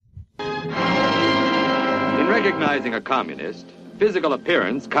recognizing a communist, physical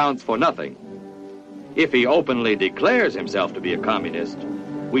appearance counts for nothing. If he openly declares himself to be a communist,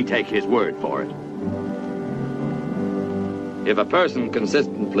 we take his word for it. If a person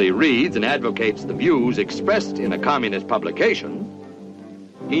consistently reads and advocates the views expressed in a communist publication,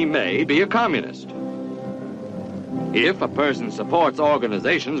 he may be a communist. If a person supports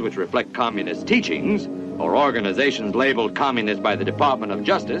organizations which reflect communist teachings, or organizations labeled communist by the Department of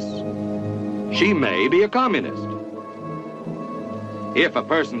Justice, she may be a communist. If a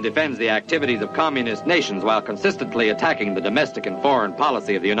person defends the activities of communist nations while consistently attacking the domestic and foreign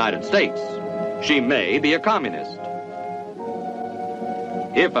policy of the United States, she may be a communist.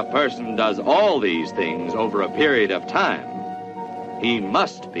 If a person does all these things over a period of time, he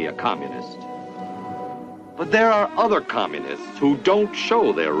must be a communist. But there are other communists who don't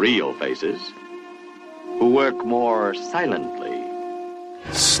show their real faces, who work more silently.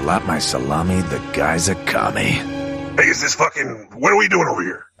 Slap my salami, the guy's a commie. Hey, is this fucking... What are we doing over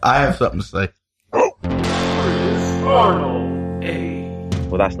here? I have something to say. Hello? Arnold. Hey.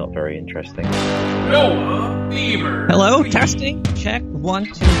 Well, that's not very interesting. Noah Beaver. Hello, testing. Check 1,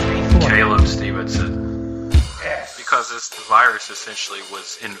 2, 3, 4. Caleb Stevenson. Yes. Because the virus essentially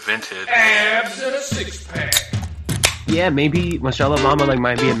was invented. Abs and a six-pack. Yeah, maybe Michelle Obama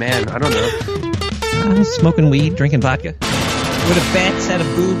might be a man. I don't know. Smoking weed, drinking vodka. Would a bad set of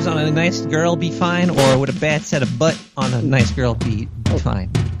boobs on a nice girl be fine, or would a bad set of butt on a nice girl be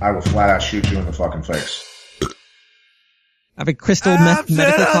fine? I will flat out shoot you in the fucking face. I have a crystal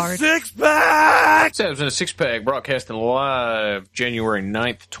medical card. Six-pack! Abs and a six-pack, broadcasting live January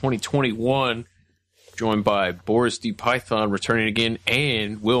 9th, 2021. Joined by Boris D. Python returning again,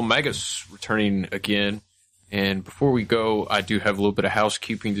 and Will Magus returning again. And before we go, I do have a little bit of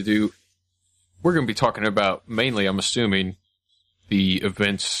housekeeping to do. We're going to be talking about, mainly, I'm assuming, the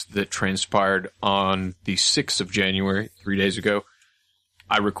events that transpired on the 6th of January, 3 days ago.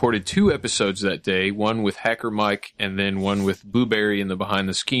 I recorded 2 episodes that day, one with Hacker Mike and then one with Blueberry and the Behind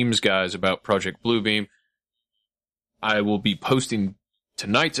the Schemes guys about Project Bluebeam. I will be posting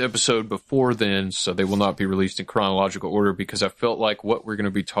tonight's episode before then, so they will not be released in chronological order because I felt like what we're going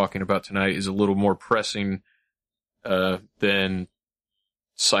to be talking about tonight is a little more pressing than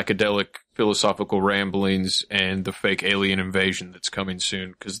psychedelic philosophical ramblings and the fake alien invasion that's coming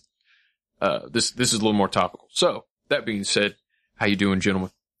soon, because this is a little more topical. So, that being said, how you doing,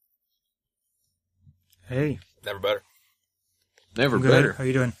 gentlemen? Hey. Never better. Never better. Good. How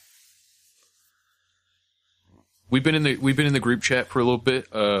you doing? We've been in the group chat for a little bit,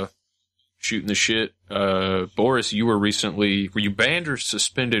 shooting the shit. Boris, were you banned or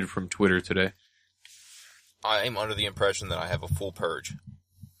suspended from Twitter today? I am under the impression that I have a full purge.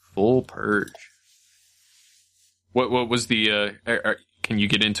 Full purge. What was the? Can you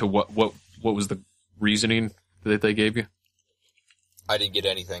get into what was the reasoning that they gave you? I didn't get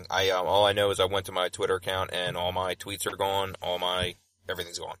anything. All I know is I went to my Twitter account and all my tweets are gone.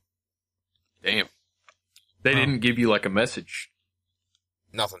 Everything's gone. Damn. They didn't give you like a message.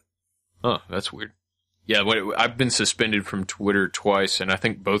 Nothing. Oh, that's weird. Yeah, I've been suspended from Twitter twice, and I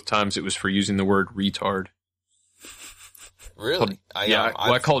think both times it was for using the word retard. Really?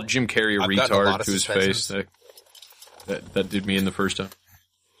 I called Jim Carrey a retard to his face. That did me in the first time.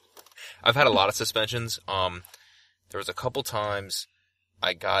 I've had a lot of suspensions. There was a couple times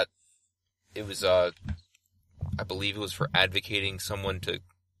I believe it was for advocating someone to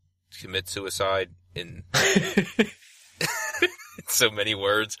commit suicide in so many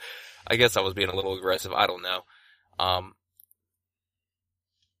words. I guess I was being a little aggressive. I don't know.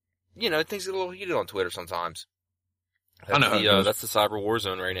 Things get a little heated on Twitter sometimes. That's the cyber war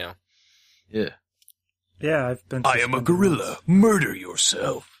zone right now. Yeah. Yeah, I've been. I am a gorilla. Murder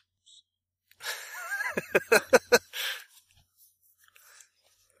yourself.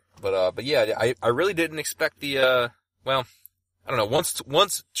 But yeah, I really didn't expect I don't know.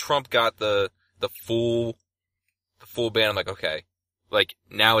 Once Trump got the full ban, I'm like, okay, like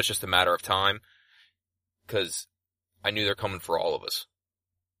now it's just a matter of time, because I knew they're coming for all of us.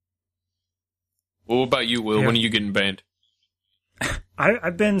 Well, what about you, Will? Yeah. When are you getting banned?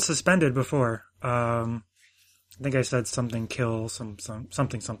 I've been suspended before. I think I said something kill something.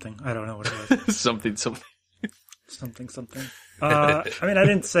 I don't know what it was. something. Something. I mean, I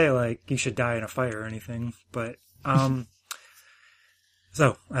didn't say like you should die in a fire or anything, but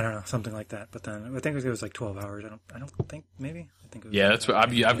so I don't know, something like that. But then I think it was like 12 hours. I don't think maybe. I think it was. Yeah, that's what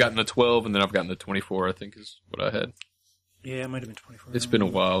I've gotten the 12, and then I've gotten the 24. I think is what I had. Yeah, it might have been 24. It's been a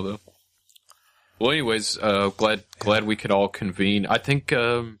while though. Well, anyways, glad we could all convene. I think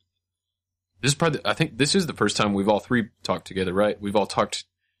this is the first time we've all three talked together, right? We've all talked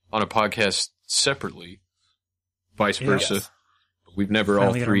on a podcast separately. vice versa. Yes. We've never Finally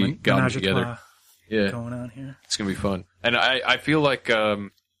all got our three gotten menage a together. trois Yeah, going on here. it's gonna be fun. And I feel like I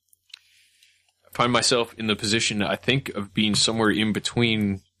find myself in the position, I think, of being somewhere in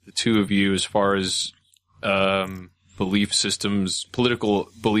between the two of you as far as belief systems, political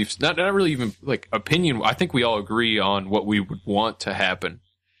beliefs, not really even like opinion. I think we all agree on what we would want to happen.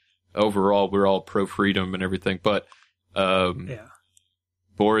 Overall, we're all pro-freedom and everything. But Yeah.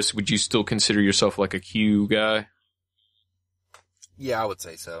 Boris, would you still consider yourself like a Q guy? Yeah, I would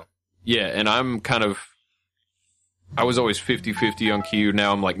say so. Yeah, and I'm kind of, I was always 50-50 on Q.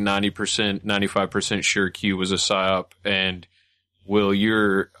 Now I'm like 90%, 95% sure Q was a psyop. And Will,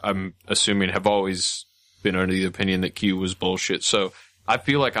 I'm assuming, have always been under the opinion that Q was bullshit. So I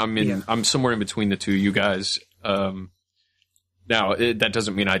feel like I'm somewhere in between the two of you guys. Now, that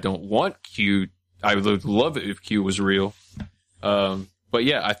doesn't mean I don't want Q. I would love it if Q was real. But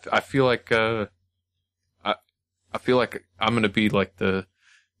yeah, I feel like, I feel like I'm going to be like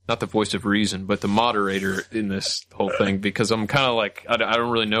not the voice of reason, but the moderator in this whole thing, because I'm kind of like, I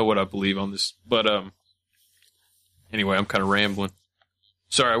don't really know what I believe on this, but, anyway, I'm kind of rambling.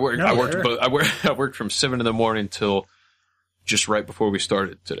 Sorry, I worked from 7 a.m. till just right before we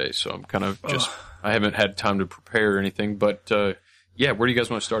started today. So I'm kind of I haven't had time to prepare or anything, but, yeah, where do you guys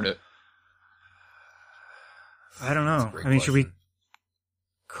want to start at? I don't know. I mean, should we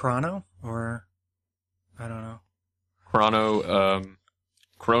Chrono or I don't know.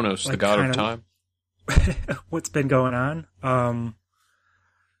 Chronos, Like the god of time. What's been going on?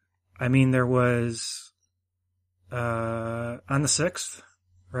 I mean, there was on the 6th,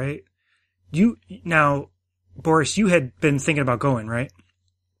 right? Now, Boris, you had been thinking about going, right?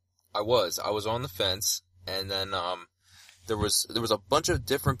 I was on the fence, and then there was a bunch of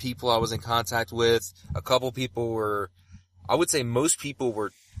different people I was in contact with. A couple people I would say most people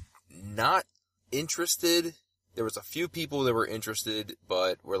were not interested. There was a few people that were interested,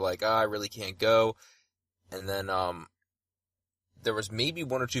 but were like, I really can't go. And then there was maybe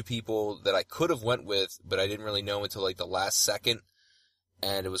 1 or 2 people that I could have went with, but I didn't really know until like the last second,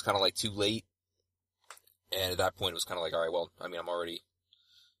 and it was kind of like too late. And at that point, it was kind of like, all right, well, I mean, I'm already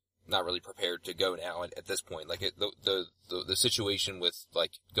not really prepared to go now at this point. Like the situation with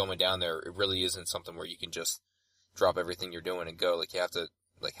like going down there, it really isn't something where you can just drop everything you're doing and go. Like you have to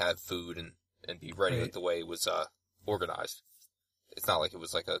like have food and be ready like the way it was organized. It's not like it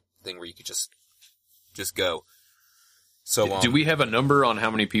was like a thing where you could just go. So do we have a number on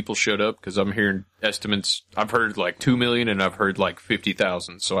how many people showed up? Because I'm hearing estimates. I've heard like 2 million and I've heard like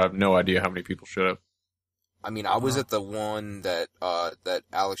 50,000. So I have no idea how many people showed up. I mean, I was at the one that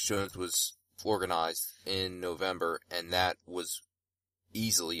Alex Jones was organized in November, and that was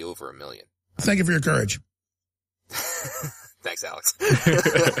easily over 1 million. Thank you for your courage. Thanks, Alex.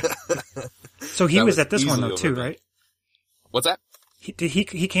 So he was at this one though too, right? What's that?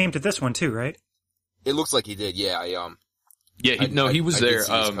 He came to this one too, right? It looks like he did. Yeah, he was there. Did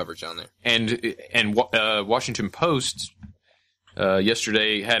see his coverage on there. And Washington Post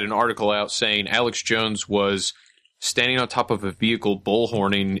yesterday had an article out saying Alex Jones was standing on top of a vehicle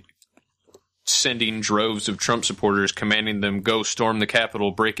bullhorning, sending droves of Trump supporters, commanding them go storm the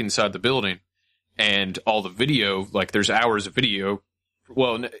Capitol, break inside the building. And all the video, like there's hours of video.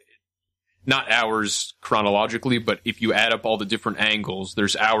 Well, not hours chronologically, but if you add up all the different angles,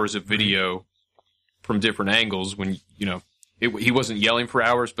 there's hours of video from different angles when, he wasn't yelling for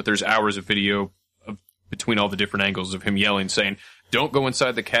hours, but there's hours of video between all the different angles of him yelling, saying, don't go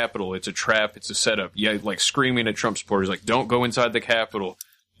inside the Capitol. It's a trap. It's a setup. Yeah, like screaming at Trump supporters, like, don't go inside the Capitol.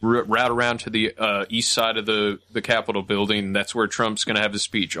 Route around to the east side of the Capitol building. That's where Trump's going to have his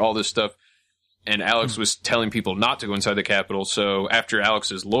speech. All this stuff. And Alex was telling people not to go inside the Capitol. So after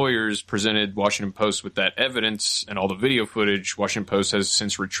Alex's lawyers presented Washington Post with that evidence and all the video footage, Washington Post has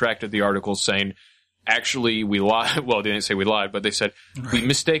since retracted the article saying, actually, we lied. Well, they didn't say we lied, but they said we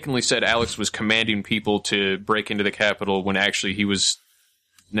mistakenly said Alex was commanding people to break into the Capitol when actually he was.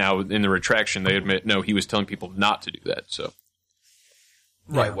 Now in the retraction, they admit no, he was telling people not to do that. So,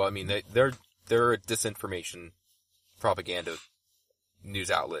 right. Well, I mean, they're a disinformation propaganda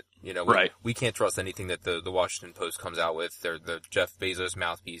news outlet. We can't trust anything that the Washington Post comes out with. They're the Jeff Bezos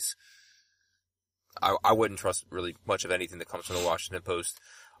mouthpiece. I wouldn't trust really much of anything that comes from the Washington Post.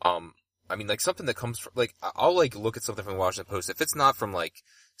 I mean, like, something that comes from, like, I'll, like, look at something from the Washington Post. If it's not from, like,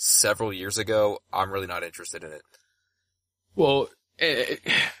 several years ago, I'm really not interested in it. Well,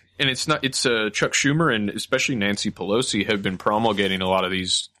 and it's Chuck Schumer and especially Nancy Pelosi have been promulgating a lot of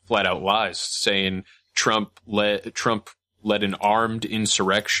these flat-out lies, saying Trump led an armed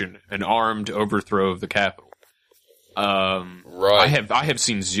insurrection, an armed overthrow of the Capitol. Right. I have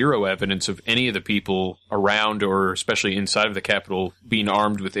seen zero evidence of any of the people around or especially inside of the Capitol being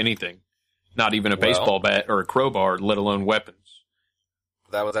armed with anything. Not even a baseball bat or a crowbar, let alone weapons.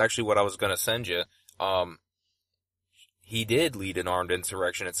 That was actually what I was going to send you. He did lead an armed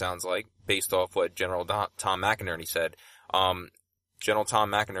insurrection, it sounds like, based off what General Tom McInerney said. General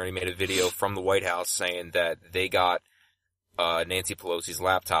Tom McInerney made a video from the White House saying that they got Nancy Pelosi's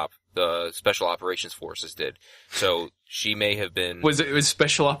laptop. The Special Operations Forces did. So she may have been... Was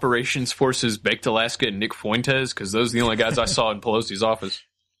Special Operations Forces Baked Alaska and Nick Fuentes? Because those are the only guys I saw in Pelosi's office.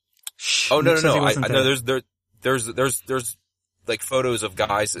 Oh, no. I know there's like photos of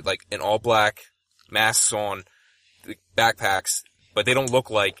guys like in all black, masks on, backpacks, but they don't look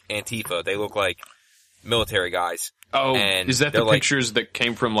like Antifa. They look like military guys. Oh, and is that the pictures that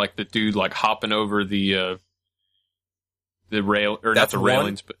came from like the dude like hopping over the rail, or not the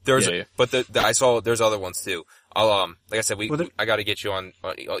railings, but there's, but I saw there's other ones too. I'll like I said, I got to get you on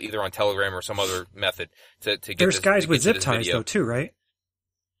either on Telegram or some other method to get. There's guys with zip ties though too, right?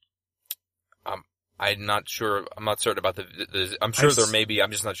 I'm not sure. I'm not certain about the I'm sure there may be.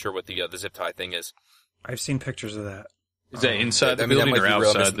 I'm just not sure what the zip tie thing is. I've seen pictures of that. Is that inside the building or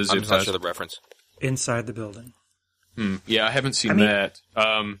outside the zip ties? I'm just not sure the reference. Inside the building. Yeah, I haven't seen that.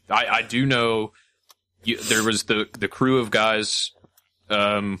 I do know there was the crew of guys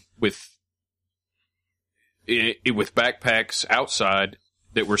with backpacks outside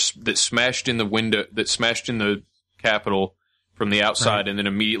that smashed in the window, that smashed in the Capitol from the outside, right, and then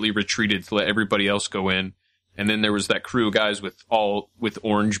immediately retreated to let everybody else go in. And then there was that crew of guys with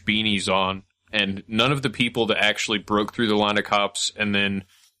orange beanies on, and none of the people that actually broke through the line of cops and then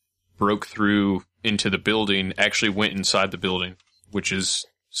broke through into the building actually went inside the building, which is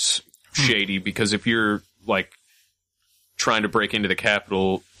shady, because if you're like trying to break into the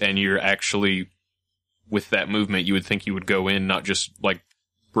Capitol and you're actually with that movement, you would think you would go in, not just like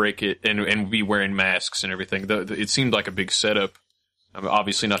break it and be wearing masks and everything. It seemed like a big setup. I'm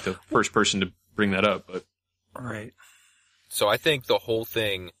obviously not the first person to bring that up, but right. So I think the whole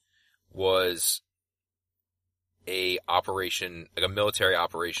thing was a operation, like a military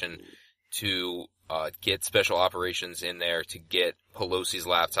operation, to get special operations in there to get Pelosi's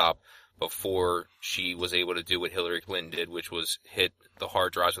laptop before she was able to do what Hillary Clinton did, which was hit the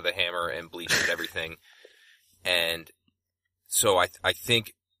hard drives with a hammer and bleach everything. And so I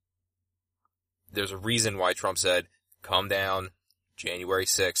think there's a reason why Trump said, "Calm down, January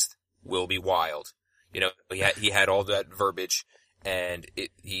 6th will be wild." You know, he had all that verbiage, and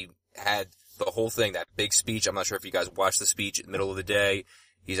he had the whole thing, that big speech. I'm not sure if you guys watched the speech in the middle of the day.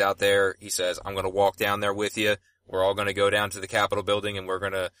 He's out there. He says, "I'm going to walk down there with you. We're all going to go down to the Capitol building, and we're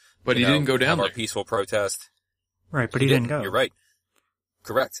going to." But he didn't go down there. Our peaceful protest. Right, but he didn't go. You're right.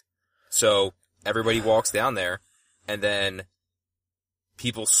 Correct. So everybody walks down there, and then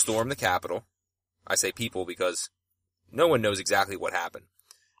people storm the Capitol. I say people because no one knows exactly what happened.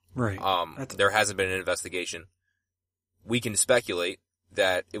 Right. There hasn't been an investigation. We can speculate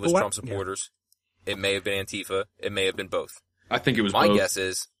that it was Trump supporters. Yeah. It may have been Antifa. It may have been both. I think it was My both. guess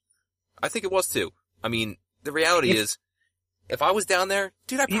is, I think it was too. I mean, the reality is, if I was down there,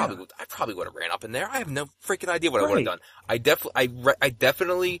 dude, I probably would have ran up in there. I have no freaking idea what I would have done. I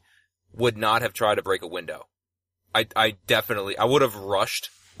definitely would not have tried to break a window. I would have rushed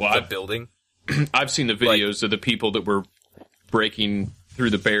the building. I've seen the videos of the people that were breaking through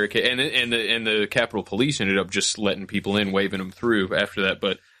the barricade, and the Capitol Police ended up just letting people in, waving them through after that.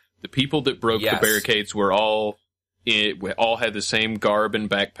 But the people that broke the barricades were all had the same garb and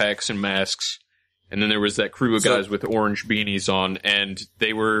backpacks and masks. And then there was that crew of guys with orange beanies on, and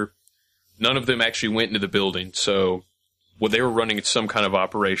none of them actually went into the building. So, they were running some kind of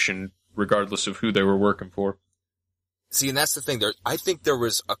operation, regardless of who they were working for. See, and that's the thing. I think there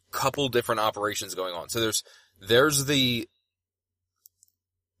was a couple different operations going on. So there's the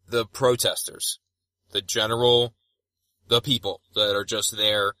protesters, the people that are just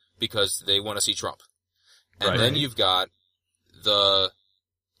there because they want to see Trump. And then you've got the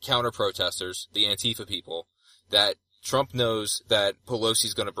counter-protesters, the Antifa people, that Trump knows that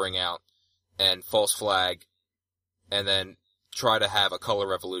Pelosi's going to bring out and false flag, and then try to have a color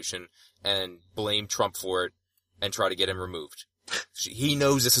revolution and blame Trump for it and try to get him removed. He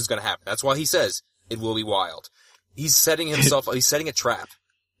knows this is going to happen. That's why he says it will be wild. He's setting a trap.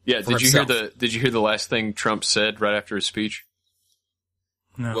 Yeah, did you hear the last thing Trump said right after his speech?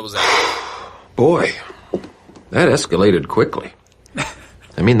 No. What was that? Boy, that escalated quickly.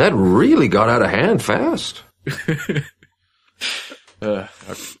 I mean, that really got out of hand fast.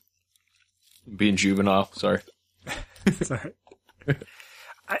 Being juvenile, sorry. Sorry.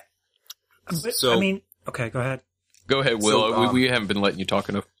 I mean, okay, go ahead. Go ahead, Will. We haven't been letting you talk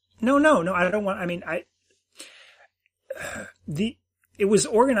enough. No, I don't want. I mean, it was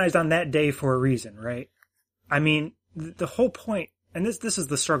organized on that day for a reason, right? I mean, the whole point, and this is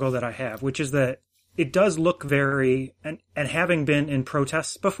the struggle that I have, which is that it does look very, and having been in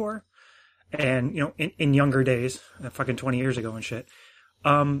protests before, and, you know, in younger days, fucking 20 years ago and shit,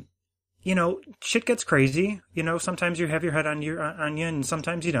 you know, shit gets crazy. You know, sometimes you have your head on you, and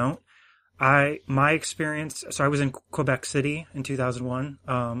sometimes you don't. My experience, so I was in Quebec City in 2001,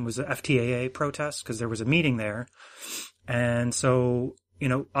 was a FTAA protest because there was a meeting there. And so, you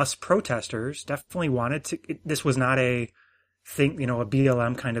know, us protesters definitely wanted to, this was not a thing, you know, a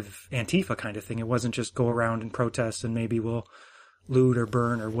BLM kind of Antifa kind of thing. It wasn't just go around and protest and maybe we'll loot or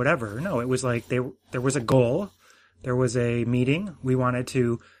burn or whatever. No, it was like there was a goal. There was a meeting. We wanted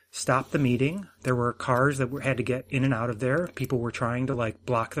to stop the meeting. There were cars that had to get in and out of there. People were trying to like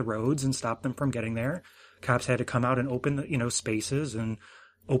block the roads and stop them from getting there. Cops had to come out and open the, you know, spaces and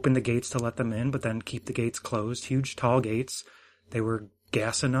open the gates to let them in, but then keep the gates closed. Huge, tall gates. They were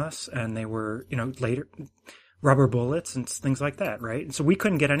gassing us, and they were, you know, later rubber bullets and things like that, right? And so we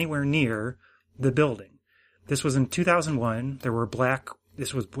couldn't get anywhere near the building. This was in 2001. There were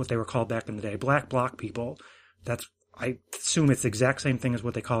this was what they were called back in the day, black bloc people. I assume it's the exact same thing as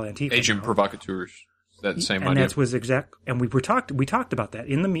what they call Antifa. Agent provocateurs. That same idea. And that was exact, and we talked about that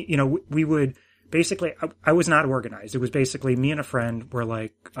in the, you know, we would, basically, I was not organized. It was basically me and a friend were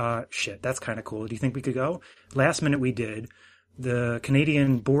like, shit, that's kind of cool. Do you think we could go? Last minute we did. The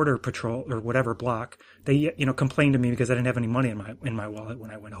Canadian Border Patrol or whatever block, they, you know, complained to me because I didn't have any money in my wallet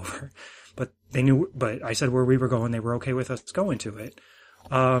when I went over. But but I said where we were going. They were okay with us going to it.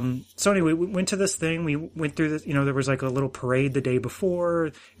 So anyway, we went to this thing. We went through this, you know, there was like a little parade the day before.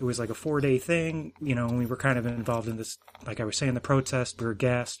 It was like a 4-day thing, you know, and we were kind of involved in this, like I was saying, the protest. We were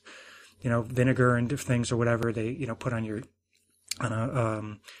gassed. You know, vinegar and different things or whatever they, you know, put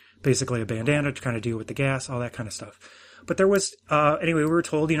on basically a bandana to kind of deal with the gas, all that kind of stuff. But there was, anyway, we were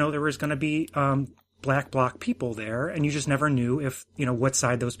told, you know, there was going to be, black bloc people there, and you just never knew if, you know, what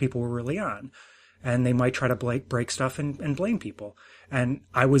side those people were really on. And they might try to break stuff and blame people. And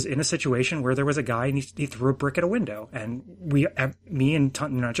I was in a situation where there was a guy and he threw a brick at a window, and me and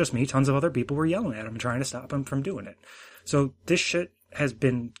not just me, tons of other people were yelling at him and trying to stop him from doing it. So this shit has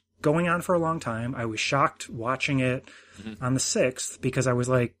been going on for a long time. I was shocked watching it on the 6th because I was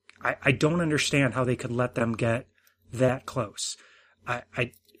like, I don't understand how they could let them get that close.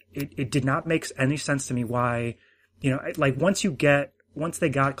 It did not make any sense to me why, you know, like once they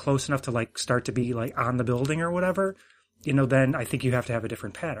got close enough to like start to be like on the building or whatever, you know, then I think you have to have a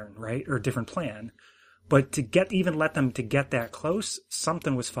different pattern, right? Or a different plan. But to let them to get that close,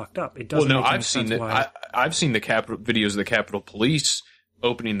 something was fucked up. It doesn't make any sense why. I've seen the videos of the Capitol Police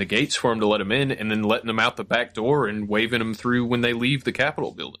opening the gates for them to let them in and then letting them out the back door and waving them through when they leave the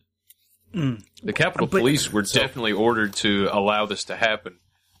Capitol building. The Capitol Police were definitely ordered to allow this to happen.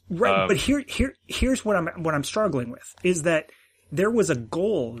 Right, but here's what I'm struggling with is that there was a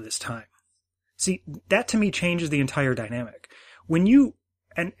goal this time. See, that to me changes the entire dynamic. When you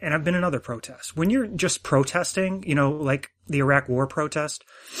and I've been in other protests. When you're just protesting, you know, like the Iraq War protest,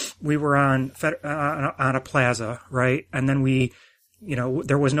 we were on a plaza, right? And then we, you know,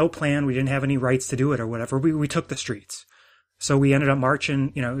 there was no plan. We didn't have any rights to do it or whatever. We took the streets. So we ended up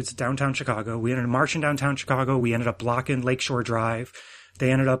marching, you know, it's downtown Chicago. We ended up marching downtown Chicago. We ended up blocking Lakeshore Drive.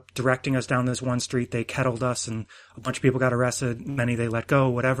 They ended up directing us down this one street. They kettled us and a bunch of people got arrested. Many they let go,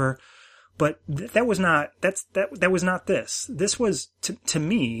 whatever. But that was not this. This was, to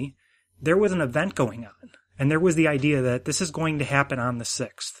me, there was an event going on. And there was the idea that this is going to happen on the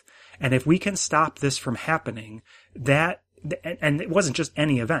 6th. And if we can stop this from happening, and it wasn't just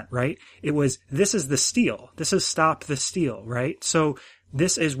any event, right? It was, this is the steal. This is stop the steal, right? So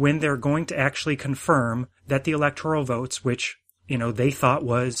this is when they're going to actually confirm that the electoral votes, which, you know, they thought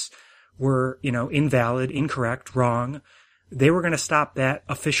were, you know, invalid, incorrect, wrong, they were going to stop that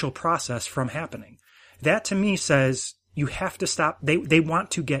official process from happening. That to me says you have to stop. They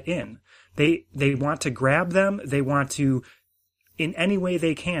want to get in. They want to grab them. They want to, in any way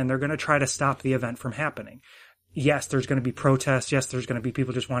they can, they're going to try to stop the event from happening. Yes, there's going to be protests. Yes, there's going to be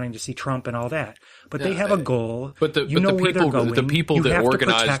people just wanting to see Trump and all that. But they have a goal. But the people that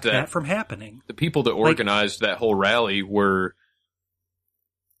organized that from happening. The people that organized that whole rally were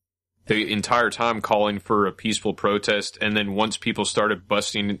the entire time calling for a peaceful protest, and then once people started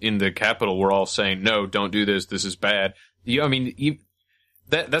busting in the Capitol, we're all saying, no, don't do this, this is bad. I mean,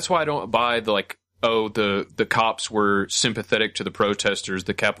 that's why I don't buy the cops were sympathetic to the protesters,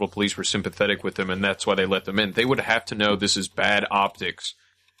 the Capitol Police were sympathetic with them, and that's why they let them in. They would have to know this is bad optics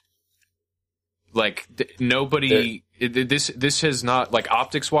Like nobody, this has not, like,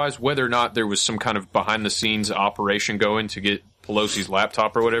 optics wise, whether or not there was some kind of behind the scenes operation going to get Pelosi's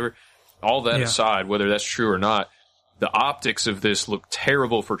laptop or whatever. All that aside, whether that's true or not, the optics of this look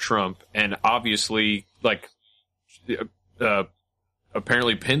terrible for Trump, and obviously, like,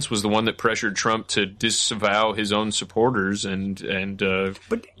 apparently Pence was the one that pressured Trump to disavow his own supporters, and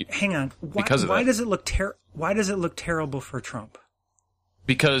but hang on, why does it look terrible for Trump?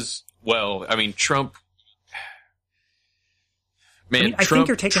 Because, well, I mean, Trump. Man, I think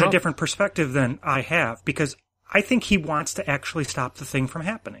you're taking a different perspective than I have, because I think he wants to actually stop the thing from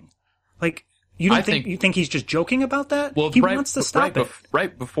happening. Like, you think he's just joking about that? Well, he wants to stop it.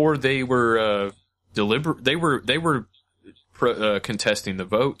 Right before they were they were contesting the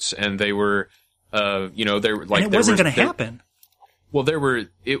votes, and they were, they were like, and it wasn't going to happen. Well, there were.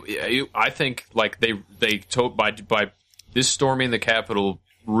 I think, like, they told by this storming the Capitol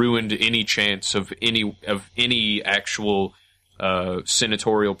ruined any chance of any actual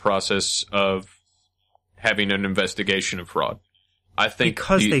senatorial process of having an investigation of fraud. I think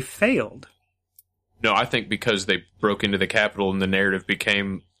because they failed. No, I think because they broke into the Capitol and the narrative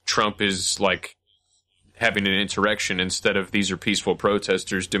became Trump is, like, having an insurrection instead of these are peaceful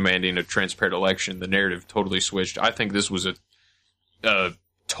protesters demanding a transparent election. The narrative totally switched. I think this was a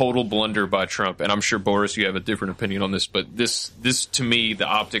total blunder by Trump, and I'm sure, Boris, you have a different opinion on this, but this to me, the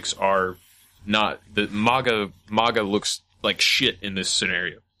optics are not, the MAGA looks like shit in this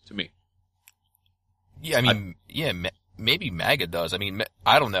scenario to me. Yeah, I mean, maybe MAGA does. I mean,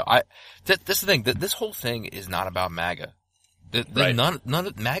 I don't know. This is the thing. This whole thing is not about MAGA. Right. None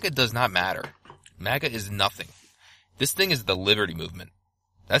of MAGA does not matter. MAGA is nothing. This thing is the liberty movement.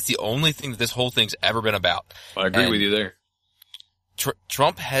 That's the only thing that this whole thing's ever been about. I agree with you there.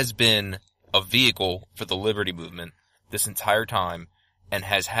 Trump has been a vehicle for the liberty movement this entire time, and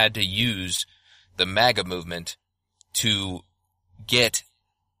has had to use the MAGA movement to get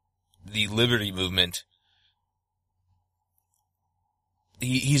the liberty movement.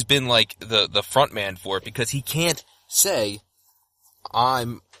 He's been like the front man for it, because he can't say,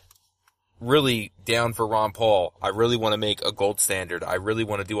 I'm really down for Ron Paul. I really want to make a gold standard. I really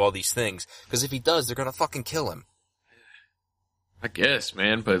want to do all these things. Because if he does, they're going to fucking kill him. I guess,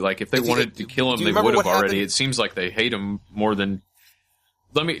 man, but, like, if they wanted to kill him, they would have already. It seems like they hate him more than.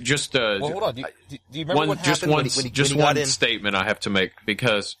 Let me just. Well, hold on. Do you remember what happened when he got in? Statement I have to make,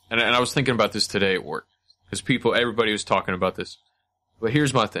 because, and I was thinking about this today at work, because everybody was talking about this. But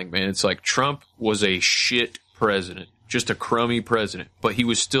here's my thing, man. It's like Trump was a shit president, just a crummy president, but he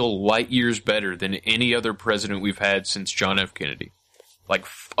was still light years better than any other president we've had since John F. Kennedy. Like,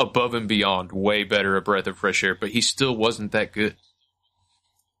 above and beyond, way better, a breath of fresh air, but he still wasn't that good.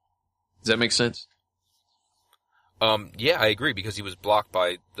 Does that make sense? Yeah, I agree, because he was blocked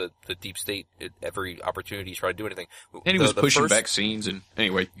by the deep state at every opportunity he tried to do anything. And he was pushing vaccines, and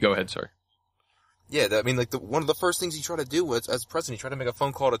anyway, go ahead, sorry. Yeah, I mean, like, one of the first things he tried to do was, as president, he tried to make a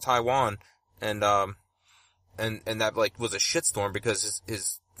phone call to Taiwan, and that, like, was a shitstorm because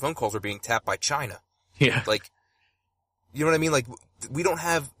his phone calls were being tapped by China. Yeah. Like, you know what I mean? Like, we don't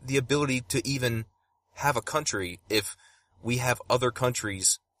have the ability to even have a country if we have other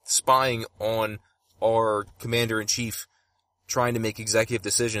countries spying on our commander-in-chief trying to make executive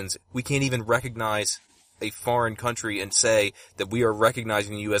decisions. We can't even recognize a foreign country and say that we are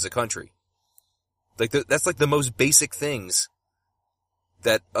recognizing you as a country. Like, that's like the most basic things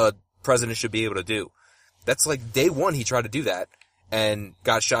that a president should be able to do. That's like day one he tried to do that and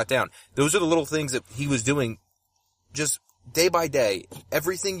got shot down. Those are the little things that he was doing just day by day.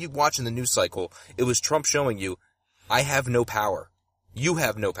 Everything you watch in the news cycle, it was Trump showing you, I have no power. You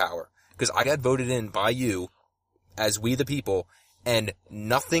have no power. Because I got voted in by you as we the people, and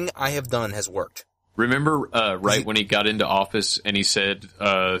nothing I have done has worked. Remember, when he got into office and he said,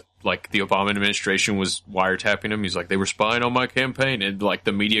 like, the Obama administration was wiretapping him? He's like, they were spying on my campaign, and, like,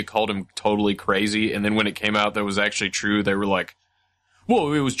 the media called him totally crazy, and then when it came out that was actually true, they were like,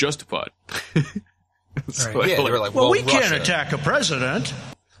 well, it was justified. Right. Like, yeah, they were like, well, we can't attack a president.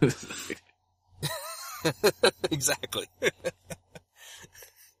 Exactly.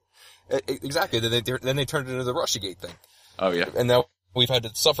 Exactly. Then they turned it into the Russiagate thing. Oh, yeah. And now we've had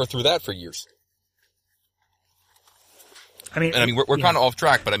to suffer through that for years. I mean, we're kind of off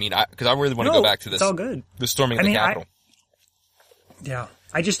track, but I mean, because I really want to go back to this. It's all good. The storming of the Capitol.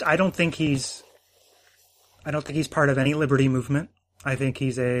 I don't think he's part of any liberty movement. I think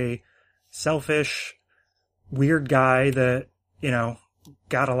he's a selfish, weird guy that,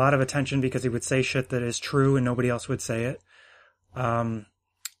 got a lot of attention because he would say shit that is true and nobody else would say it. I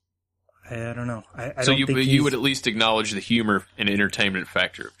don't know. I so don't think you would at least acknowledge the humor and entertainment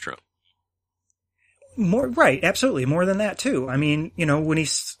factor of Trump. Right, absolutely. More than that, too. I mean, when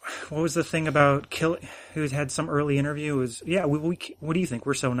what was the thing about who had some early interview was, what do you think?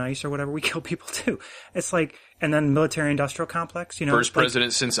 We're so nice or whatever. We kill people too. It's like, and then military industrial complex, First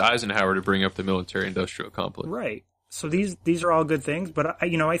president since Eisenhower to bring up the military industrial complex. Right. So these are all good things, but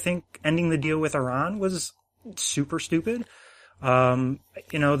I think ending the deal with Iran was super stupid.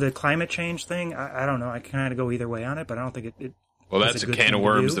 The climate change thing, I don't know. I kind of go either way on it, but I don't think it well, that's a can of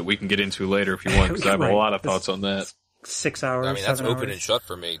worms that we can get into later if you want, because I have a lot of thoughts on that. 6 hours. I mean, that's 7 open hours. and shut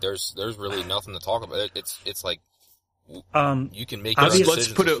for me. There's really nothing to talk about. It's like you can make.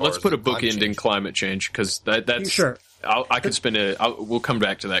 Let's put a bookend in climate change, because that's sure. I could spend we'll come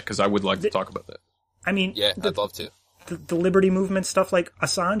back to that, because I would like to talk about that. I mean, yeah, I'd love to. The liberty movement stuff, like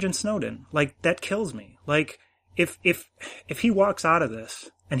Assange and Snowden, like that kills me. Like if he walks out of this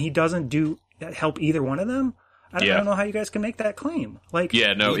and he doesn't help either one of them. I don't know how you guys can make that claim. Like,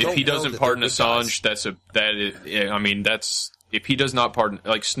 if he doesn't pardon Assange, if he does not pardon,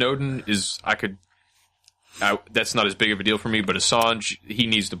 like Snowden is, that's not as big of a deal for me, but Assange, he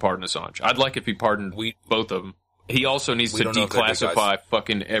needs to pardon Assange. I'd like if he pardoned both of them. He also needs to declassify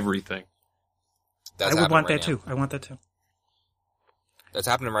fucking everything. I would want that too. I want that too. That's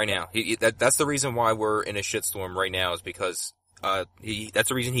happening right now. That's the reason why we're in a shitstorm right now, is because that's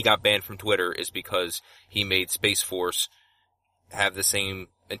the reason he got banned from Twitter, is because he made Space Force have the same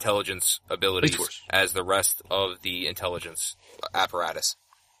intelligence abilities as the rest of the intelligence apparatus.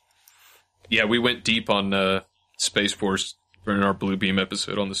 Yeah, we went deep on Space Force in our Blue Beam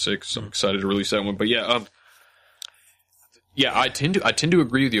episode on the 6th, so I'm excited to release that one. But I tend to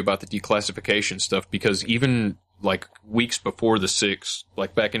agree with you about the declassification stuff, because even like weeks before the 6th,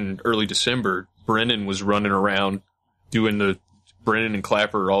 like back in early December, Brennan was running around doing Brennan and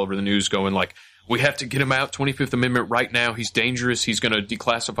Clapper all over the news going like, we have to get him out, 25th Amendment right now, he's dangerous, he's going to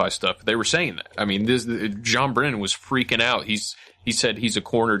declassify stuff. They were saying that. I mean, John Brennan was freaking out. He said he's a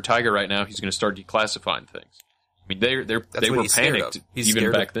cornered tiger right now, he's going to start declassifying things. I mean, they were panicked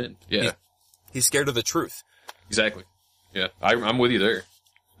even back then. Yeah. He's scared of the truth. Exactly. Yeah, I'm with you there.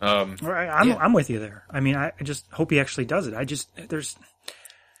 I'm with you there. I mean, I just hope he actually does it.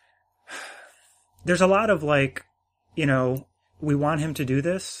 There's a lot of like, we want him to do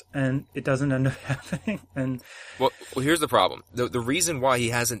this, and it doesn't end up happening. And well, here's the problem. The reason why he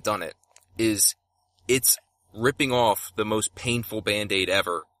hasn't done it is it's ripping off the most painful Band-Aid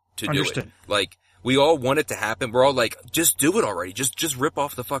ever to do it. Like, we all want it to happen. We're all like, just do it already. Just rip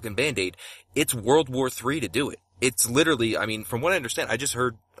off the fucking Band-Aid. It's World War III to do it. It's literally, I mean, from what I understand, I just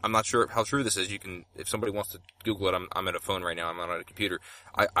heard, I'm not sure how true this is. You can, if somebody wants to Google it, I'm at a phone right now. I'm not on a computer.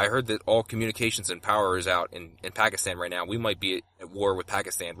 I heard that all communications and power is out in Pakistan right now. We might be at war with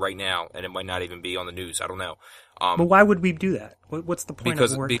Pakistan right now, and it might not even be on the news. I don't know. But why would we do that? What's the point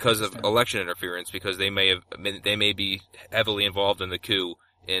of war? Because of election interference, because they may be heavily involved in the coup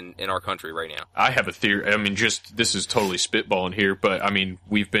in our country right now. I have a theory. I mean, this is totally spitballing here, but I mean,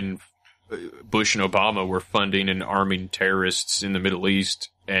 Bush and Obama were funding and arming terrorists in the Middle East,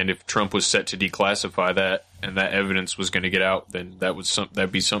 and if Trump was set to declassify that, and that evidence was going to get out, then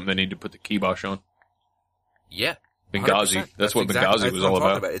that'd be something they need to put the kibosh on. Yeah, Benghazi. That's what exactly, Benghazi was all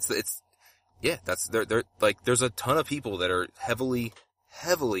about. They're like, there's a ton of people that are heavily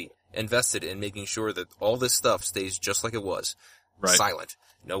invested in making sure that all this stuff stays just like it was, silent.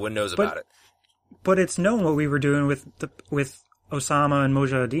 No one knows about it. But it's known what we were doing with Osama and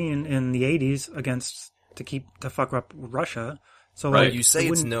Mujahideen in the 80s to fuck up Russia. So like, you say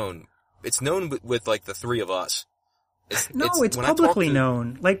it's known. It's known with like the three of us. It's publicly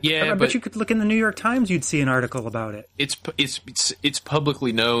known. Like, I bet you could look in the New York Times, you'd see an article about it. It's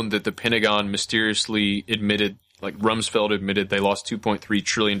publicly known that the Pentagon mysteriously admitted, like Rumsfeld admitted, they lost $2.3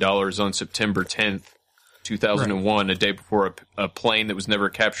 trillion on September 10th, 2001, a day before a plane that was never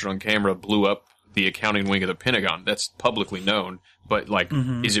captured on camera blew up the accounting wing of the Pentagon. That's publicly known, but like,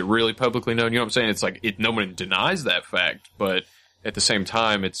 is it really publicly known? You know what I'm saying? It's like, no one denies that fact, but at the same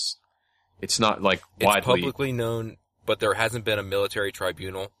time, it's not like widely. It's publicly known, but there hasn't been a military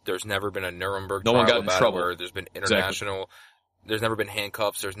tribunal. There's never been a Nuremberg trial got in trouble. Where there's been international, there's never been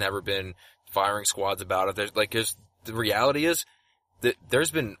handcuffs, there's never been firing squads about it. The reality is that there's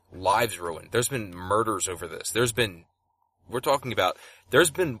been lives ruined. There's been murders over this. There's been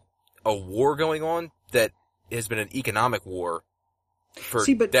a war going on that has been an economic war for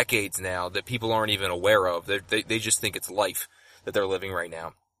decades now that people aren't even aware of. They just think it's life that they're living right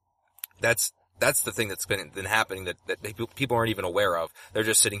now. That's the thing that's been happening that people aren't even aware of. They're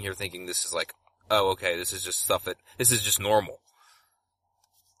just sitting here thinking this is like, oh, okay, this is just this is just normal.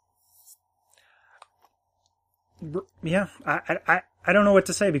 Yeah, I don't know what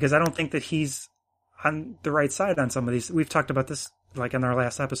to say, because I don't think that he's on the right side on some of these. We've talked about this like in our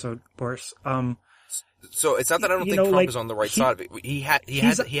last episode, Boris. So it's not that I don't think Trump is on the right side of it. He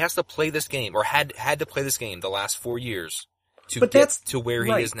has to play this game, or had to play this game the last 4 years to get to where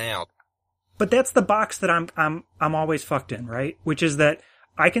he is now. But that's the box that I'm always fucked in, right? Which is that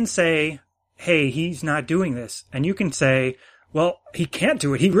I can say, hey, he's not doing this. And you can say, well, he can't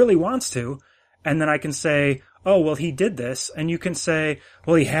do it. He really wants to. And then I can say, oh, well, he did this. And you can say,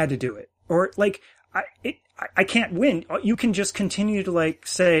 well, he had to do it. Or like, I can't win. You can just continue to like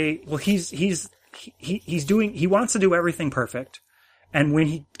say, well, he wants to do everything perfect. And when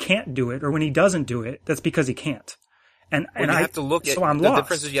he can't do it or when he doesn't do it, that's because he can't. And you have to look at so I'm the lost.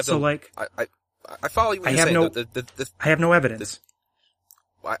 Difference is you have so to, like, I follow you what you're saying. I have no evidence.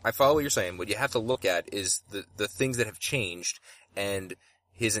 I follow what you're saying. What you have to look at is the things that have changed and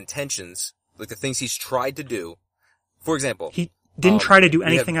his intentions, like the things he's tried to do. For example, he didn't try to do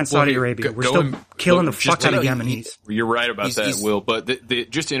anything on Saudi Arabia. We're still killing the fuck out of Yemenis. You're right about that, Will. But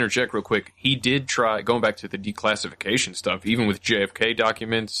just to interject real quick, he did try, going back to the declassification stuff, even with JFK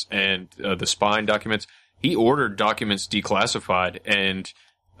documents and the spying documents, he ordered documents declassified, and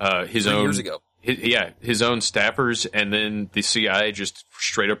his 3 own years ago. His own staffers, and then the CIA just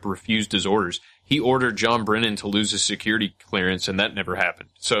straight up refused his orders. He ordered John Brennan to lose his security clearance, and that never happened.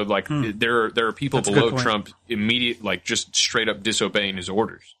 So, like, there are people below Trump just straight up disobeying his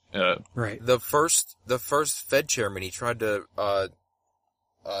orders. Right. The first Fed chairman he tried to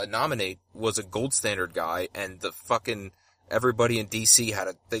nominate was a gold standard guy, and the fucking everybody in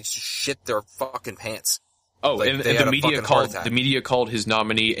DC they shit their fucking pants. Oh, like, and the media called his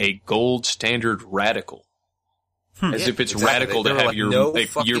nominee a gold standard radical. As if it's radical to have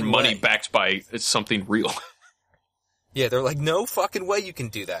your money backed by something real. Yeah, they're like, no fucking way you can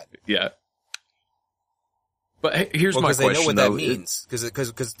do that. Yeah. But here's my question, because they know what that means.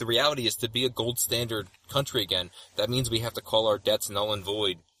 Because the reality is, to be a gold standard country again, that means we have to call our debts null and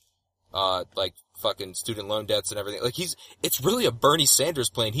void. Like fucking student loan debts and everything. Like it's really a Bernie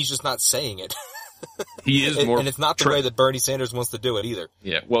Sanders plan. He's just not saying it. He is more, and it's not the way that Bernie Sanders wants to do it either.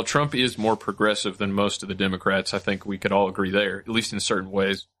 Yeah, well, Trump is more progressive than most of the Democrats. I think we could all agree there, at least in certain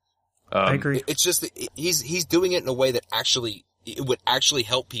ways. I agree. It's just that he's doing it in a way that it would actually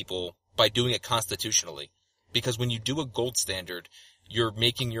help people by doing it constitutionally. Because when you do a gold standard, you're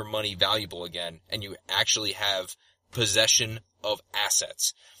making your money valuable again, and you actually have possession of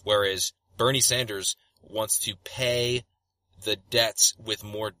assets. Whereas Bernie Sanders wants to pay the debts with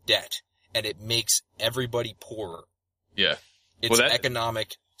more debt. And it makes everybody poorer. Yeah. It's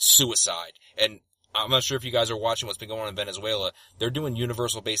economic suicide. And I'm not sure if you guys are watching what's been going on in Venezuela. They're doing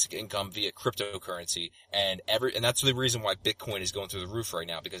universal basic income via cryptocurrency. And that's the reason why Bitcoin is going through the roof right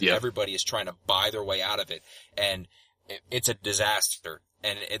now, because everybody is trying to buy their way out of it. And it's a disaster.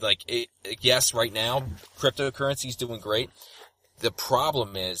 And yes, right now, cryptocurrency is doing great. The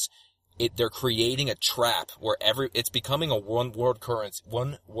problem is, they're creating a trap where it's becoming a one world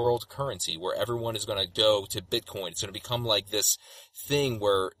currency where everyone is going to go to Bitcoin. It's going to become like this thing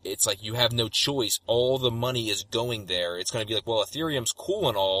where it's like you have no choice. All the money is going there. It's going to be like, well, Ethereum's cool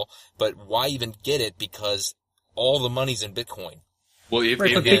and all, but why even get it? Because all the money's in Bitcoin. Well, if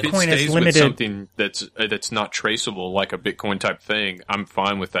it stays with something that's not traceable, like a Bitcoin type thing, I'm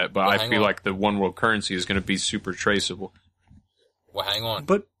fine with that. But I feel like the one world currency is going to be super traceable. Well, hang on.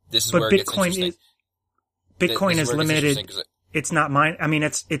 But where Bitcoin is limited. It's not mine. I mean,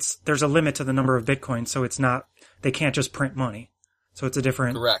 there's a limit to the number of Bitcoin, so it's not, they can't just print money. So it's a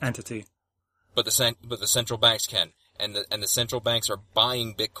different entity. But the central banks can. And the central banks are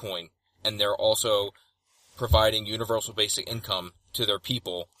buying Bitcoin, and they're also providing universal basic income to their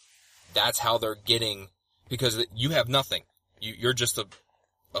people. That's how they're getting, because you have nothing. You're just a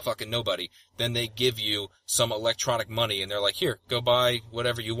fucking nobody. Then they give you some electronic money, and they're like, here, go buy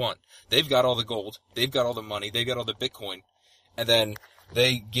whatever you want. They've got all the gold, they've got all the money, they've got all the Bitcoin, and then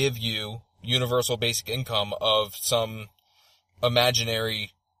they give you universal basic income of some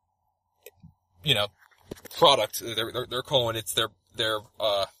imaginary, product. They're calling it their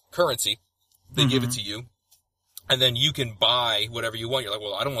currency. They give it to you. And then you can buy whatever you want. You're like,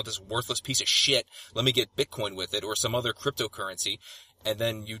 well, I don't want this worthless piece of shit. Let me get Bitcoin with it or some other cryptocurrency. And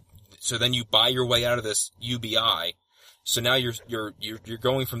then you buy your way out of this UBI. So now you're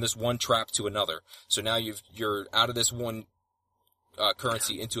going from this one trap to another. So now you're out of this one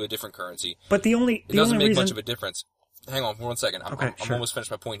currency into a different currency. But it doesn't make much of a difference. Hang on for 1 second. I'm almost finished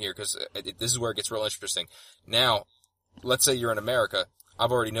my point here, because this is where it gets real interesting. Now, let's say you're in America.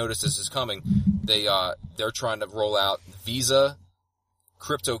 I've already noticed this is coming. They're trying to roll out Visa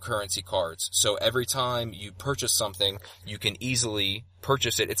cryptocurrency cards. So every time you purchase something, you can easily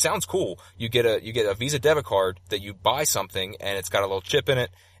purchase it. It sounds cool. You get a Visa debit card that you buy something and it's got a little chip in it,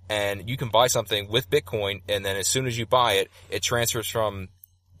 and you can buy something with Bitcoin, and then as soon as you buy it, it transfers from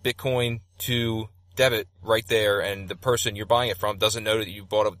Bitcoin to debit right there, and the person you're buying it from doesn't know that you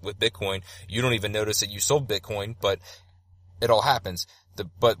bought it with Bitcoin. You don't even notice that you sold Bitcoin, but it all happens.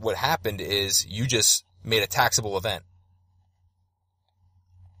 But what happened is you just made a taxable event.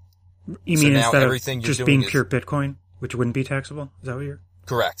 You mean instead of just being pure Bitcoin, which wouldn't be taxable? Is that what you're?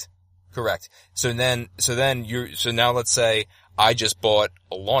 Correct. So now let's say I just bought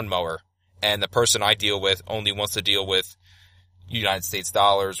a lawnmower, and the person I deal with only wants to deal with United States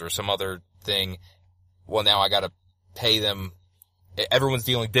dollars or some other thing. Well, now I gotta pay them. Everyone's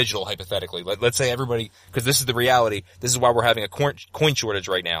dealing digital, hypothetically. Let's say everybody, because this is the reality. This is why we're having a coin shortage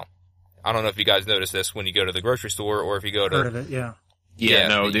right now. I don't know if you guys notice this when you go to the grocery store or if you go to. Heard of it, yeah. Yeah,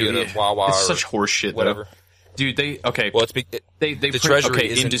 no, dude. Wawa it's such horseshit, whatever. Dude, they the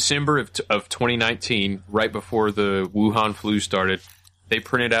Treasury in December of 2019, right before the Wuhan flu started, they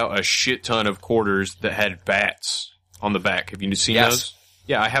printed out a shit ton of quarters that had bats on the back. Have you seen those?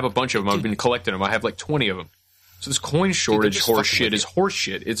 Yeah, I have a bunch of them. I've been collecting them. I have like 20 of them. So this coin shortage horseshit is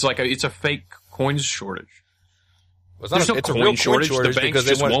horseshit. It's like it's a fake coin shortage. Well, it's a real coin shortage. The banks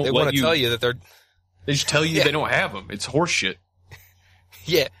just won't they want to tell you that they just tell you they don't have them. It's horseshit.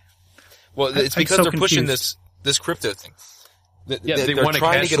 Yeah. Well, it's because they're pushing this crypto thing. They want a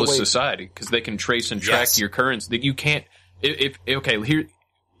cashless society because they can trace and track your currency. That you can't.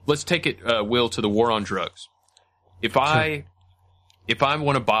 Let's take it, Will, to the war on drugs. If I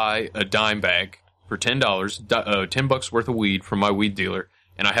want to buy a dime bag for $10, $10 worth of weed from my weed dealer,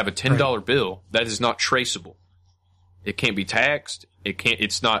 and I have a $10 bill, that is not traceable. It can't be taxed.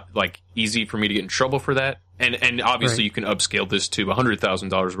 It's not like easy for me to get in trouble for that. And obviously you can upscale this to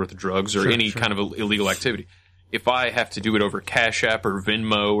 $100,000 worth of drugs or any kind of illegal activity. If I have to do it over Cash App or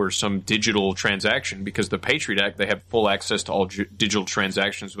Venmo or some digital transaction, because the Patriot Act, they have full access to all digital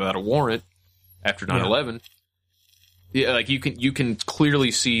transactions without a warrant after 9/11. Yeah, like you can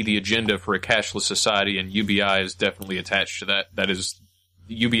clearly see the agenda for a cashless society, and UBI is definitely attached to that. That is,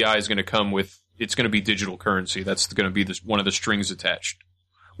 UBI is going to come with, it's going to be digital currency. That's going to be one of the strings attached.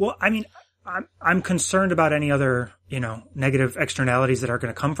 Well, I mean, I'm concerned about any other, negative externalities that are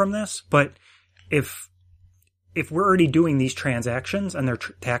going to come from this. But if we're already doing these transactions and they're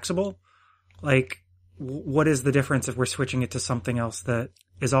taxable, like, what is the difference if we're switching it to something else that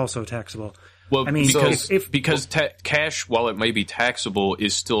is also taxable? Well, I mean, because cash, while it may be taxable,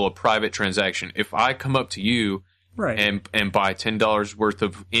 is still a private transaction. If I come up to you and buy $10 worth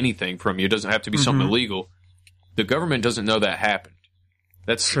of anything from you, it doesn't have to be something illegal. The government doesn't know that happened.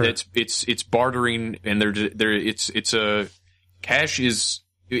 It's bartering, and it's a cash is,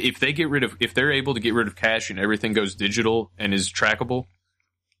 if they're able to get rid of cash and everything goes digital and is trackable,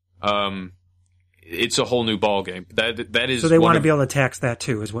 it's a whole new ballgame. That is. So they want to be able to tax that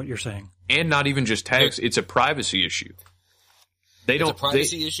too, is what you're saying. And not even just tax; it's a privacy issue. It's a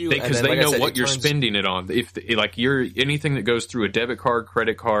privacy issue because they know what you're spending it on. If anything that goes through a debit card,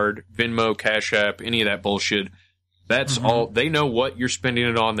 credit card, Venmo, Cash App, any of that bullshit, that's all. They know what you're spending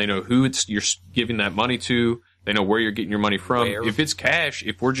it on. They know who you're giving that money to. They know where you're getting your money from. If it's cash,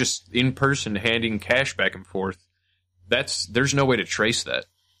 if we're just in person handing cash back and forth, there's no way to trace that.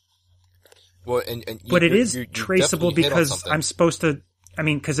 Well, but it is traceable because I'm supposed to. I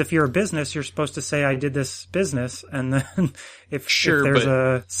mean, because if you're a business, you're supposed to say I did this business, and then if there's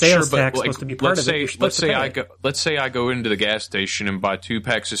a sales tax supposed to be part of it, you're supposed to pay. Let's say I go into the gas station and buy 2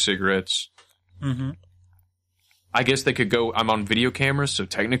 packs of cigarettes. Mm-hmm. I guess they could go. I'm on video cameras, so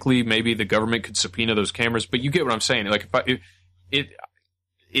technically, maybe the government could subpoena those cameras. But you get what I'm saying. Like, it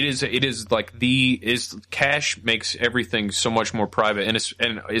is like cash makes everything so much more private, and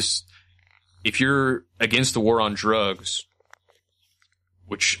it's if you're against the war on drugs,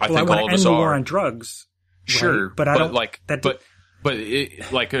 which I think all of us are. War on drugs, sure, right? But I don't like that.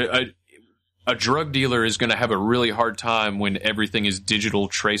 A drug dealer is going to have a really hard time when everything is digital,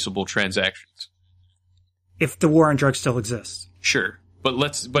 traceable transactions. If the war on drugs still exists, sure, but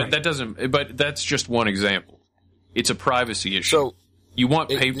that doesn't. But that's just one example. It's a privacy issue. So you want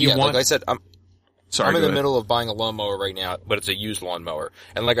like I said, I'm in the middle of buying a lawnmower right now, but it's a used lawnmower.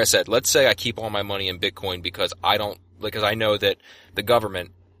 And like I said, let's say I keep all my money in Bitcoin because I know that the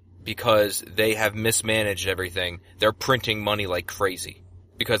government, because they have mismanaged everything, they're printing money like crazy.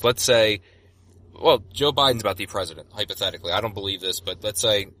 Because let's say, well, Joe Biden's about to be president, hypothetically. I don't believe this, but let's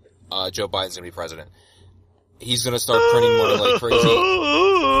say Joe Biden's going to be president. He's going to start printing money like crazy.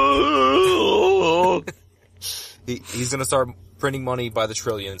 He's going to start printing money by the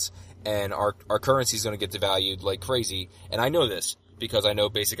trillions, and our currency is going to get devalued like crazy. And I know this because I know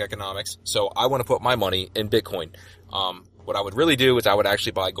basic economics, so I want to put my money in Bitcoin. What I would really do is I would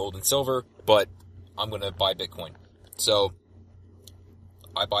actually buy gold and silver, but I'm going to buy Bitcoin. So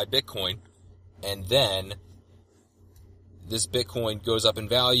I buy Bitcoin, and then this Bitcoin goes up in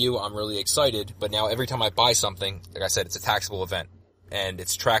value. I'm really excited, but now every time I buy something, like I said, it's a taxable event, and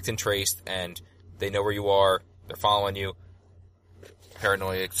it's tracked and traced, and they know where you are. They're following you.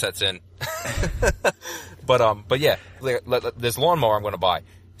 Paranoia sets in. But yeah, this lawnmower I'm going to buy.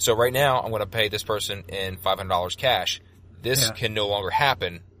 So right now, I'm going to pay this person in $500 cash. This can no longer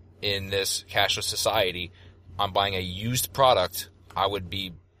happen in this cashless society. I'm buying a used product. It would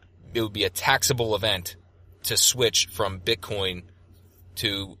be a taxable event to switch from Bitcoin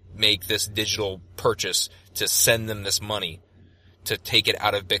to make this digital purchase, to send them this money, to take it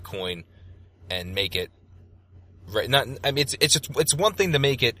out of Bitcoin and make it right. It's one thing to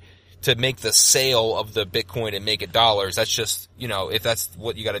make the sale of the Bitcoin and make it dollars. That's just, if that's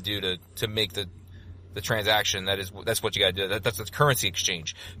what you got to do to make the transaction, that's what you got to do. That's a currency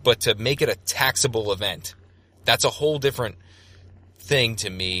exchange. But to make it a taxable event, that's a whole different thing to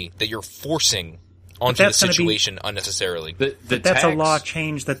me that you're forcing onto the situation unnecessarily. That's tax, a law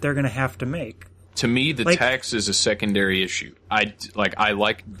change that they're going to have to make. To me, the tax is a secondary issue. I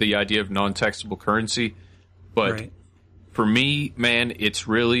like the idea of non-taxable currency, but for me, man, it's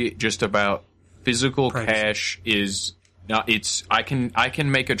really just about physical cash. I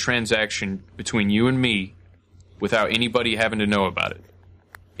can make a transaction between you and me without anybody having to know about it.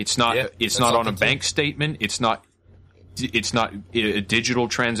 It's not on a bank statement. It's not a digital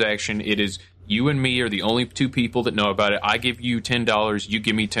transaction. It is you and me are the only two people that know about it. I give you $10, you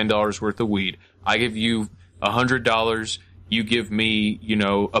give me $10 worth of weed. I give you $100, you give me,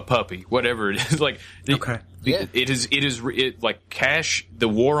 a puppy, whatever it is. It is like cash. The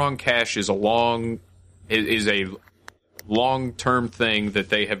war on cash is a long-term thing that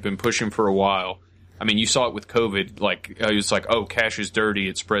they have been pushing for a while. I mean, you saw it with COVID. It's like, oh, cash is dirty.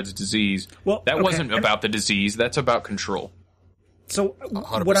 It spreads disease. Well, that wasn't about the disease. That's about control. So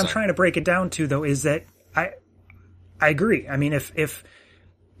 100%. What I'm trying to break it down to, though, is that I agree. I mean, if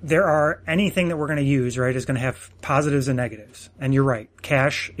there are anything that we're going to use, right, is going to have positives and negatives. And you're right.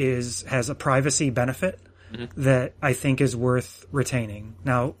 Cash has a privacy benefit that I think is worth retaining.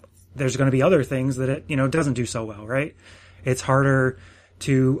 Now, there's going to be other things that it, doesn't do so well, right? It's harder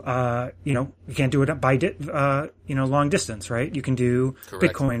to, you can't do it by, long distance, right? You can do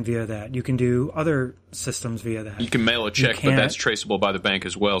Bitcoin via that. You can do other systems via that. You can mail a check, but that's traceable by the bank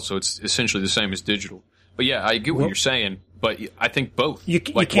as well. So it's essentially the same as digital. But yeah, I get what you're saying, but I think both. You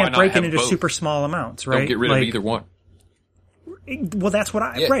can't break it into super small amounts, right? Don't get rid of either one. Well, that's what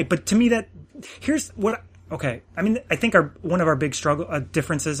right. But to me here's what, okay. I mean, I think one of our big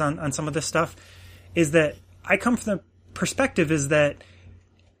differences on some of this stuff is that I come from the perspective is that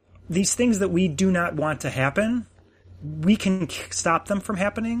these things that we do not want to happen, we can stop them from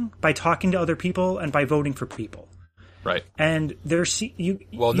happening by talking to other people and by voting for people. Right. And you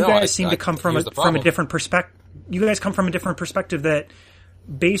guys seem to come from a different perspective. You guys come from a different perspective that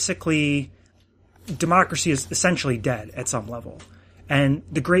basically democracy is essentially dead at some level. And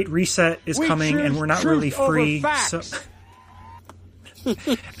the Great Reset is coming and we're not really free.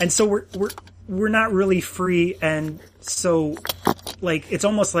 So we're not really free, and so it's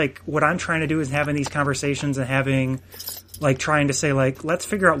almost like what I'm trying to do is having these conversations and trying to say let's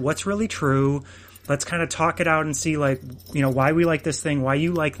figure out what's really true. Let's kind of talk it out and see why we like this thing, why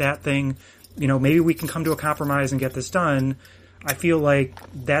you like that thing. Maybe we can come to a compromise and get this done. I feel like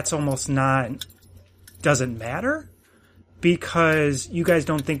that's almost doesn't matter because you guys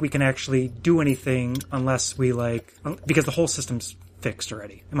don't think we can actually do anything unless we because the whole system's fixed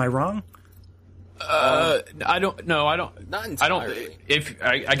already. Am I wrong? I don't know. I don't. Not entirely.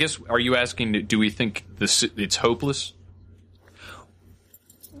 I guess, are you asking? Do we think it's hopeless?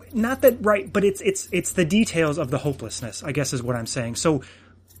 Not that, right? But it's the details of the hopelessness, I guess, is what I'm saying. So,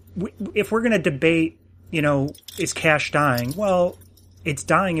 if we're going to debate, is cash dying? Well, it's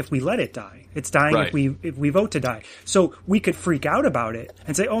dying if we let it die. It's dying if we vote to die. So we could freak out about it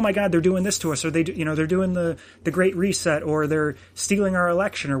and say, "Oh my God, they're doing this to us," or they're doing the Great Reset, or they're stealing our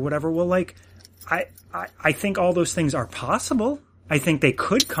election, or whatever. Well, I think all those things are possible. I think they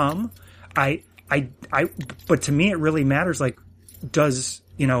could come. But to me, it really matters. Does,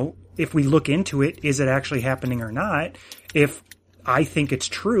 if we look into it, is it actually happening or not? If I think it's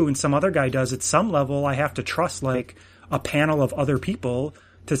true and some other guy does at some level, I have to trust a panel of other people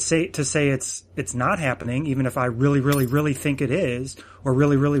to say it's not happening, even if I really, really, really think it is, or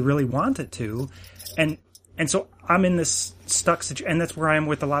really, really, really want it to. And And so I'm in this stuck situation, and that's where I am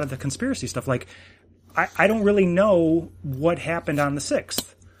with a lot of the conspiracy stuff. Like, I don't really know what happened on the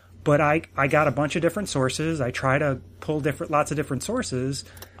 6th, but I got a bunch of different sources. I try to pull lots of different sources.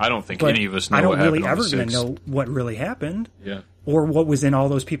 I don't think any of us know I don't what really happened on ever the going to 6th. know what really happened. Yeah. Or what was in all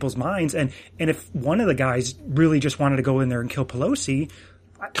those people's minds. And if one of the guys really just wanted to go in there and kill Pelosi,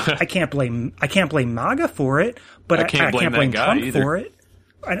 I can't blame MAGA for it, but I can't blame Trump either. for it.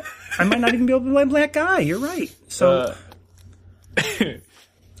 I might not even be able to blame that guy. You're right. So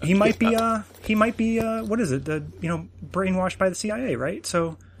he might be what is it? Brainwashed by the CIA, right?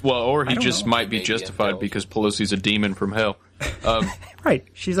 So well, or he just know. might be justified because Pelosi's a demon from hell. Right.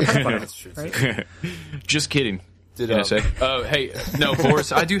 She's a pedophile. Right? Just kidding. Did I say? Hey, no,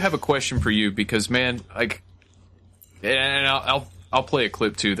 Boris, I do have a question for you because, man, like, and I'll play a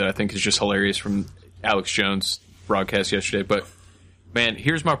clip too that I think is just hilarious from Alex Jones' broadcast yesterday. But man,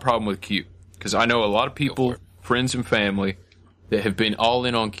 here's my problem with Q, because I know a lot of people, friends and family, that have been all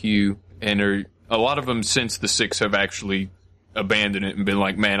in on Q, and a lot of them since the 6th have actually abandoned it and been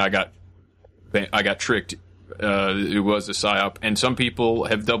like, man, I got tricked. It was a psyop, and some people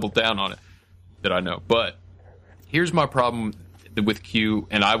have doubled down on it that I know. But here's my problem with Q,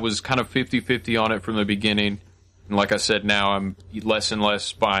 and I was kind of 50-50 on it from the beginning. And like I said, now I'm less and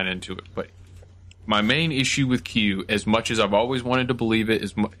less buying into it. But my main issue with Q, as much as I've always wanted to believe it,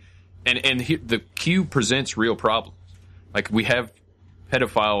 is the Q presents real problems. Like, we have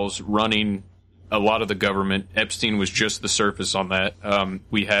pedophiles running a lot of the government. Epstein was just the surface on that.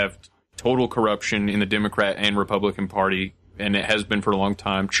 We have total corruption in the Democrat and Republican Party, and it has been for a long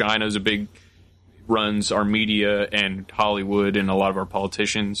time. China's runs our media and Hollywood and a lot of our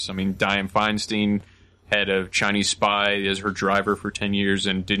politicians. I mean, Dianne Feinstein had a Chinese spy as her driver for 10 years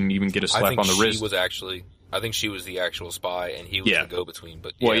and didn't even get a slap on the wrist. I think she was the actual spy, and he was the go-between.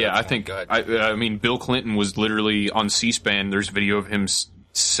 But I mean, Bill Clinton was literally on C-SPAN. There's video of him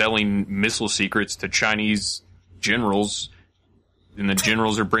selling missile secrets to Chinese generals, and the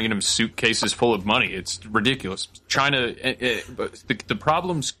generals are bringing him suitcases full of money. It's ridiculous. China, the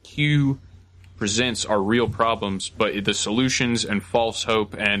problems Q presents are real problems, but the solutions and false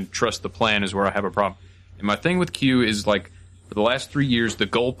hope and trust the plan is where I have a problem. And my thing with Q is, like, for the last 3 years, the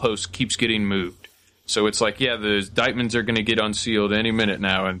goalpost keeps getting moved. So it's like, yeah, the indictments are going to get unsealed any minute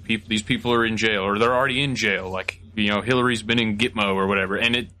now, and these people are in jail, or they're already in jail. Like, Hillary's been in Gitmo or whatever.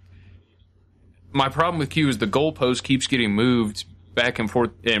 And my problem with Q is the goalpost keeps getting moved back and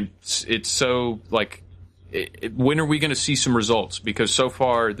forth, and it's so, like, when are we going to see some results? Because so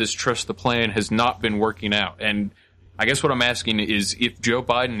far, this trust the plan has not been working out. And I guess what I'm asking is, if Joe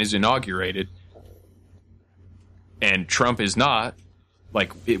Biden is inaugurated and Trump is not,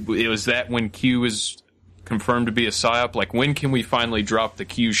 like, it was that when Q is confirmed to be a psyop? Like, when can we finally drop the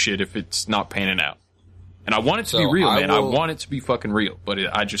Q shit if it's not panning out? And I want it to be real, man. I want it to be fucking real, but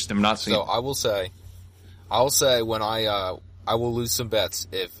I just am not seeing it. So I'll say when I will lose some bets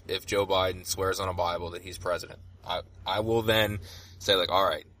if Joe Biden swears on a Bible that he's president. I will then say, like, all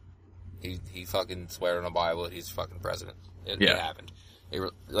right, he fucking swear on a Bible that he's fucking president. It happened.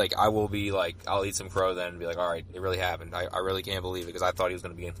 I will be like, I'll eat some crow then and be like, all right, it really happened. I really can't believe it because I thought he was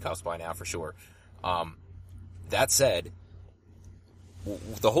going to be in cuffs by now for sure. That said,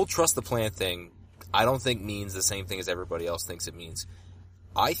 the whole trust the plan thing, I don't think means the same thing as everybody else thinks it means.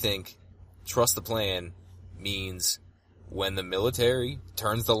 I think trust the plan means when the military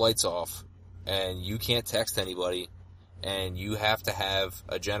turns the lights off and you can't text anybody and you have to have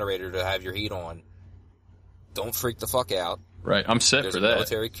a generator to have your heat on, don't freak the fuck out. Right, I'm set There's for a that.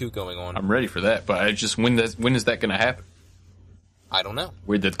 Military coup going on. I'm ready for that, but when is that going to happen? I don't know.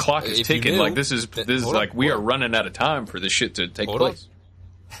 Where the clock is ticking, like this is we are running out of time for this shit to take place.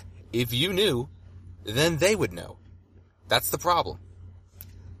 If you knew, then they would know. That's the problem.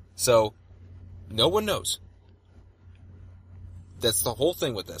 So, no one knows. That's the whole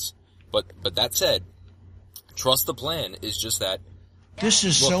thing with this. But that said, trust the plan is just that. This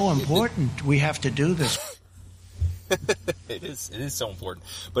is so important. We have to do this. It is so important.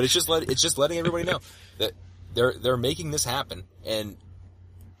 But it's just letting everybody know that they're making this happen, and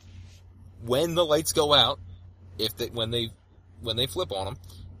when the lights go out, when they flip on them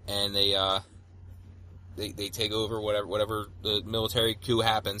and they take over whatever the military coup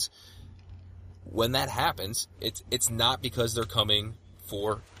happens, when that happens, it's not because they're coming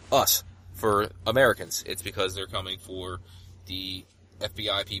for us, for Americans. It's because they're coming for the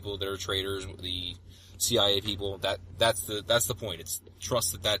FBI people that are traitors, the CIA people. That's the point. It's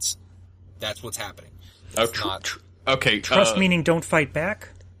trust that's what's happening. Trust meaning don't fight back?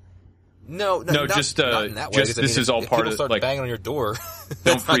 No, not in that way, this is all part of start banging on your door.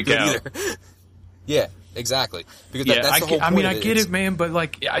 Don't freak out. Yeah, exactly. Because Yeah, that's the whole point. I get it, man, but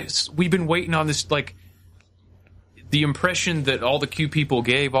like, we've been waiting on this. Like, the impression that all the Q people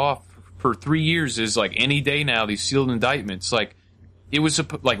gave off for 3 years is like any day now. These sealed indictments, like it was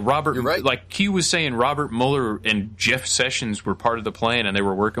like Robert, right. like Q was saying, Robert Mueller and Jeff Sessions were part of the plan, and they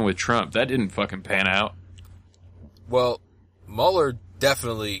were working with Trump. That didn't fucking pan out. Well, Mueller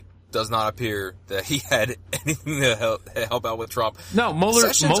definitely does not appear that he had anything to help out with Trump. No, Mueller,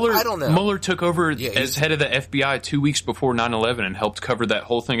 I don't know. Mueller took over as head of the FBI 2 weeks before 9/11 and helped cover that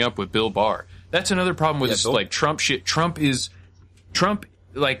whole thing up with Bill Barr. That's another problem with this, like, Trump shit. Trump,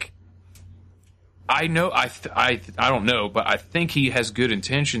 like, I know, I don't know, but I think he has good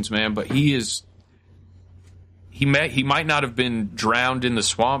intentions, man, but he might not have been drowned in the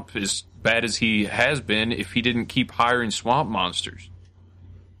swamp as bad as he has been if he didn't keep hiring swamp monsters.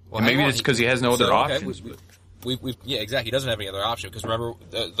 Well, and maybe it's because he has no other options. Yeah, exactly. He doesn't have any other option because remember,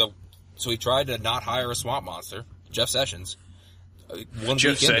 so he tried to not hire a swamp monster, Jeff Sessions.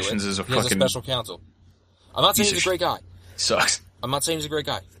 Jeff Sessions is a fucking special counsel. I'm not saying he's a great guy. Sucks. I'm not saying he's a great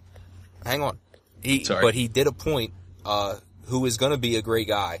guy. Hang on. But he did appoint who is going to be a great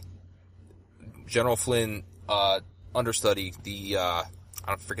guy. General Flynn understudy, I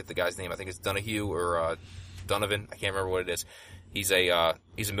don't forget the guy's name. I think it's Donahue or Donovan. I can't remember what it is. He's a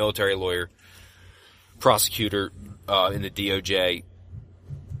military lawyer, prosecutor in the DOJ,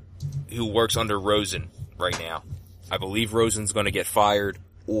 who works under Rosen right now. I believe Rosen's going to get fired,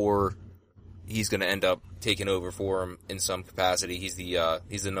 or he's going to end up taking over for him in some capacity. He's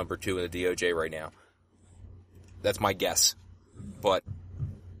the number 2 in the DOJ right now. That's my guess, but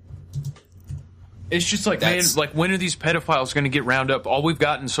it's just like, man, like, when are these pedophiles going to get round up? All we've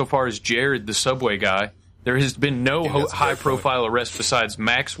gotten so far is Jared, the subway guy. There has been no high-profile arrest besides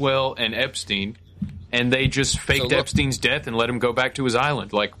Maxwell and Epstein, and they just faked Epstein's death and let him go back to his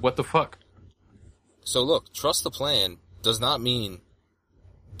island. Like, what the fuck? So look, trust the plan does not mean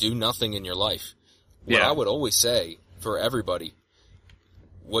do nothing in your life. What I would always say for everybody,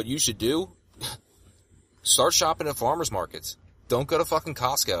 what you should do, start shopping at farmers markets. Don't go to fucking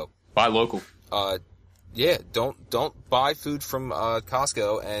Costco. Buy local. Don't buy food from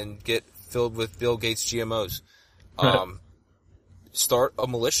Costco and get filled with Bill Gates GMOs. Start a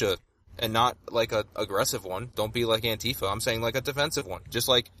militia. And not like a aggressive one. Don't be like Antifa. I'm saying like a defensive one. Just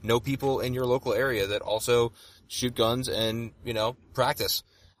like know people in your local area that also shoot guns and, practice.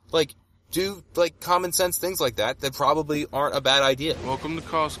 Like, do like common sense things like that probably aren't a bad idea. Welcome to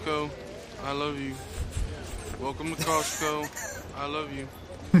Costco. I love you. Welcome to Costco. I love you.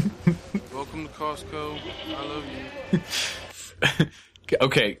 Welcome to Costco. I love you.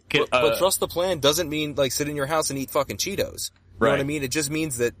 Okay. But trust the plan doesn't mean like sit in your house and eat fucking Cheetos. You know what I mean? It just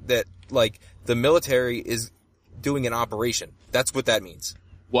means that like the military is doing an operation. That's what that means.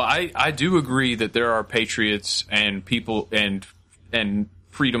 Well, I do agree that there are patriots and people and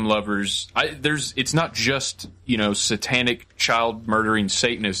freedom lovers. It's not just, satanic child murdering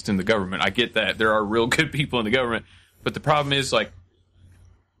Satanists in the government. I get that. There are real good people in the government. But the problem is, like,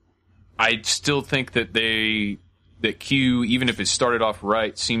 I still think that that Q, even if it started off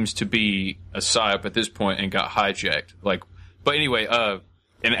right, seems to be a psyop at this point and got hijacked. Like, but anyway,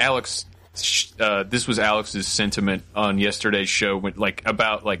 and Alex, this was Alex's sentiment on yesterday's show when,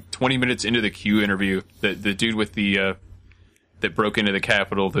 about 20 minutes into the Q interview, the dude with that broke into the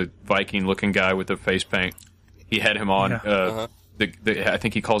Capitol, the Viking-looking guy with the face paint, he had him on. I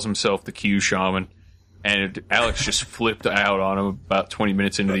think he calls himself the Q shaman, and Alex just flipped out on him about 20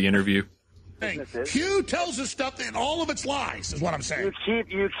 minutes into the interview. Q tells us stuff in all of its lies, is what I'm saying.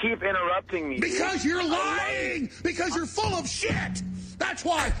 You keep interrupting me. Because you're lying! Because you're full of shit! That's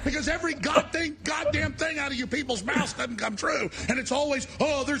why. Because every goddamn thing out of you people's mouths doesn't come true. And it's always,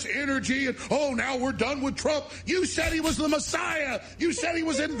 there's energy, and now we're done with Trump. You said he was the Messiah. You said he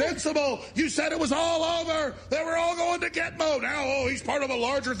was invincible. You said it was all over. They were all going to Gitmo. Now, he's part of a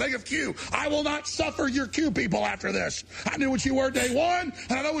larger thing of Q. I will not suffer your Q people after this. I knew what you were day one,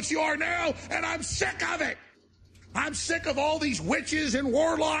 and I know what you are now, and I'm sick of it. I'm sick of all these witches and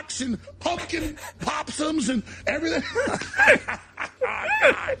warlocks and pumpkin possums and everything.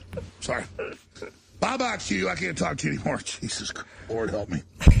 Sorry. Bye-bye, Q. I can't talk to you anymore. Jesus Christ. Lord help me.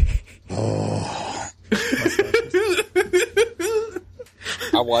 Oh.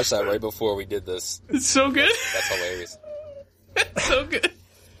 I watched that right before we did this. It's so good. That's hilarious. It's so good.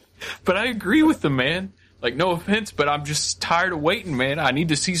 But I agree with them, man. Like, no offense, but I'm just tired of waiting, man. I need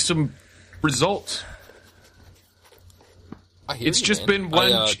to see some results. It's just been one.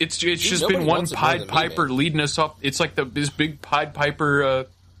 It's just been one Pied Piper leading us up. It's like this big Pied Piper,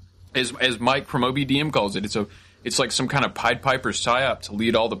 as Mike from OBDM calls it. it's like some kind of Pied Piper's psyop to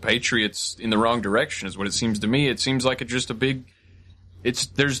lead all the patriots in the wrong direction is what it seems to me. It seems like it's just a big... It's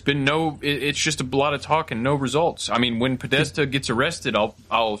just a lot of talk and no results. I mean, when Podesta gets arrested,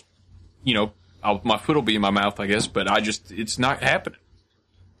 I'll my foot will be in my mouth, I guess, but it's not happening.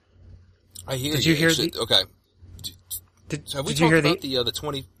 I hear Did you. you hear Actually, okay. Have we talked about the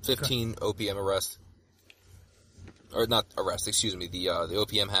 2015 OPM arrest? Or not arrest, excuse me, the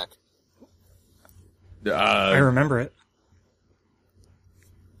OPM hack. I remember it.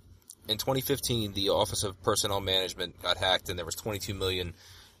 In 2015, the Office of Personnel Management got hacked, and there was 22 million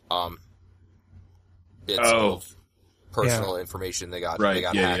bits of personal information they got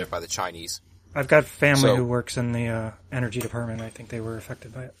hacked by the Chinese. I've got family who works in the energy department. I think they were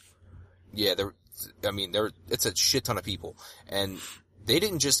affected by it. Yeah, it's a shit ton of people, and they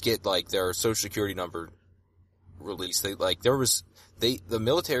didn't just get like their social security number released. The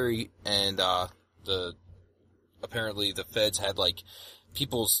military and apparently the feds had like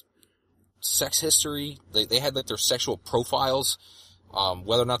people's sex history. They had like their sexual profiles,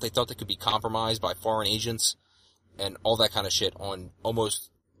 whether or not they thought they could be compromised by foreign agents, and all that kind of shit on almost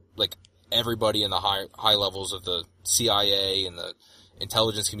like everybody in the high levels of the CIA and the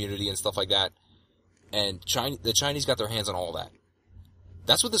intelligence community and stuff like that. And the Chinese got their hands on all that.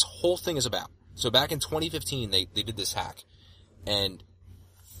 That's what this whole thing is about. So back in 2015, they did this hack. And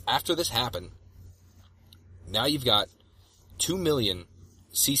after this happened, now you've got 2 million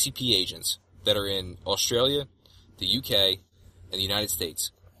CCP agents that are in Australia, the UK, and the United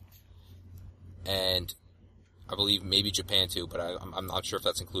States. And I believe maybe Japan too, but I'm not sure if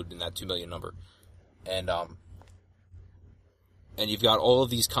that's included in that 2 million number. And you've got all of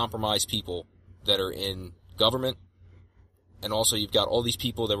these compromised people that are in government, and also you've got all these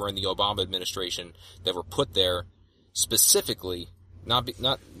people that were in the Obama administration that were put there specifically, not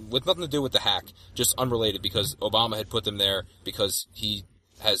with nothing to do with the hack, just unrelated, because Obama had put them there because he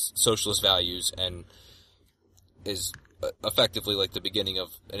has socialist values and is effectively like the beginning of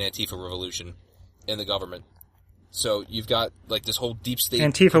an Antifa revolution in the government. So you've got like this whole deep state.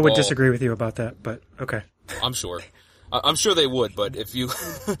 Antifa would disagree with you about that, but okay. I'm sure. I'm sure they would, but if you...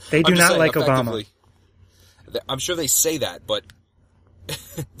 They do not like Obama. I'm sure they say that, but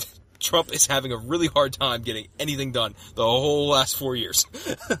Trump is having a really hard time getting anything done the whole last 4 years.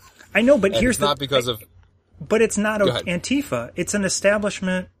 I know, but here's not because of... But it's not Antifa. It's an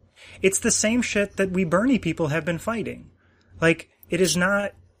establishment. It's the same shit that we Bernie people have been fighting. Like, it is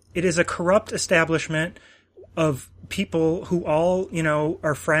a corrupt establishment of people who all,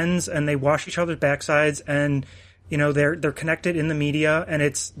 are friends and they wash each other's backsides and... they're connected in the media, and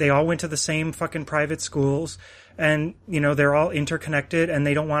they all went to the same fucking private schools, and, they're all interconnected, and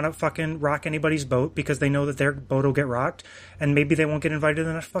they don't want to fucking rock anybody's boat because they know that their boat will get rocked, and maybe they won't get invited to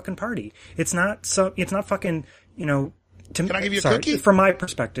the next fucking party. It's not fucking, Can I give you a cookie? From my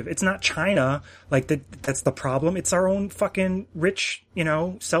perspective, it's not China, that's the problem. It's our own fucking rich,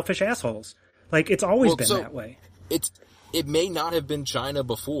 selfish assholes. Like, it's always been that way. It may not have been China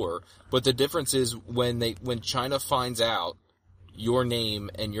before, but the difference is when China finds out your name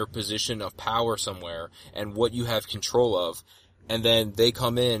and your position of power somewhere and what you have control of, and then they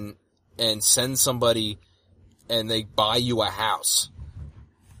come in and send somebody and they buy you a house.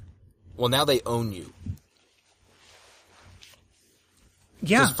 Well, now they own you.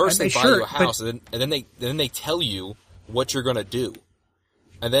 Yeah, first they buy you a house, and then they tell you what you're gonna do.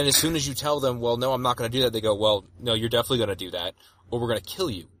 And then as soon as you tell them, well, no, I'm not going to do that, they go, well, no, you're definitely going to do that, or we're going to kill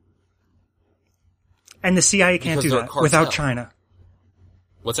you. And the CIA can't do that without China.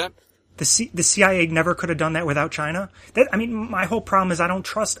 What's that? The CIA never could have done that without China. My whole problem is I don't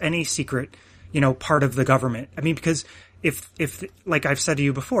trust any secret, part of the government. I mean, because if like I've said to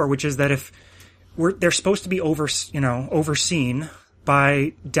you before, which is that if they're supposed to be overseen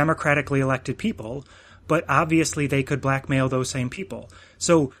by democratically elected people, but obviously they could blackmail those same people.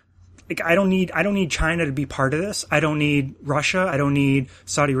 So, I don't need China to be part of this. I don't need Russia. I don't need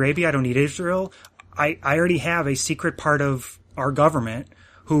Saudi Arabia. I don't need Israel. I already have a secret part of our government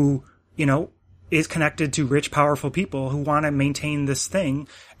who, is connected to rich, powerful people who want to maintain this thing.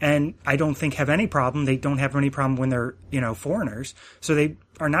 And I don't think have any problem. They don't have any problem when they're, foreigners. So they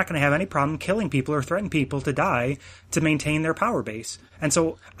are not going to have any problem killing people or threatening people to die to maintain their power base. And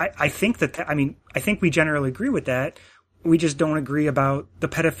so I think I think we generally agree with that. We just don't agree about the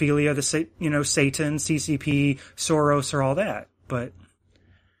pedophilia, Satan, CCP, Soros, or all that. But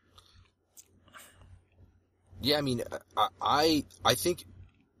yeah, I think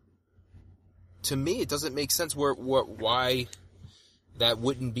to me it doesn't make sense why that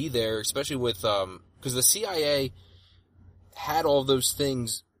wouldn't be there, especially with because the CIA had all those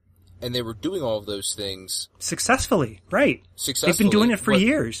things and they were doing all of those things successfully, right? Successfully. They've been doing it for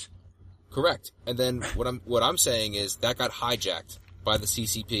years. Correct. And then what I'm saying is that got hijacked by the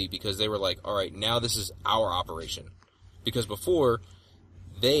CCP because they were like, all right, now this is our operation. Because before,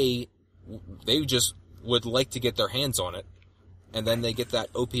 they just would like to get their hands on it, and then they get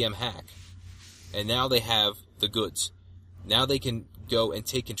that OPM hack. And now they have the goods. Now they can go and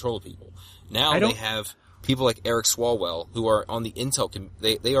take control of people. Now they have people like Eric Swalwell who are on the Intel,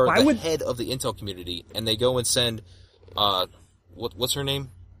 they are the head of the Intel community, and they go and send, what's her name?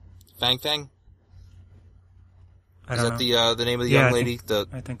 Fang Fang? Is that the name of the young lady?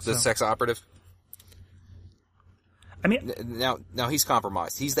 I think so. The sex operative? I mean, now he's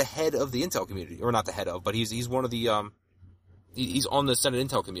compromised. He's the head of the Intel community, or not the head of, but he's one of the he's on the Senate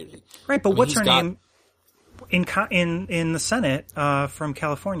Intel community. Right, but what's her name in the Senate from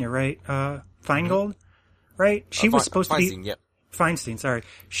California? Right, Feingold. Right, she was supposed to be Feinstein. Sorry,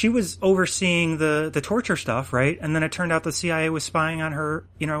 she was overseeing the torture stuff, right? And then it turned out the CIA was spying on her,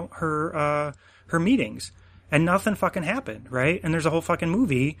 her meetings, and nothing fucking happened, right? And there's a whole fucking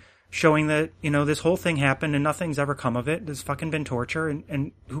movie showing that, this whole thing happened and nothing's ever come of it. There's fucking been torture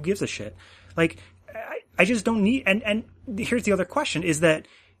and who gives a shit? Like, I just don't need, and here's the other question is that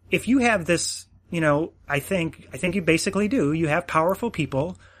if you have this, I think you basically do. You have powerful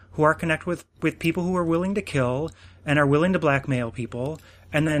people who are connected with people who are willing to kill and are willing to blackmail people.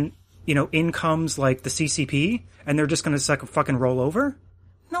 And then, in comes like the CCP and they're just going to fucking roll over.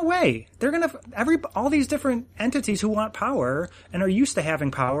 No way. They're going to, all these different entities who want power and are used to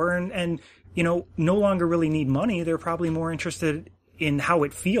having power and, no longer really need money. They're probably more interested in how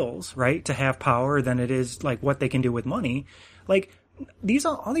it feels, right? To have power than it is like what they can do with money. Like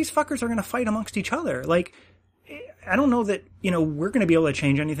all these fuckers are going to fight amongst each other. Like, I don't know that, we're going to be able to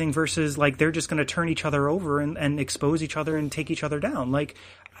change anything versus like they're just going to turn each other over and expose each other and take each other down. Like,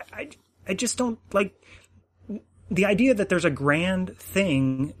 I just don't like the idea that there's a grand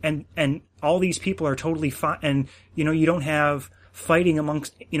thing and all these people are totally fine and, you don't have fighting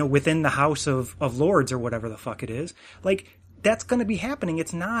amongst, within the House of Lords or whatever the fuck it is. Like, that's going to be happening.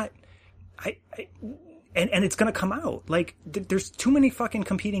 It's not, and it's going to come out. Like, there's too many fucking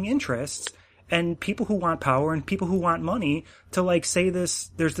competing interests and people who want power and people who want money to like say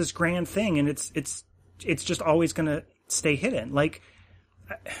there's this grand thing and it's just always going to stay hidden. Like,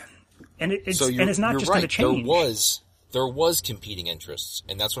 and it's not just going to change. There was competing interests,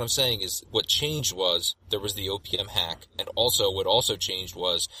 and that's what I'm saying is what changed was there was the OPM hack, and also what also changed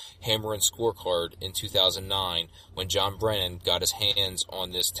was Hammer and Scorecard in 2009 when John Brennan got his hands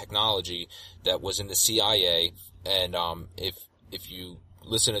on this technology that was in the CIA, and if you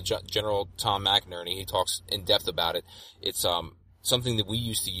listen to General Tom McInerney, he talks in depth about it. It's something that we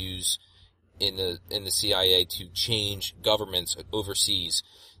used to use in the CIA to change governments overseas.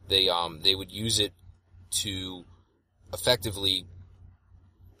 They would use it to effectively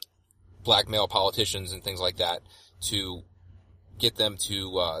blackmail politicians and things like that to get them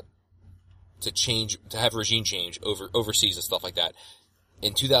to change, to have regime change overseas and stuff like that.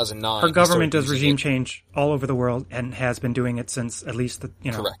 In 2009, our government does regime change all over the world and has been doing it since at least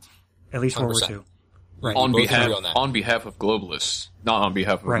correct, at least World War II. Right. On behalf of globalists, not on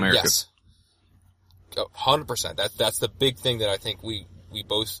behalf of America. Yes. 100%. That's the big thing that I think we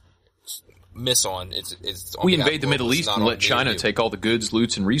both miss on. It's we invade the Middle East and let China take all the goods,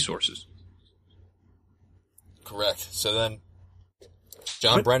 loots, and resources. Correct. So then,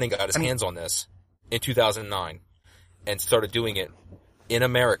 John Brennan got his hands on this in 2009 and started doing it in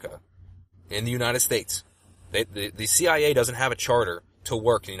America, in the United States. The CIA doesn't have a charter to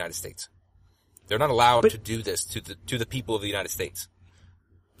work in the United States. They're not allowed to do this to the people of the United States.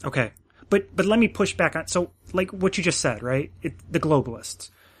 Okay. But let me push back on, so like what you just said, right? The globalists.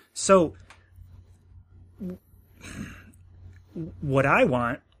 So what I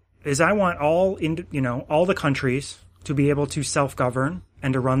want is all the countries to be able to self-govern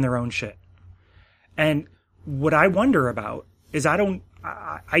and to run their own shit. And what I wonder about is I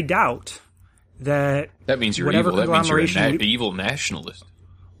doubt that means you're evil. That means you're an evil nationalist.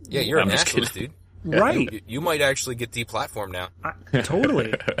 Yeah, you're a nationalist, dude. Right. You might actually get deplatformed now.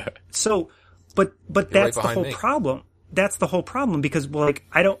 Totally. So, but that's the whole problem. That's the whole problem because,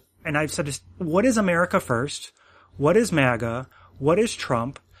 and I've said this, what is America first? What is MAGA? What is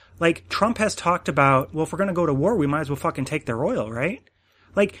Trump? Like, Trump has talked about, well, if we're going to go to war, we might as well fucking take their oil, right?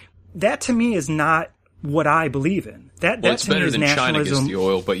 Like, that to me is not what I believe in. It's better than China gets the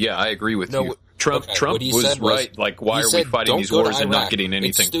oil, but yeah, I agree with you. Trump was right. Like, why are we fighting these wars and not getting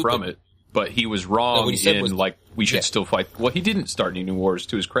anything from it? But he was wrong we should still fight. Well, he didn't start any new wars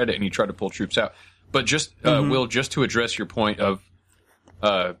to his credit, and he tried to pull troops out. But Will, just to address your point of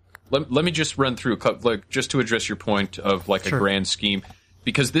let me just run through a couple, like, just to address your point of like Sure. a grand scheme,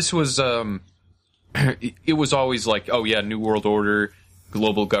 because this was it was always like, oh yeah, New World Order,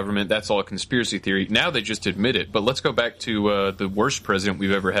 global government, that's all a conspiracy theory. Now they just admit it. But let's go back to the worst president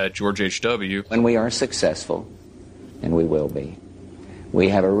we've ever had, George H.W. When we are successful, and we will be, we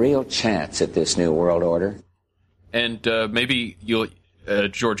have a real chance at this New World Order. And maybe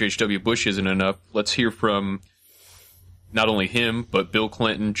George H.W. Bush isn't enough. Let's hear from not only him, but Bill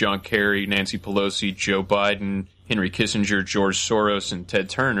Clinton, John Kerry, Nancy Pelosi, Joe Biden, Henry Kissinger, George Soros, and Ted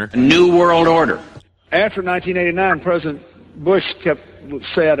Turner. A New World Order. After 1989, President Bush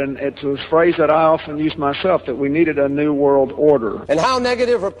said, and it's a phrase that I often use myself, that we needed a new world order. And how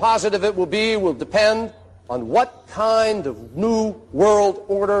negative or positive it will be will depend on what kind of new world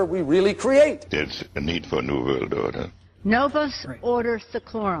order we really create. There's a need for a new world order. Novus Order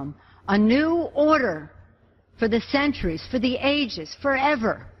Seclorum, a new order for the centuries, for the ages,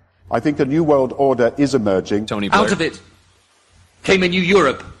 forever. I think a new world order is emerging. Tony Blair. Out of it came a new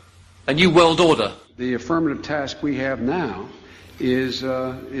Europe, a new world order. The affirmative task we have now is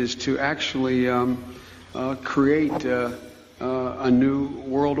to actually create a new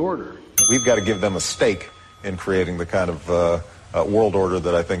world order. We've got to give them a stake in creating the kind of world order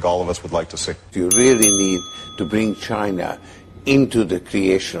that I think all of us would like to see. You really need to bring China into the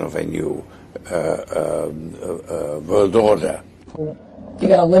creation of a new world order. You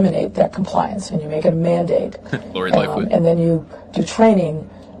got to eliminate that compliance, and you make it a mandate. Lori Lightfoot. And then you do training,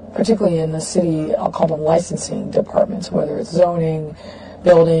 particularly in the city, I'll call them licensing departments, whether it's zoning,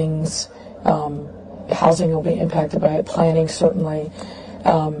 buildings, housing will be impacted by it, planning certainly.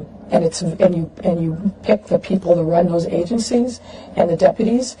 And you pick the people that run those agencies and the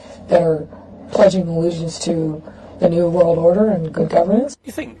deputies that are pledging allegiance to the New World Order and good governance. Do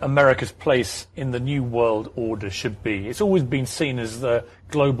you think America's place in the New World Order should be? It's always been seen as the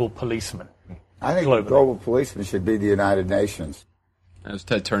global policeman. I think the global policeman should be the United Nations. That was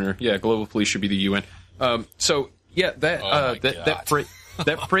Ted Turner. Yeah, global police should be the UN. That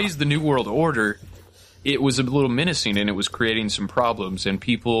phrase, the New World Order, it was a little menacing, and it was creating some problems, and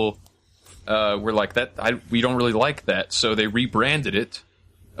people were like, we don't really like that, so they rebranded it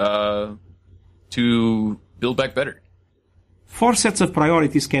to Build Back Better. 4 sets of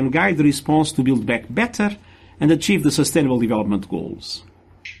priorities can guide the response to Build Back Better and achieve the Sustainable Development Goals.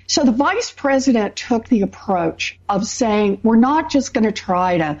 So the vice president took the approach of saying, we're not just going to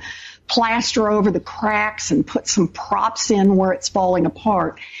try to plaster over the cracks and put some props in where it's falling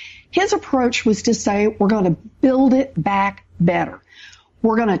apart. His approach was to say, we're going to build it back better.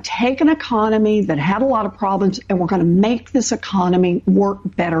 We're going to take an economy that had a lot of problems, and we're going to make this economy work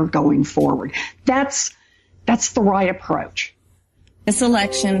better going forward. That's the right approach. This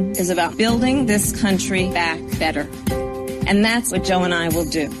election is about building this country back better. And that's what Joe and I will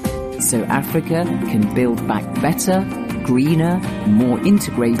do. So Africa can build back better, greener, more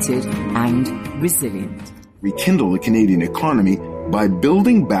integrated, and resilient. Rekindle the Canadian economy by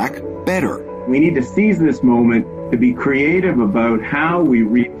building back better. We need to seize this moment to be creative about how we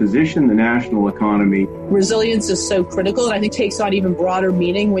reposition the national economy. Resilience is so critical, and I think takes on even broader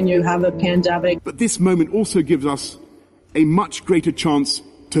meaning when you have a pandemic. But this moment also gives us a much greater chance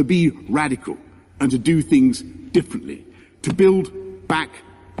to be radical and to do things differently, to build back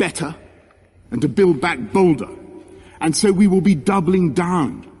better and to build back bolder. And so we will be doubling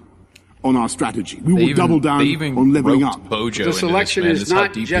down on our strategy. We will double down on leveling up. This election is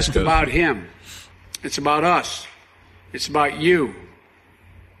not just about him. It's about us. It's about you.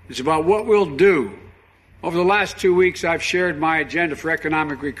 It's about what we'll do. Over the last 2 weeks, I've shared my agenda for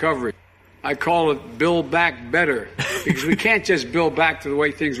economic recovery. I call it Build Back Better, because we can't just build back to the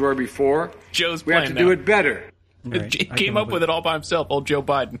way things were before. We have to do it better. Right. He came up with it all by himself, old Joe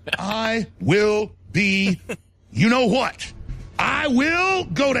Biden. I will be, you know what? I will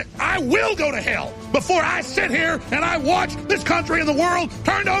go to hell before I sit here and I watch this country and the world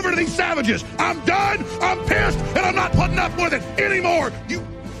turned over to these savages. I'm done, I'm pissed, and I'm not putting up with it anymore.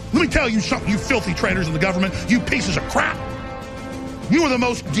 Let me tell you something, you filthy traitors in the government, you pieces of crap. You are the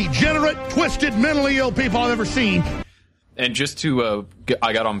most degenerate, twisted, mentally ill people I've ever seen. And just to,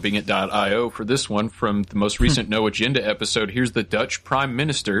 I got on Bingit.io for this one from the most recent No Agenda episode. Here's the Dutch Prime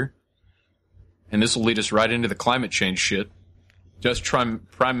Minister, and this will lead us right into the climate change shit. Just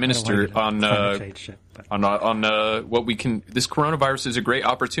Prime Minister on what we can. This coronavirus is a great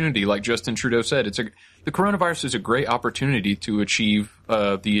opportunity, like Justin Trudeau said. The coronavirus is a great opportunity to achieve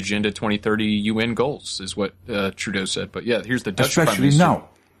the Agenda 2030 UN goals, is what Trudeau said. But yeah, here's the Dutch Prime Minister. Especially now,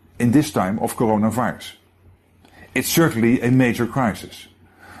 in this time of coronavirus. It's certainly a major crisis,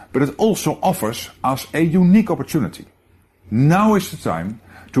 but it also offers us a unique opportunity. Now is the time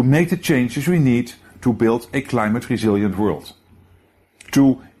to make the changes we need to build a climate-resilient world,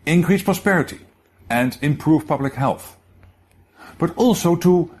 to increase prosperity and improve public health, but also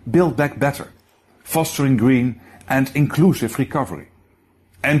to build back better, fostering green and inclusive recovery,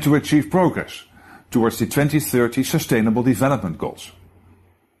 and to achieve progress towards the 2030 Sustainable Development Goals.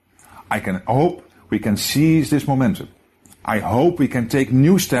 I can hope we can seize this momentum. I hope we can take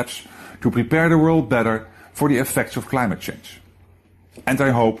new steps to prepare the world better for the effects of climate change. And I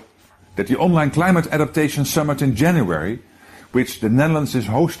hope that the online Climate Adaptation Summit in January, which the Netherlands is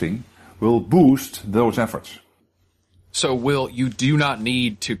hosting, will boost those efforts. So, Will, you do not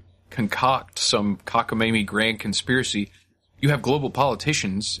need to concoct some cockamamie grand conspiracy. You have global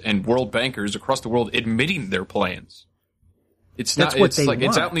politicians and world bankers across the world admitting their plans. It's not. It's like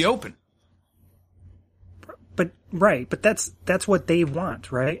it's out in the open. But that's what they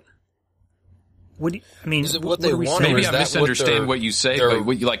want, right? What do you, I mean? Is it what they want? Maybe I misunderstand what you say,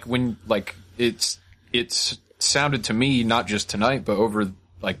 but it's sounded to me, not just tonight, but over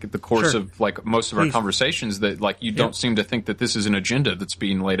like the course of like most of our conversations, that like you don't seem to think that this is an agenda that's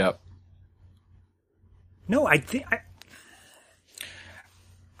being laid out. No, I think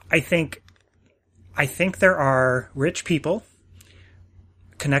there are rich people,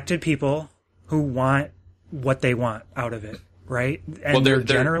 connected people who want what they want out of it, right? And they're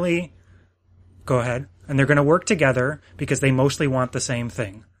generally... Go ahead. And they're going to work together because they mostly want the same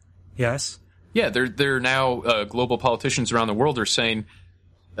thing. Yes? Yeah, they're now global politicians around the world are saying,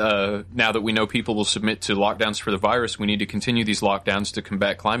 now that we know people will submit to lockdowns for the virus, we need to continue these lockdowns to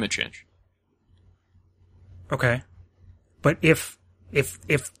combat climate change. Okay. But if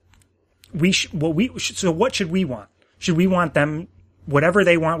we so what should we want? Should we want them, whatever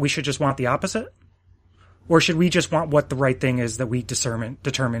they want, we should just want the opposite? Or should we just want what the right thing is that we determine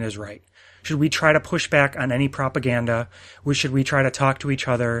is right? Should we try to push back on any propaganda? Should we try to talk to each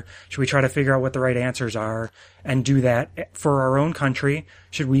other? Should we try to figure out what the right answers are and do that for our own country?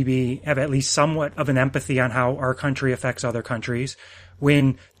 Should we have at least somewhat of an empathy on how our country affects other countries?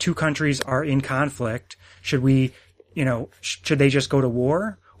 When two countries are in conflict, should we, should they just go to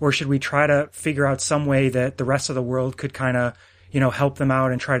war? Or should we try to figure out some way that the rest of the world could kind of, help them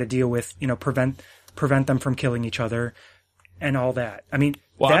out and try to deal with, prevent them from killing each other and all that? I mean,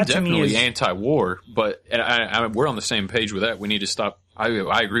 well, that I'm definitely anti-war, but we're on the same page with that. We need to stop. I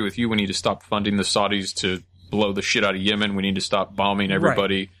agree with you. We need to stop funding the Saudis to blow the shit out of Yemen. We need to stop bombing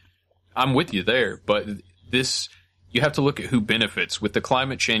everybody. Right. I'm with you there, but you have to look at who benefits. With the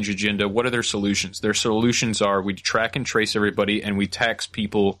climate change agenda, what are their solutions? Their solutions are we track and trace everybody and we tax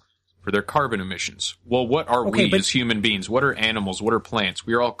people for their carbon emissions. Well, what are we as human beings? What are animals? What are plants?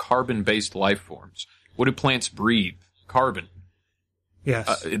 We are all carbon-based life forms. What do plants breathe? Carbon.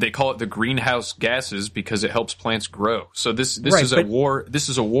 Yes. They call it the greenhouse gases because it helps plants grow. So this is a war. This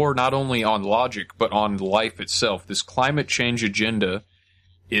is a war not only on logic but on life itself. This climate change agenda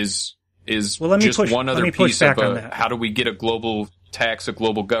is just one other piece of how do we get a global tax, a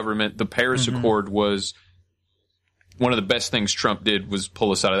global government. The Paris Accord was one of the best things Trump did was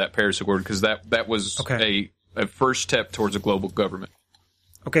pull us out of that Paris Accord because that was a first step towards a global government.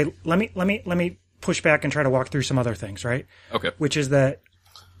 Okay, let me push back and try to walk through some other things, right? Okay. Which is that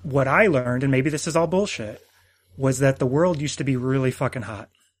what I learned, and maybe this is all bullshit, was that the world used to be really fucking hot.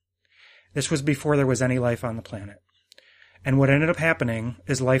 This was before there was any life on the planet. And what ended up happening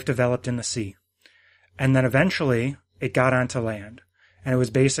is life developed in the sea. And then eventually it got onto land. And it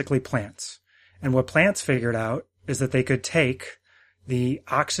was basically plants. And what plants figured out is that they could take the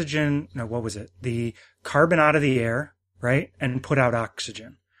the carbon out of the air, right? And put out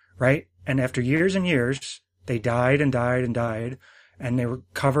oxygen, right? And after years and years, they died and died and died, and they were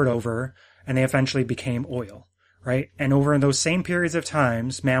covered over, and they eventually became oil, right? And over in those same periods of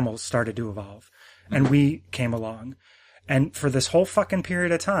times, mammals started to evolve, and we came along. And for this whole fucking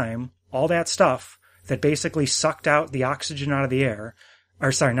period of time, all that stuff that basically sucked out the oxygen out of the air,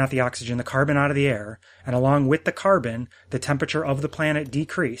 or sorry, not the oxygen, the carbon out of the air, and along with the carbon, the temperature of the planet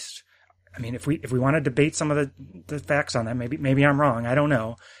decreased. I mean, if we want to debate some of the facts on that, maybe I'm wrong. I don't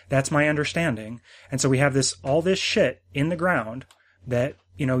know. That's my understanding. And so we have all this shit in the ground that,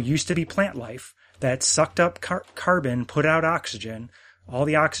 used to be plant life that sucked up carbon, put out oxygen. All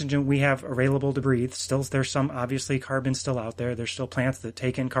the oxygen we have available to breathe. Still, there's some obviously carbon still out there. There's still plants that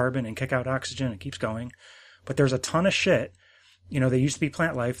take in carbon and kick out oxygen and it keeps going. But there's a ton of shit, that used to be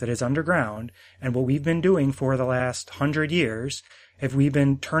plant life that is underground. And what we've been doing for the last 100 years, if we've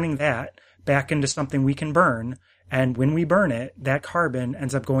been turning that back into something we can burn, and when we burn it, that carbon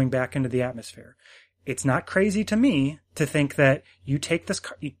ends up going back into the atmosphere. It's not crazy to me to think that you take this,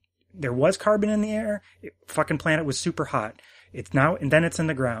 there was carbon in the air, fucking planet was super hot. It's now, and then it's in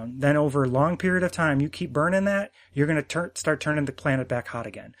the ground. Then over a long period of time, you keep burning that, you're going to start turning the planet back hot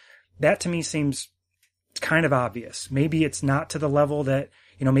again. That to me seems kind of obvious. Maybe it's not to the level that,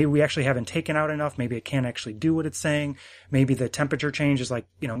 you know, maybe we actually haven't taken out enough. Maybe it can't actually do what it's saying. Maybe the temperature change is like,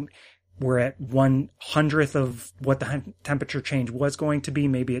 you know, we're at 1/100th of what the temperature change was going to be.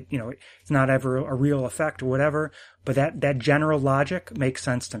 Maybe it, you know, it's not ever a real effect or whatever, but that general logic makes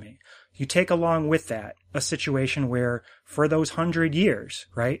sense to me. You take along with that a situation where for those 100 years,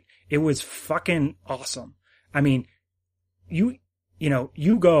 right, it was fucking awesome. I mean, you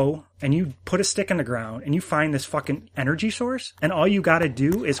go and you put a stick in the ground and you find this fucking energy source, and all you gotta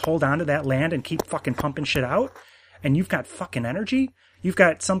do is hold on to that land and keep fucking pumping shit out, and you've got fucking energy. You've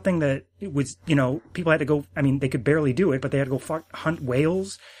got something that it was, you know, people had to go, I mean, they could barely do it, but they had to go hunt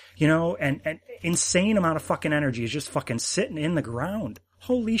whales, you know, and insane amount of fucking energy is just fucking sitting in the ground.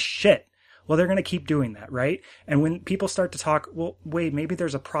 Holy shit. Well, they're going to keep doing that, right? And when people start to talk, well, wait, maybe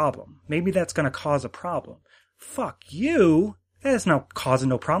there's a problem. Maybe that's going to cause a problem. Fuck you. That is not causing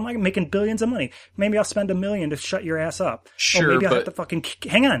no problem. I'm making billions of money. Maybe I'll spend $1 million to shut your ass up. Sure, maybe I'll have to fucking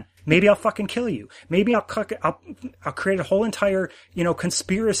hang on. Maybe I'll fucking kill you. Maybe I'll create a whole entire, you know,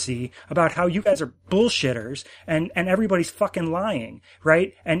 conspiracy about how you guys are bullshitters and everybody's fucking lying,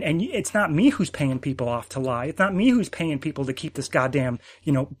 right? And it's not me who's paying people off to lie. It's not me who's paying people to keep this goddamn,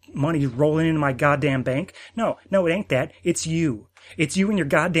 you know, money rolling into my goddamn bank. No, it ain't that. It's you. It's you and your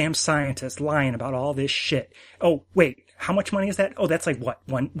goddamn scientists lying about all this shit. Oh, wait. How much money is that? Oh, that's like what?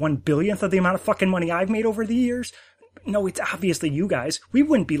 1/1,000,000th of the amount of fucking money I've made over the years? No, it's obviously you guys. We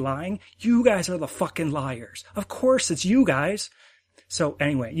wouldn't be lying. You guys are the fucking liars. Of course it's you guys. So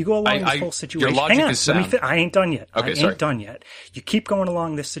anyway, you go along this whole situation. Your logic Hang on, is sound. I ain't done yet. Okay, I ain't done yet. You keep going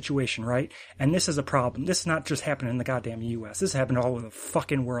along this situation, right? And this is a problem. This is not just happening in the goddamn U.S. This is happening all over the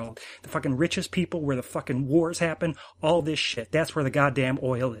fucking world. The fucking richest people, where the fucking wars happen, all this shit. That's where the goddamn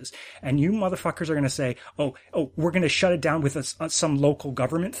oil is. And you motherfuckers are going to say, oh, we're going to shut it down with some local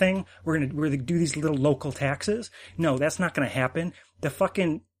government thing. We're going to do these little local taxes. No, that's not going to happen. The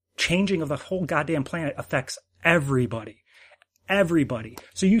fucking changing of the whole goddamn planet affects everybody. Everybody.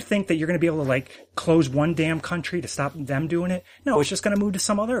 So you think that you're going to be able to like close one damn country to stop them doing it? No, it's just going to move to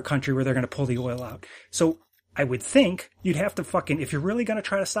some other country where they're going to pull the oil out. So I would think you'd have to fucking, if you're really going to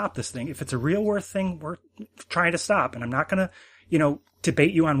try to stop this thing, if it's a real worth thing worth trying to stop, and I'm not going to, you know,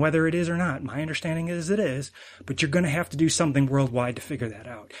 debate you on whether it is or not. My understanding is it is, but you're going to have to do something worldwide to figure that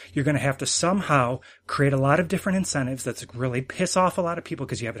out. You're going to have to somehow create a lot of different incentives that's really piss off a lot of people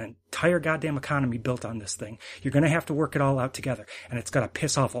because you have an entire goddamn economy built on this thing. You're going to have to work it all out together, and it's going to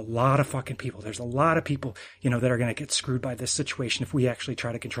piss off a lot of fucking people. There's a lot of people, you know, that are going to get screwed by this situation if we actually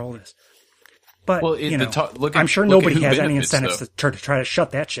try to control this. But, well, you know, I'm sure nobody has any incentives to try to shut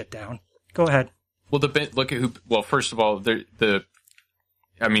that shit down. Go ahead. Well, look at who, well, first of all, the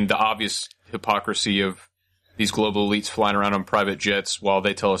obvious hypocrisy of these global elites flying around on private jets while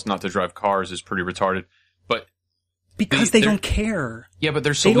they tell us not to drive cars is pretty retarded. But because they don't care. Yeah, but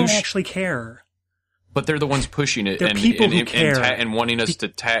they don't actually care. But they're the ones pushing it, and people who care and wanting us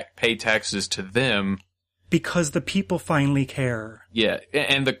to pay taxes to them. Because the people finally care. Yeah,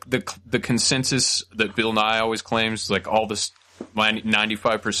 and the consensus that Bill Nye always claims, like all this,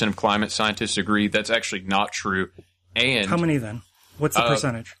 95% of climate scientists agree, that's actually not true. And how many then? What's the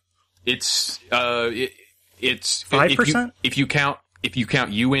percentage? It's 5%. If you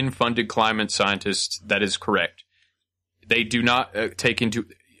count UN funded climate scientists, that is correct. They do not take into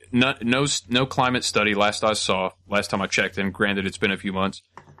no climate study. Last time I checked, and granted it's been a few months,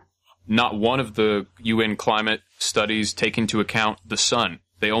 not one of the UN climate studies take into account the sun.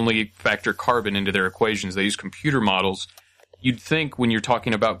 They only factor carbon into their equations. They use computer models. You'd think when you're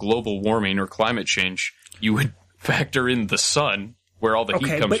talking about global warming or climate change, you would factor in the sun, where all the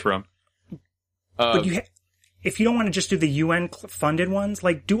heat comes from. But if you don't want to just do the UN funded ones,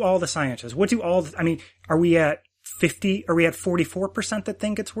 like do all the scientists. Are we at 50? Are we at 44% that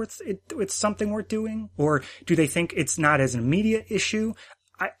think it's something worth doing? Or do they think it's not as an immediate issue?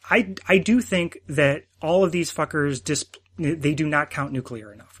 I do think that all of these fuckers they do not count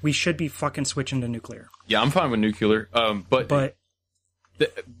nuclear enough. We should be fucking switching to nuclear. Yeah, I'm fine with nuclear. But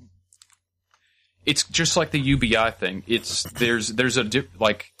it's just like the UBI thing.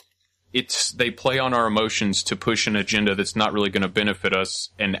 They play on our emotions to push an agenda that's not really going to benefit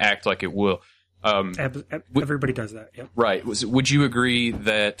us and act like it will. Everybody does that. Yep. Right. Would you agree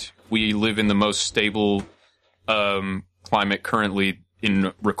that we live in the most stable climate currently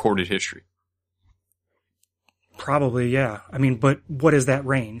in recorded history? Probably, yeah. I mean, but what is that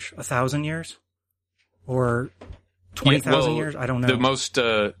range? 1,000 years? Or 20,000 years? I don't know.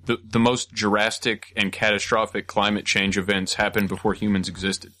 The most drastic and catastrophic climate change events happened before humans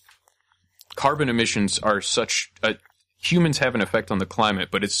existed. Carbon emissions are humans have an effect on the climate,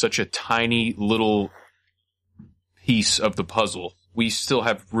 but it's such a tiny little piece of the puzzle. We still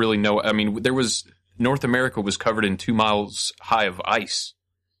have really North America was covered in 2 miles high of ice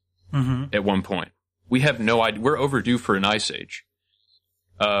at one point. We have no idea. We're overdue for an ice age.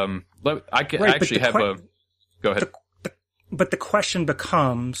 Go ahead. But the question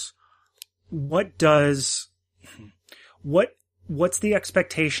becomes, what's the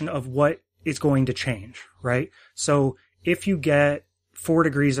expectation of what is going to change, right? So if you get 4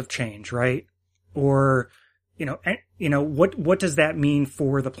 degrees of change, right? Or, what does that mean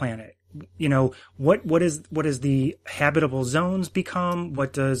for the planet? What is the habitable zones become?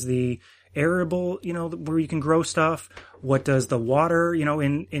 What does the arable, where you can grow stuff? What does the water,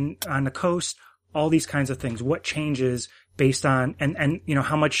 on the coast? All these kinds of things. What changes based on, and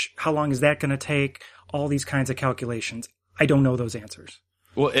how long is that going to take? All these kinds of calculations. I don't know those answers.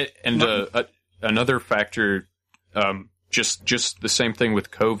 Well, another factor, just the same thing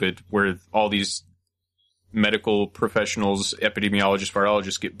with COVID, where all these medical professionals, epidemiologists,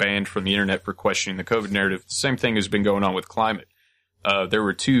 virologists get banned from the internet for questioning the COVID narrative. The same thing has been going on with climate. There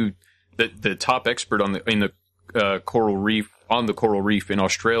were the top expert on the coral reef in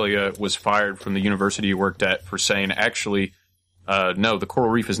Australia was fired from the university he worked at for saying, actually, no, the coral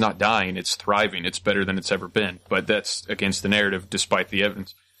reef is not dying. It's thriving. It's better than it's ever been. But that's against the narrative, despite the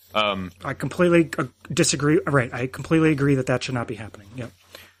evidence. I completely disagree. Right. I completely agree that should not be happening. Yep.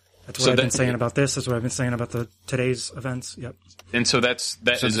 That's what I've been saying about this. That's what I've been saying about today's events. Yep. And so that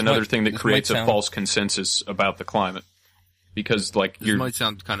is another thing that creates a false consensus about the climate. Because, this might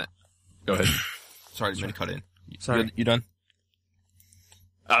sound kind of... Go ahead. Sorry, I didn't mean to cut in. Sorry. You done?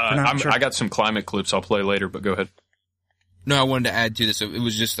 I got some climate clips I'll play later, but go ahead. No, I wanted to add to this. It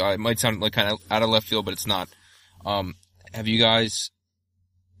was just, it might sound like kind of out of left field, but it's not. Have you guys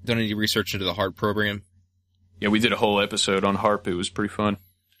done any research into the HAARP program? Yeah, we did a whole episode on HAARP. It was pretty fun.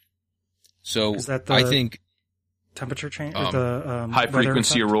 So, is that the I think temperature change, high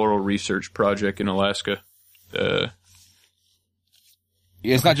frequency auroral research project in Alaska. Yeah,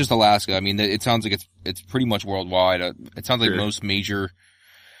 it's not just Alaska. I mean, it sounds like it's pretty much worldwide. It sounds like most major.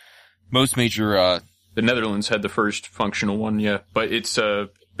 The Netherlands had the first functional one, yeah, but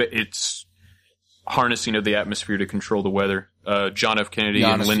it's harnessing of the atmosphere to control the weather. John F. Kennedy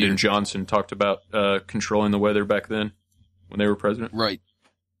and Lyndon Johnson talked about controlling the weather back then when they were president. Right.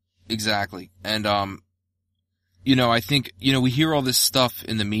 Exactly. And I think, we hear all this stuff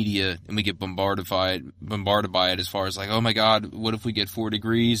in the media and we get bombarded by it as far as like, oh my God, what if we get 4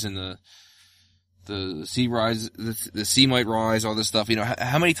 degrees and the sea rise, the sea might rise, all this stuff.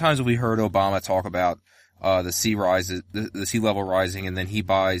 How many times have we heard Obama talk about, the sea rise, the sea level rising, and then he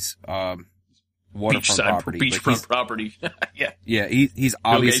buys, waterfront property. Beachfront property. Yeah. Yeah. He's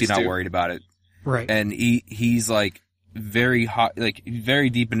obviously not worried about it. Right. And he's like very hot, like very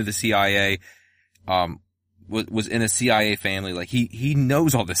deep into the CIA, was in a CIA family. Like he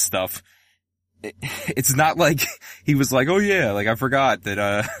knows all this stuff. It's not like he was like, oh yeah, like I forgot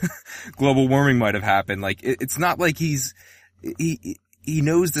that, global warming might have happened. Like it's not like he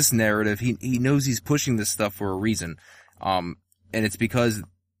knows this narrative. He knows he's pushing this stuff for a reason. And it's because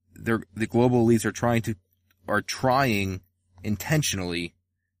the global elites are trying intentionally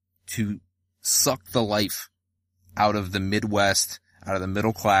to suck the life out of the Midwest, out of the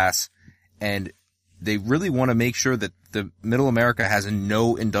middle class, and they really want to make sure that the middle America has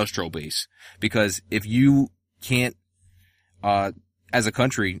no industrial base. Because if you can't, as a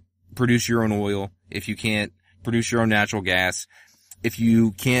country, produce your own oil, if you can't produce your own natural gas, if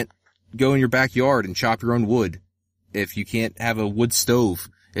you can't go in your backyard and chop your own wood, if you can't have a wood stove,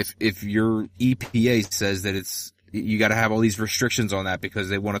 if your EPA says that you gotta have all these restrictions on that because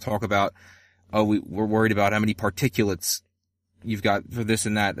they want to talk about, we're worried about how many particulates you've got for this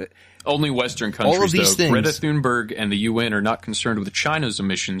and that. Only Western countries, though. Greta Thunberg and the UN are not concerned with China's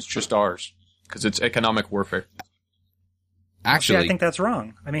emissions, just ours. Because it's economic warfare. Actually, I think that's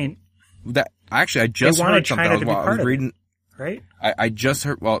wrong. I mean... I just heard something. China to be I was reading... Right? I just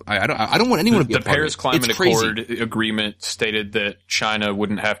heard... Well, I don't want anyone to be a part of it. The Paris Climate Accord agreement stated that China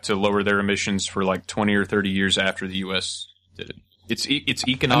wouldn't have to lower their emissions for like 20 or 30 years after the U.S. did it. It's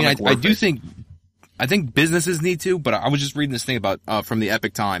economic warfare. I think businesses need to, but I was just reading this thing about, from the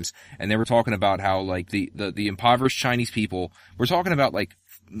Epoch Times, and they were talking about how, like, the impoverished Chinese people, we're talking about, like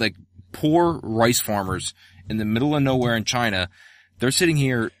poor rice farmers in the middle of nowhere in China. They're sitting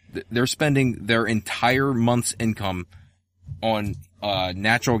here, they're spending their entire month's income on,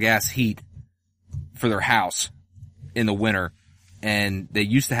 natural gas heat for their house. in the winter, and they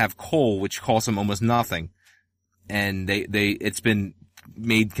used to have coal, which costs them almost nothing, and it's been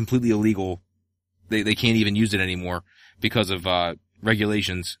made completely illegal. They can't even use it anymore because of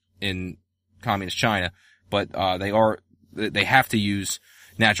regulations in communist China. But they have to use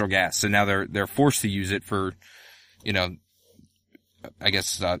natural gas, so now they're forced to use it for, I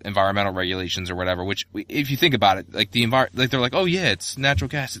guess environmental regulations or whatever. Which, if you think about it, like they're like, oh yeah, it's natural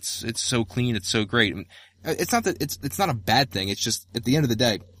gas. It's so clean. It's so great. I mean, it's not that it's not a bad thing. It's just at the end of the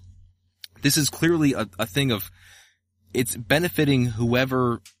day, this is clearly a thing of it's benefiting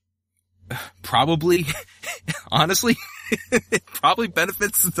whoever. Probably, honestly, it probably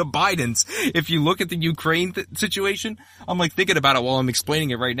benefits the Bidens. If you look at the Ukraine situation, I'm like thinking about it while I'm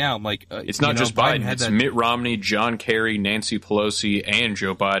explaining it right now. I'm like, it's not just Biden. It's Mitt Romney, John Kerry, Nancy Pelosi, and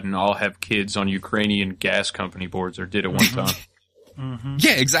Joe Biden all have kids on Ukrainian gas company boards, or did at one time. Mm-hmm.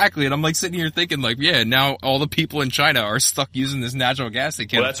 Yeah, exactly. And I'm like sitting here thinking like, yeah, now all the people in China are stuck using this natural gas they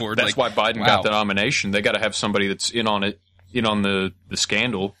can't afford. That's why Biden got the nomination. They got to have somebody that's in on the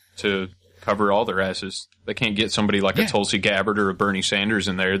scandal to cover all their asses. They can't get somebody like a Tulsi Gabbard or a Bernie Sanders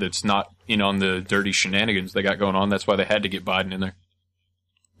in there that's not in on the dirty shenanigans they got going on. That's why they had to get Biden in there.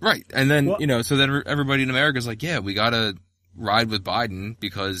 Right. And then, so then everybody in America is like, yeah, we got to ride with Biden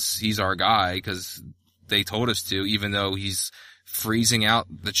because he's our guy, because they told us to, even though he's freezing out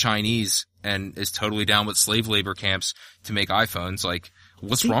the Chinese and is totally down with slave labor camps to make iPhones. Like,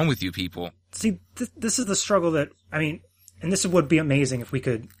 what's wrong with you people? See, this is the struggle that, and this would be amazing if we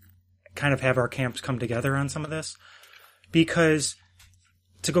could kind of have our camps come together on some of this, because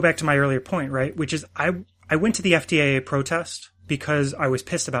to go back to my earlier point, right, which is I went to the FTA protest because I was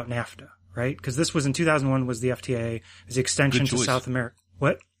pissed about NAFTA, right? Because this was in 2001 was the FTA, was the extension to South America.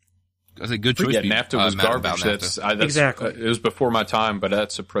 What? I was a good choice. Yeah, NAFTA was garbage. That's exactly. It was before my time, but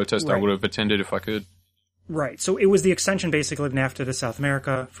that's a protest I would have attended if I could. Right. So it was the extension basically of NAFTA to South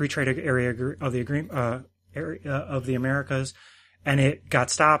America, free trade area of the agreement, area of the Americas. And it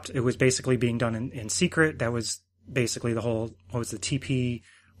got stopped. It was basically being done in secret. That was basically the whole, what was the TP,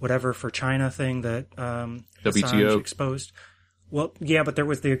 whatever for China thing that WTO exposed. Well, yeah, but there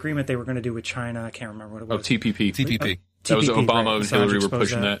was the agreement they were going to do with China. I can't remember what it was. Oh, TPP. TPP. That was Obama and Hillary were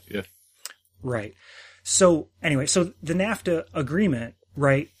pushing that. Yeah. Right. So anyway, so the NAFTA agreement,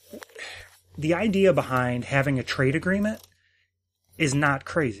 right? The idea behind having a trade agreement is not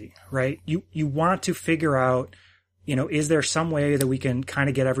crazy, right? You want to figure out, is there some way that we can kind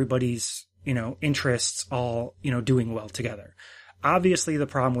of get everybody's, interests all, doing well together? Obviously, the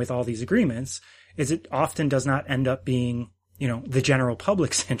problem with all these agreements is it often does not end up being, the general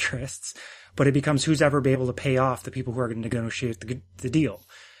public's interests, but it becomes who's ever be able to pay off the people who are going to negotiate the deal.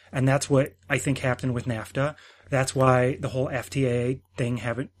 And that's what I think happened with NAFTA. That's why the whole FTA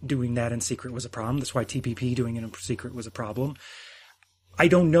thing, doing that in secret was a problem. That's why TPP doing it in secret was a problem. I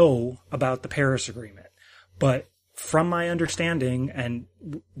don't know about the Paris Agreement, but from my understanding, and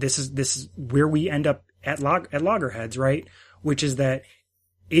this is where we end up at loggerheads, right? Which is that,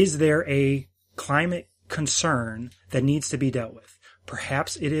 is there a climate concern that needs to be dealt with?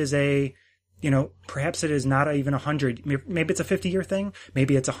 Perhaps it is perhaps it is not even 100, maybe it's a 50-year thing,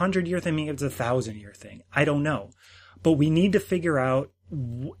 maybe it's a 100-year thing, maybe it's a 1,000-year thing. I don't know. But we need to figure out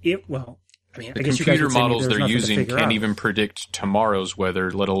it, I guess computer models they're using can't even predict tomorrow's weather,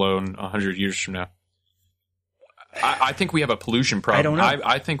 let alone 100 years from now. I think we have a pollution problem. I don't know.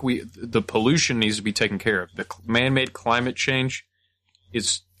 I think the pollution needs to be taken care of. The man-made climate change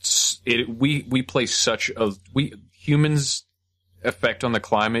we place humans' effect on the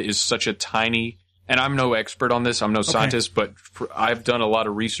climate is such a tiny, and I'm no expert on this, I'm no scientist, but I've done a lot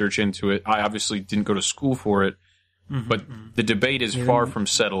of research into it. I obviously didn't go to school for it, but the debate is far from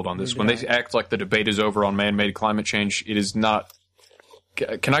settled on this. When they act like the debate is over on man-made climate change, it is not.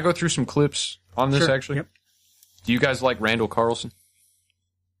 Can I go through some clips on this, actually? Yep. Do you guys like Randall Carlson?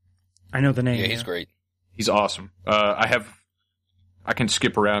 I know the name. Yeah, he's great. He's awesome. I can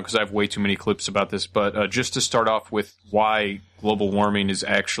skip around because I have way too many clips about this, but just to start off with why global warming is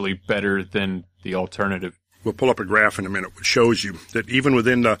actually better than the alternative. We'll pull up a graph in a minute which shows you that even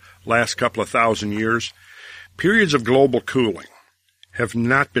within the last couple of thousand years, periods of global cooling have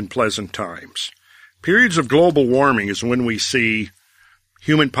not been pleasant times. Periods of global warming is when we see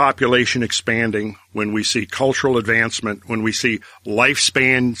human population expanding, when we see cultural advancement, when we see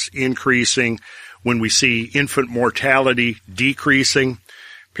lifespans increasing, when we see infant mortality decreasing.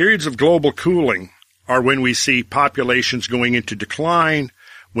 Periods of global cooling are when we see populations going into decline,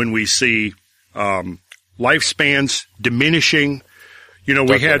 when we see lifespans diminishing.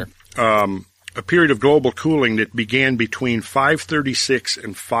 We had a period of global cooling that began between 536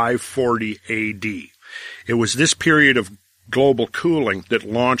 and 540 AD. It was this period of global cooling that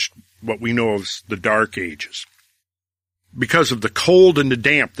launched what we know as the Dark Ages. Because of the cold and the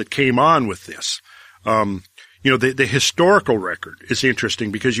damp that came on with this, the historical record is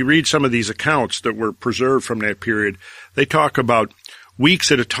interesting because you read some of these accounts that were preserved from that period. They talk about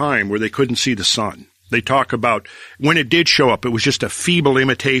weeks at a time where they couldn't see the sun. They talk about when it did show up, it was just a feeble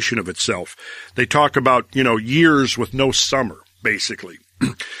imitation of itself. They talk about, years with no summer, basically.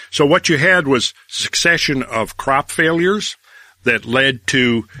 So what you had was succession of crop failures that led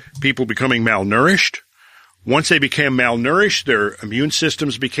to people becoming malnourished. Once they became malnourished, their immune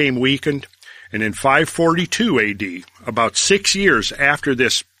systems became weakened. And in 542 AD, about 6 years after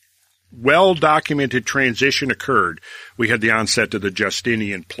this well-documented transition occurred, we had the onset of the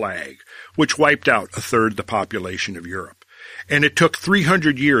Justinian plague, which wiped out a third the population of Europe. And it took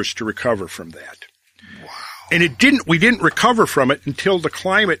 300 years to recover from that. Wow. And we didn't recover from it until the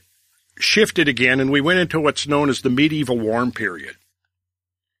climate shifted again and we went into what's known as the medieval warm period.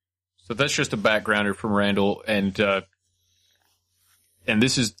 So that's just a backgrounder from Randall, and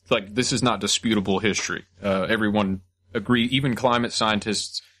this is not disputable history. Everyone agree, even climate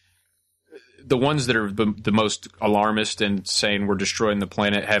scientists, the ones that are the most alarmist and saying we're destroying the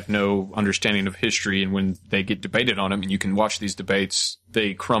planet have no understanding of history, and when they get debated on them, and you can watch these debates,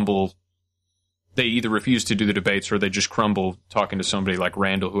 they crumble. They either refuse to do the debates or they just crumble talking to somebody like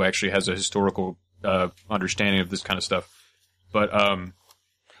Randall who actually has a historical understanding of this kind of stuff. But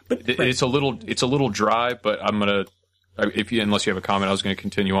it's a little dry, but I'm gonna unless you have a comment, I was going to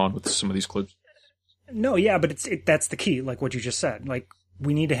continue on with some of these clips. No, yeah, but that's the key, like what you just said. Like,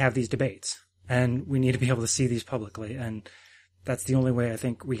 we need to have these debates, and we need to be able to see these publicly, and that's the only way I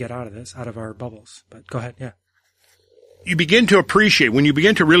think we get out of this, out of our bubbles. But go ahead, yeah. You begin to appreciate, when you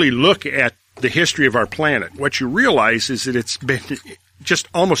begin to really look at the history of our planet, what you realize is that it's been just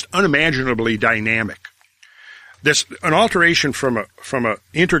almost unimaginably dynamic. An alteration from a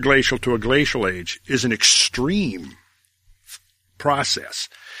interglacial to a glacial age is an extreme process.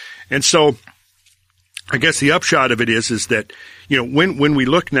 And so I guess the upshot of it is that, when we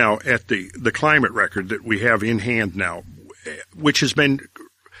look now at the climate record that we have in hand now, which has been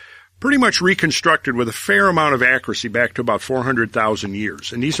pretty much reconstructed with a fair amount of accuracy back to about 400,000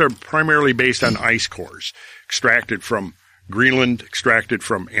 years. And these are primarily based on ice cores extracted from Greenland, extracted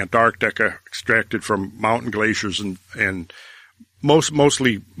from Antarctica, extracted from mountain glaciers and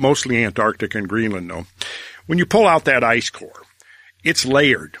mostly Antarctica and Greenland, though. When you pull out that ice core, it's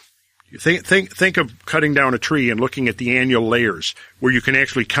layered. You think of cutting down a tree and looking at the annual layers, where you can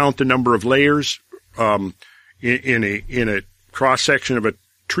actually count the number of layers in a cross section of a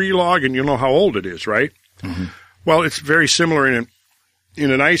tree log, and you'll know how old it is, right? Mm-hmm. Well, it's very similar in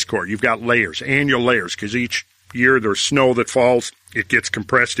an ice core. You've got layers, annual layers, because each year there's snow that falls. It gets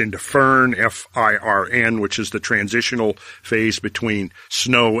compressed into firn, F-I-R-N, which is the transitional phase between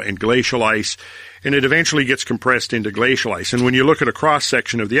snow and glacial ice. And it eventually gets compressed into glacial ice. And when you look at a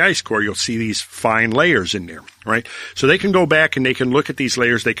cross-section of the ice core, you'll see these fine layers in there, right? So they can go back and they can look at these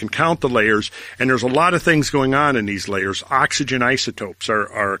layers, they can count the layers, and there's a lot of things going on in these layers. Oxygen isotopes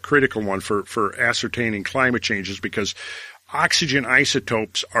are a critical one for ascertaining climate changes, because oxygen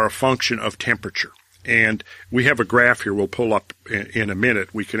isotopes are a function of temperature. And we have a graph here we'll pull up in a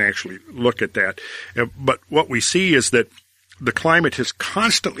minute. We can actually look at that. But what we see is that the climate has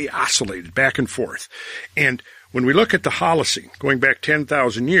constantly oscillated back and forth. And when we look at the Holocene, going back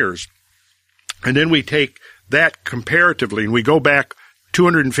 10,000 years, and then we take that comparatively and we go back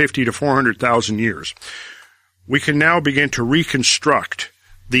 250 to 400,000 years, we can now begin to reconstruct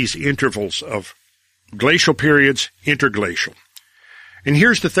these intervals of glacial periods, interglacial. And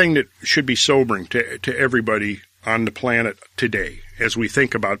here's the thing that should be sobering to everybody on the planet today as we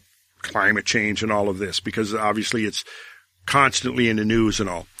think about climate change and all of this, because obviously it's constantly in the news and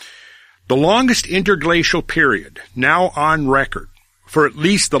all. The longest interglacial period now on record for at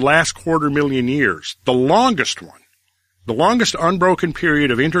least the last 250,000 years, the longest one, the longest unbroken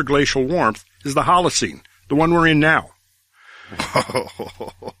period of interglacial warmth is the Holocene, the one we're in now.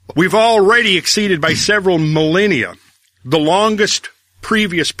 We've already exceeded by several millennia the longest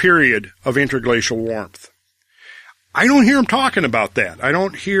previous period of interglacial warmth. I don't hear him talking about that. I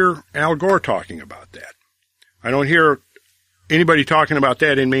don't hear Al Gore talking about that. I don't hear anybody talking about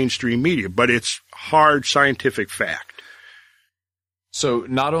that in mainstream media, but it's hard scientific fact. So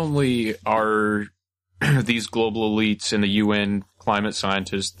not only are these global elites and the UN climate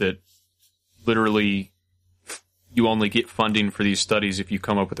scientists that literally you only get funding for these studies if you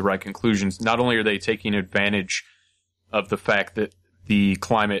come up with the right conclusions, not only are they taking advantage of the fact that the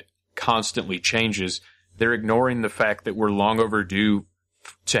climate constantly changes, they're ignoring the fact that we're long overdue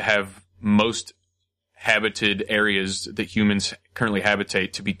to have most habited areas that humans currently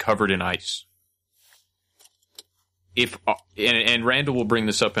habitate to be covered in ice. And Randall will bring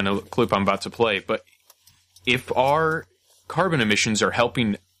this up in a clip I'm about to play, but if our carbon emissions are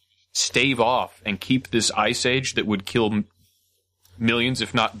helping stave off and keep this ice age that would kill millions,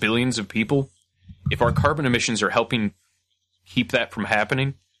 if not billions of people, if our carbon emissions are helping keep that from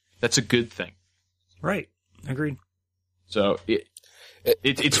happening, that's a good thing. Right. Agreed. So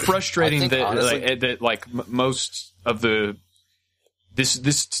it's frustrating that honestly, most of the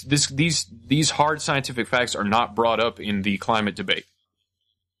these hard scientific facts are not brought up in the climate debate.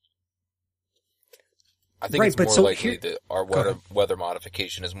 I think it's more likely that our weather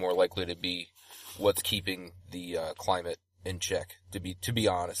modification is more likely to be what's keeping the climate in check. To be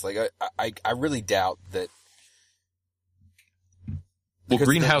honest, like I really doubt that. Well,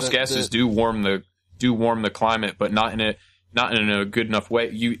 greenhouse gases do warm the climate, but not in a good enough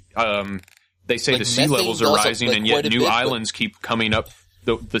way. They say the sea levels are rising, and yet new islands keep coming up.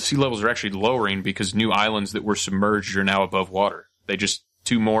 The sea levels are actually lowering because new islands that were submerged are now above water.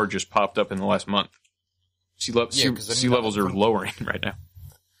 Two more just popped up in the last month. Sea levels are lowering right now.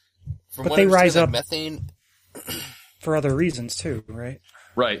 But they rise up methane for other reasons too, right?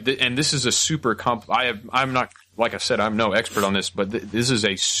 Right, and this is a super I'm not, like I said, I'm no expert on this, but this is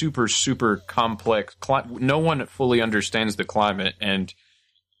a super, super complex. No one fully understands the climate, and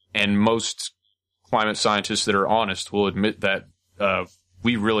most climate scientists that are honest will admit that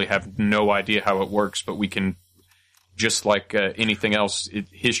we really have no idea how it works. But we can, just like anything else,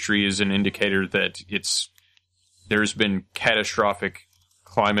 history is an indicator that there's been catastrophic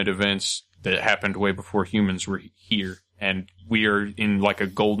climate events that happened way before humans were here. And we are in like a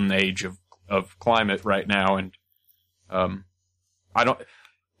golden age of climate right now. And, I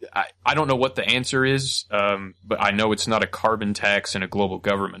don't know what the answer is. But I know it's not a carbon tax and a global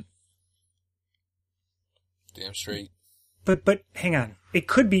government. Damn straight. But hang on. It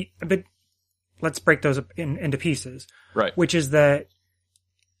could be, but let's break those up into pieces. Right. Which is that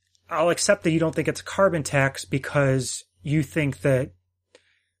I'll accept that you don't think it's a carbon tax because you think that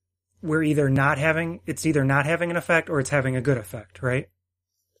it's either not having an effect or it's having a good effect, right?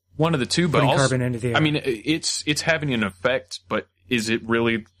 One of the two, but putting also, carbon into the air. I mean, it's having an effect, but is it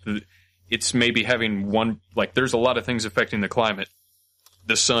really? It's maybe having one. Like, there's a lot of things affecting the climate.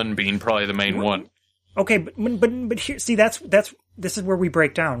 The sun being probably the main one. Okay, but here, see, this is where we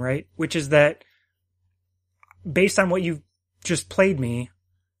break down, right? Which is that based on what you've just played me,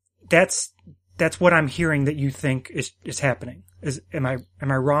 that's what I'm hearing that you think is happening. Am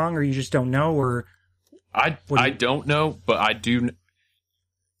I wrong, or you just don't know, or I don't know, but I do.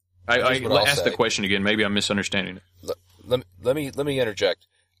 I'll ask the question again. Maybe I'm misunderstanding it. Let me interject.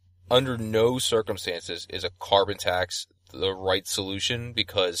 Under no circumstances is a carbon tax the right solution,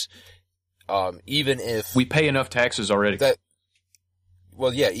 because even if we pay enough taxes already,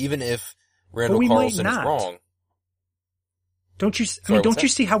 even if Randall Carlson is wrong. Don't you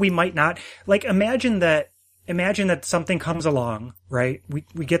see how we might not? Like, imagine that something comes along, right?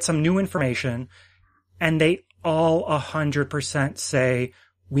 We get some new information, and they all 100% say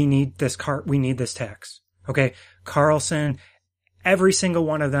we need this tax. Okay, Carlson, every single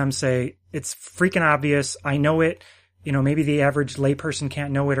one of them say it's freaking obvious. I know it. You know, maybe the average layperson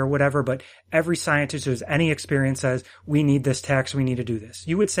can't know it or whatever, but every scientist who has any experience says we need this tax. We need to do this.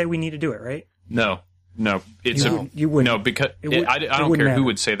 You would say we need to do it, right? No, you wouldn't. No, because I don't care who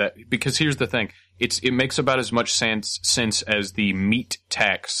would say that, because here's the thing. It makes about as much sense as the meat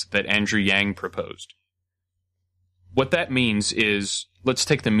tax that Andrew Yang proposed. What that means is, let's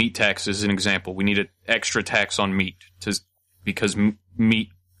take the meat tax as an example. We need an extra tax on meat because meat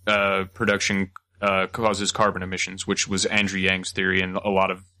production causes carbon emissions, which was Andrew Yang's theory, and a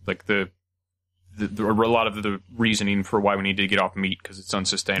lot of like a lot of the reasoning for why we need to get off meat, because it's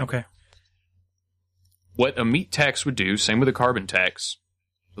unsustainable. Okay. What a meat tax would do, same with a carbon tax.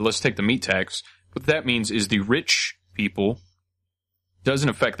 Let's take the meat tax. What that means is the rich people, doesn't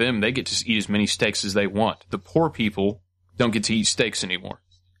affect them. They get to eat as many steaks as they want. The poor people don't get to eat steaks anymore.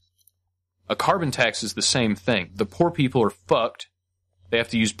 A carbon tax is the same thing. The poor people are fucked. They have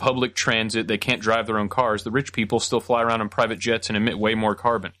to use public transit. They can't drive their own cars. The rich people still fly around in private jets and emit way more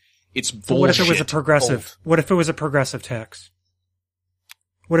carbon. It's bullshit. What if it was a progressive? What if it was a progressive tax?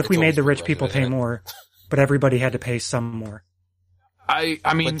 What if we made the rich people pay more, but everybody had to pay some more?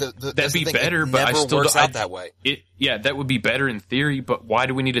 I mean, that'd be better, but I still works out that way. That would be better in theory, but why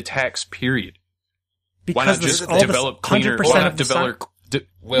do we need a tax, period? Because why not just develop cleaner?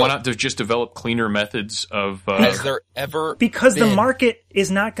 Why not just develop cleaner methods of? Has there ever? Because the market is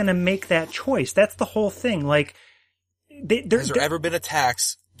not going to make that choice. That's the whole thing. Like, has there ever been a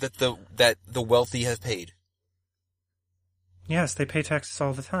tax that the wealthy have paid? Yes, they pay taxes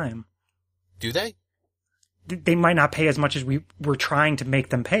all the time. Do they? They might not pay as much as we were trying to make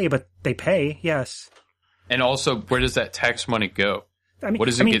them pay, but they pay, yes. And also, where does that tax money go? What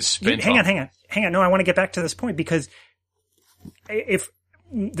does it get spent on? Hang on. No, I want to get back to this point because if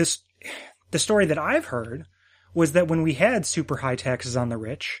the story that I've heard was that when we had super high taxes on the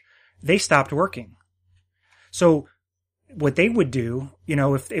rich, they stopped working. So what they would do,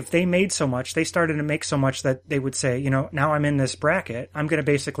 if they made so much, they started to make so much that they would say, now I'm in this bracket, I'm going to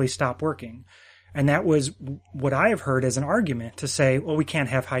basically stop working. And that was what I have heard as an argument to say, well, we can't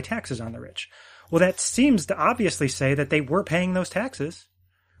have high taxes on the rich. Well, that seems to obviously say that they were paying those taxes,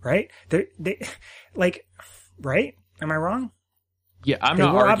 right? Right? Am I wrong? Yeah, I'm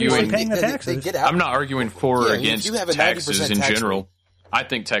not arguing. Paying the taxes. I'm not arguing for or against taxes in general. I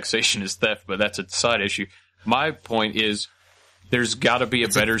think taxation is theft, but that's a side issue. My point is, there's got to be a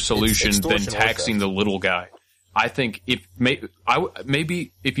better solution than taxing the little guy. I think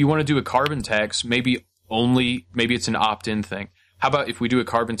maybe if you want to do a carbon tax, maybe it's an opt-in thing. How about if we do a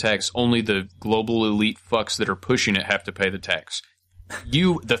carbon tax, only the global elite fucks that are pushing it have to pay the tax?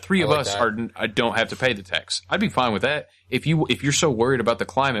 The three of us don't have to pay the tax. I'd be fine with that. If you're so worried about the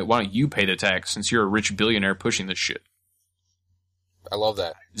climate, why don't you pay the tax since you're a rich billionaire pushing this shit? I love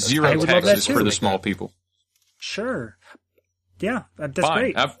that. Zero taxes for the small people. Sure. Yeah, that's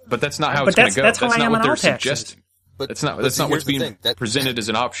fine. great. But that's not how it's going to go. That's not what they're suggesting. But that's not what's being presented as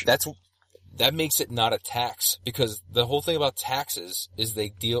an option. That makes it not a tax, because the whole thing about taxes is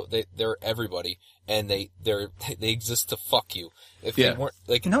they're everybody, and they exist to fuck you. If they weren't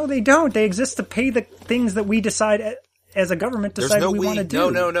no, they don't. They exist to pay the things that we decide as a government we want to do.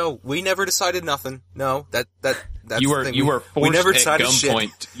 No. We never decided nothing. No, that's you were forced at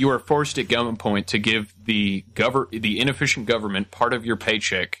gunpoint. You were forced at gunpoint to give the inefficient government part of your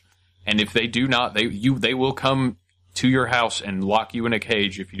paycheck, and if they do not, they will come to your house and lock you in a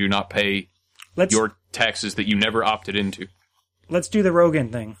cage if you do not pay your taxes that you never opted into. Let's do the Rogan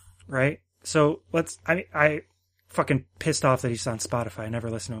thing, right? So I fucking pissed off that he's on Spotify. I never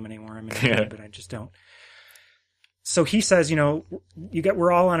listen to him anymore. I mean, but I just don't. So he says,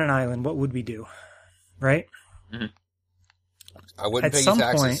 we're all on an island. What would we do? Right? Mm-hmm. I wouldn't pay you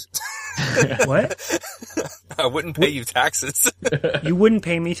taxes. What? I wouldn't pay you taxes. You wouldn't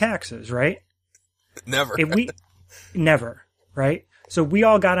pay me taxes, right? Never. Never, right? So we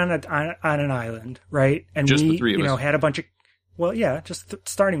all got on an island, right? And just the three of us. Had a bunch of, just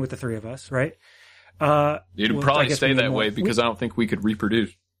starting with the three of us, right? It'd probably stay that way because I don't think we could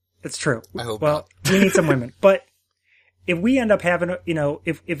reproduce. It's true. I hope not. We need some women. But if we end up having,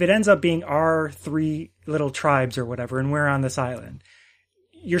 if it ends up being our three little tribes or whatever, and we're on this island,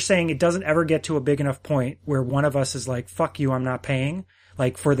 you're saying it doesn't ever get to a big enough point where one of us is like, fuck you, I'm not paying,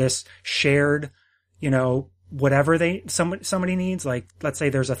 like for this shared, whatever somebody needs. Like, let's say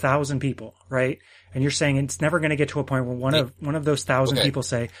there's 1,000 people, right? And you're saying it's never going to get to a point where one of those 1,000 people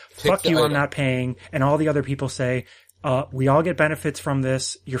say, fuck you, I'm not paying. And all the other people say, we all get benefits from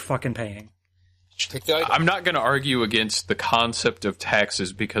this. You're fucking paying. I'm not going to argue against the concept of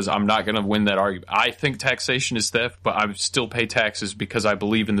taxes because I'm not going to win that argument. I think taxation is theft, but I still pay taxes because I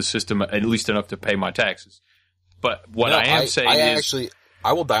believe in the system at least enough to pay my taxes. But what I am saying is...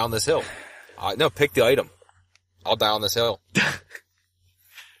 I will die on this hill. Pick the item. I'll die on this hill.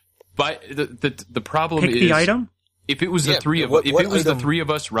 But the problem is... Pick the item? If it was the three of us, the three of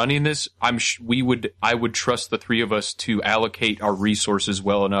us running this, I would trust the three of us to allocate our resources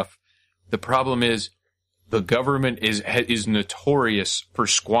well enough. The problem is the government is notorious for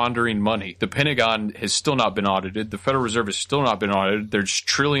squandering money. The Pentagon has still not been audited. The Federal Reserve has still not been audited. There's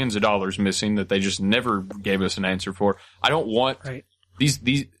trillions of dollars missing that they just never gave us an answer for. I don't want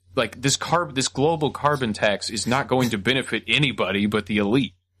this global carbon tax is not going to benefit anybody but the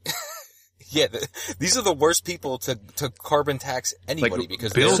elite. Yeah, these are the worst people to carbon tax anybody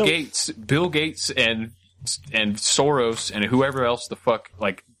because Bill Gates and Soros and whoever else the fuck,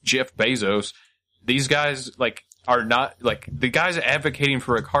 like Jeff Bezos, these guys are not the guys advocating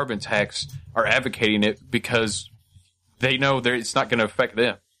for a carbon tax are advocating it because they know it's not going to affect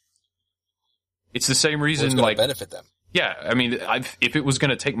them. It's the same reason it's going to benefit them. Yeah, I mean, if it was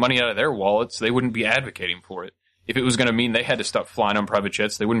going to take money out of their wallets, they wouldn't be advocating for it. If it was going to mean they had to stop flying on private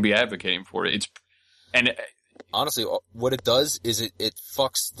jets, they wouldn't be advocating for it. Honestly, what it does is it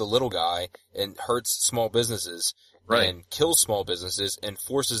fucks the little guy and hurts small businesses, right? And kills small businesses and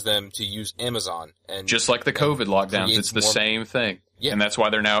forces them to use Amazon. And just like the COVID lockdowns, it's the same thing. Yeah. And that's why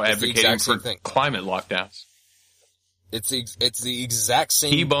they're now advocating for climate lockdowns. It's the exact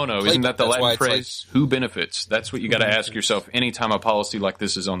same. Qui bono, isn't that the That's Latin phrase? Who benefits? That's what you got to ask yourself anytime a policy like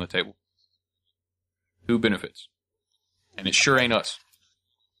this is on the table. Who benefits? And it sure ain't us.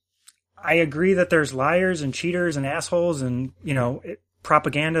 I agree that there's liars and cheaters and assholes, and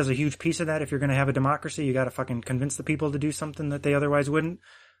propaganda is a huge piece of that. If you're going to have a democracy, you got to fucking convince the people to do something that they otherwise wouldn't.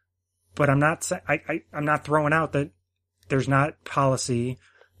 But I'm not throwing out that there's not policy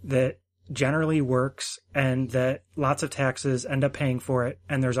that generally works and that lots of taxes end up paying for it,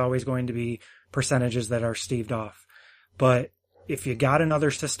 and there's always going to be percentages that are staved off. But if you got another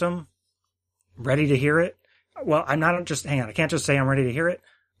system, ready to hear it, well, I can't just say I'm ready to hear it.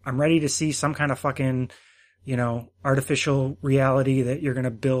 I'm ready to see some kind of fucking, artificial reality that you're going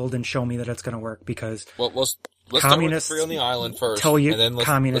to build and show me that it's going to work, because let's start with 3 on the island first. Tell you and then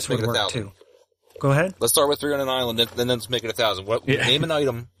communists let's would work 1,000. too. Go ahead. Let's start with 3 on an island, then let's make it 1,000. Name an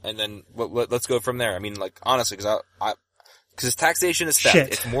item, and then let's go from there. I mean, like, honestly, because taxation is theft. Shit.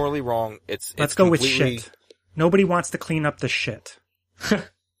 It's morally wrong. Let's go with shit. Nobody wants to clean up the shit.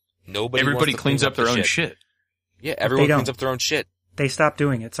 Everybody cleans up their own shit. Yeah, everyone cleans up their own shit. They stop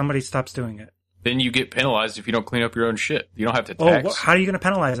doing it. Somebody stops doing it. Then you get penalized if you don't clean up your own shit. You don't have to tax. How are you going to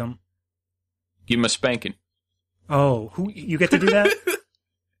penalize them? Give them a spanking. Oh, you get to do that?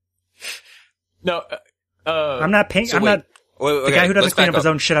 No, I'm not paying. So the guy who doesn't clean up his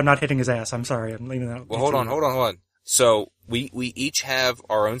own shit, I'm not hitting his ass. I'm sorry. I'm leaving that. Well, hold on. So we each have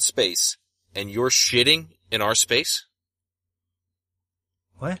our own space, and you're shitting in our space?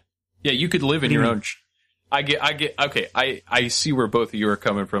 What? Yeah, you could live in your own. Okay, I see where both of you are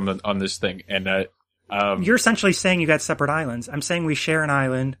coming from on this thing, and you're essentially saying you got separate islands. I'm saying we share an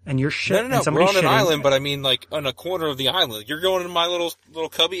island, and you're shit. No, we're on an island, but I mean, like, on a corner of the island. You're going in my little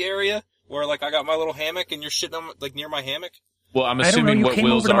cubby area where, like, I got my little hammock, and you're shitting on, like, near my hammock. Well, I'm assuming what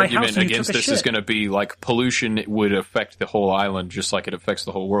Will's argument against this is going to be, like, pollution would affect the whole island just like it affects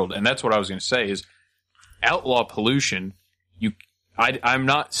the whole world, and that's what I was going to say is outlaw pollution. I'm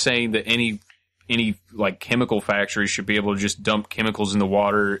not saying that any like chemical factories should be able to just dump chemicals in the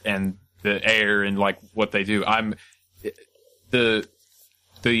water and the air and like what they do. The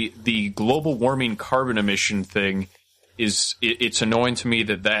global warming carbon emission thing it's annoying to me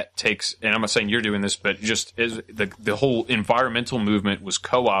that takes, and I'm not saying you're doing this, but just as the whole environmental movement was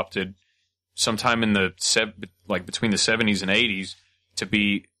co-opted sometime in between the 70s and 80s to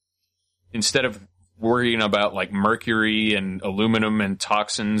be, instead of worrying about like mercury and aluminum and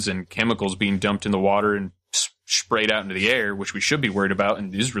toxins and chemicals being dumped in the water and sprayed out into the air, which we should be worried about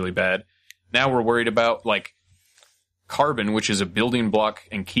and is really bad. Now we're worried about like carbon, which is a building block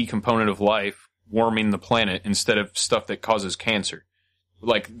and key component of life, warming the planet instead of stuff that causes cancer.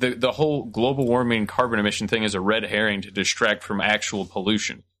 Like the whole global warming carbon emission thing is a red herring to distract from actual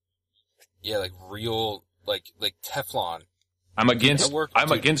pollution. Yeah, like real, like Teflon. I'm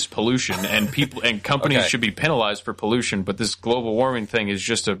against pollution, and people and companies should be penalized for pollution, but this global warming thing is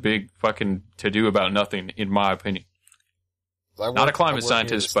just a big fucking to-do about nothing, in my opinion. Not a climate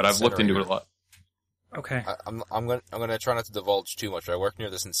scientist, but I've looked into it a lot. Okay. I'm gonna try not to divulge too much, but I work near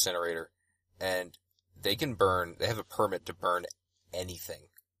this incinerator, and they have a permit to burn anything.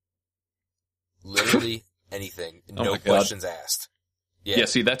 Literally anything. No questions asked. Yeah,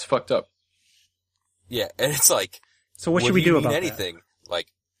 see, that's fucked up. Yeah, and it's like, so what should we do about anything? That? Like,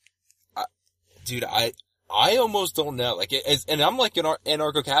 dude, I almost don't know. Like, and I'm like an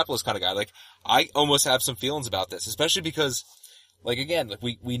anarcho-capitalist kind of guy. Like, I almost have some feelings about this, especially because, like, again, like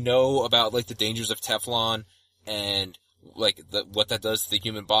we know about like the dangers of Teflon and like what that does to the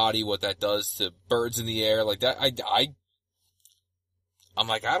human body, what that does to birds in the air, like that. I'm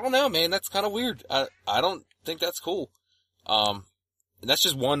like, I don't know, man. That's kind of weird. I don't think that's cool. And that's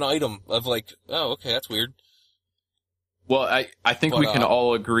just one item of like, oh, okay, that's weird. Well, I think we can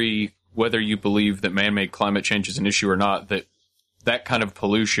all agree, whether you believe that man-made climate change is an issue or not, that kind of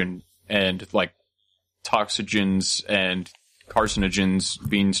pollution and like toxogens and carcinogens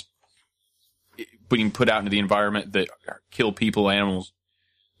being put out into the environment that kill people, animals,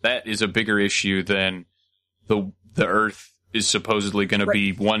 that is a bigger issue than the Earth is supposedly going to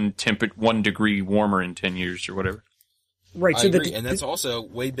be 1 degree warmer in 10 years or whatever. Right. I agree, and that's also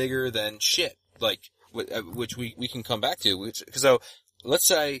way bigger than shit, like, which we can come back to. So let's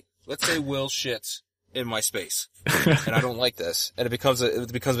say Will shits in my space, and I don't like this, and it becomes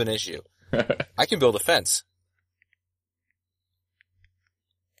an issue. I can build a fence,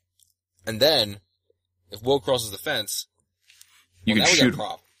 and then if Will crosses the fence, you can shoot him.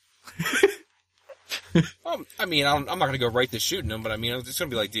 I mean, I'm not gonna go right to shooting him, but I mean, it's gonna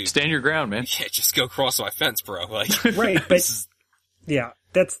be like, dude, stand your ground, man. Yeah, just go cross my fence, bro. Like, right, but yeah,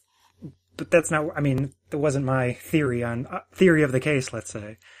 that's not. I mean, wasn't my theory of the case, let's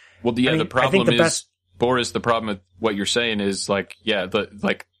say. Well, yeah, the problem is, Boris, the problem with what you're saying is like, yeah,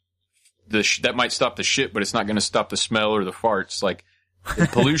 that might stop the shit, but it's not going to stop the smell or the farts. Like, the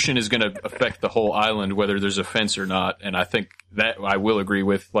pollution is going to affect the whole island, whether there's a fence or not. And I think that I will agree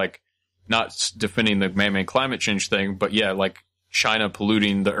with, like, not defending the man-made climate change thing, but yeah, like China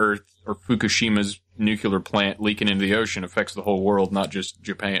polluting the earth or Fukushima's nuclear plant leaking into the ocean affects the whole world, not just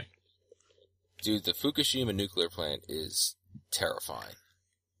Japan. Dude, the Fukushima nuclear plant is terrifying.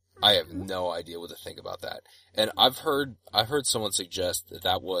 I have no idea what to think about that. And I've heard someone suggest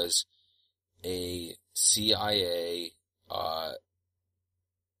that was a CIA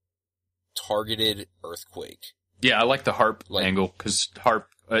targeted earthquake. Yeah, I like the HAARP angle, because HAARP,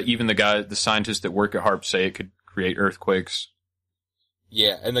 even the scientists that work at HAARP say it could create earthquakes.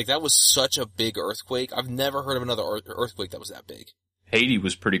 Yeah, and like that was such a big earthquake. I've never heard of another earthquake that was that big. Haiti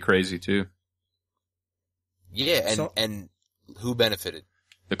was pretty crazy too. Yeah, and who benefited?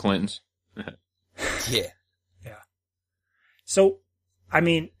 The Clintons. Yeah. Yeah. So, I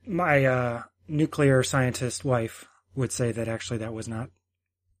mean, my nuclear scientist wife would say that actually that was not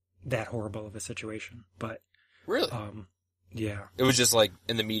that horrible of a situation, but really, yeah, it was just like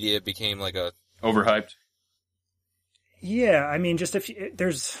in the media it became like a overhyped. Yeah, I mean, just I'm trying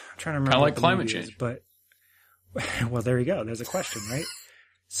to remember. Kind of like climate change, but well, there you go. There's a question, right?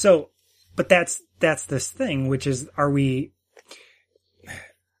 So, but that's this thing, which is,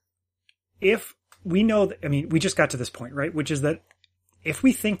 if we know that, I mean, we just got to this point, right? Which is that if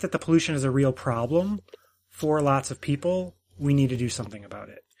we think that the pollution is a real problem for lots of people, we need to do something about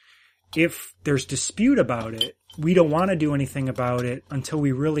it. If there's dispute about it, we don't want to do anything about it until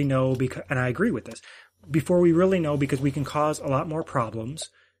we really know, and I agree with this, before we really know, because we can cause a lot more problems,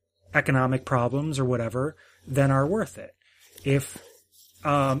 economic problems or whatever, than are worth it. If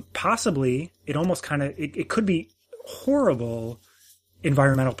possibly it almost kind of, it could be horrible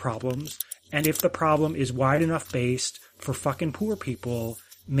environmental problems, and if the problem is wide enough based for fucking poor people,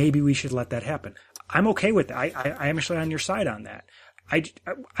 maybe we should let that happen. I'm okay with that. I am actually on your side on that. I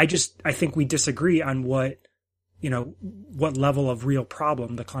think we disagree on what level of real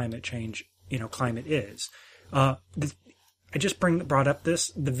problem the climate change, climate is. I just brought up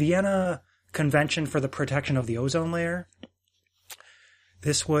the Vienna Convention for the Protection of the Ozone Layer.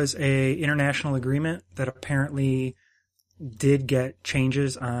 This was a international agreement that apparently did get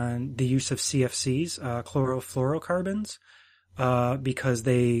changes on the use of CFCs, chlorofluorocarbons, because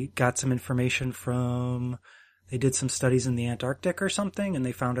they got some information they did some studies in the Antarctic or something, and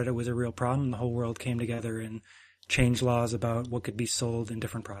they found out it was a real problem. The whole world came together and changed laws about what could be sold in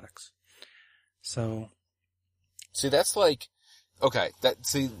different products. So, see, that's like, okay,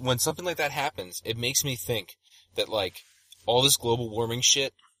 when something like that happens, it makes me think that like all this global warming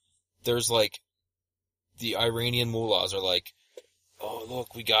shit, there's like, the Iranian mullahs are like, oh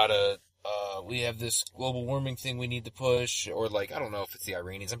look, we have this global warming thing we need to push, or like, I don't know if it's the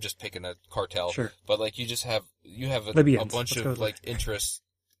Iranians, I'm just picking a cartel. Sure. But like you have a bunch of like interests.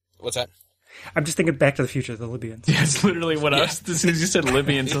 What's that? I'm just thinking Back to the Future, the Libyans. Yeah, it's literally what I was, as soon as you said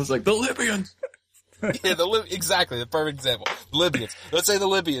Libyans, I was like, the Libyans! Yeah, exactly, the perfect example. The Libyans. Let's say the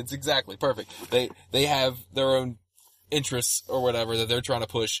Libyans, exactly, perfect. They have their own interests or whatever that they're trying to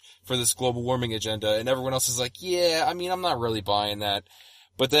push for this global warming agenda, and everyone else is like, yeah, I mean, I'm not really buying that.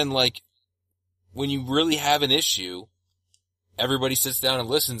 But then, like, when you really have an issue, everybody sits down and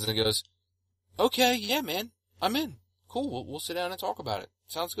listens and goes, okay, yeah, man, I'm in. Cool, we'll sit down and talk about it.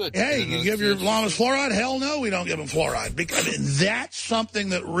 Sounds good. Hey, you give your llamas fluoride? Hell no, we don't give them fluoride. Because that's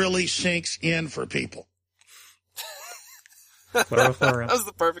something that really sinks in for people. That was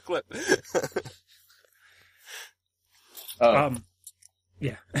the perfect clip.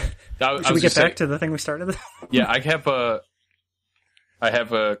 Yeah. Should we get back to the thing we started with? Yeah, I have a,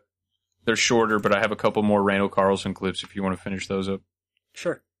 they're shorter, but I have a couple more Randall Carlson clips if you want to finish those up.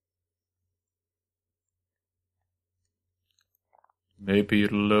 Sure. Maybe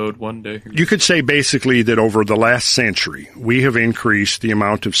it'll load one day. You could say basically that over the last century, we have increased the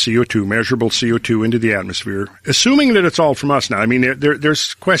amount of CO2, measurable CO2 into the atmosphere, assuming that it's all from us now. I mean,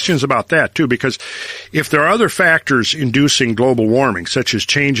 there's questions about that too, because if there are other factors inducing global warming, such as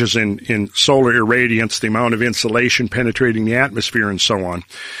changes in solar irradiance, the amount of insulation penetrating the atmosphere and so on,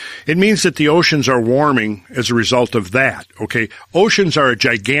 it means that the oceans are warming as a result of that. Okay. Oceans are a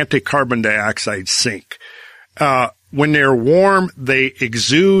gigantic carbon dioxide sink. When they're warm, they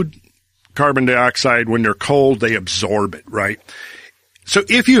exude carbon dioxide. When they're cold, they absorb it, right? So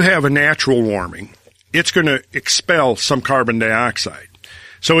if you have a natural warming, it's going to expel some carbon dioxide.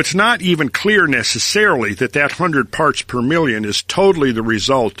 So it's not even clear necessarily that 100 parts per million is totally the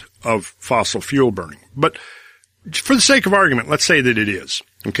result of fossil fuel burning. But for the sake of argument, let's say that it is.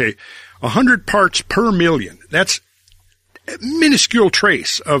 Okay. 100 parts per million. That's a minuscule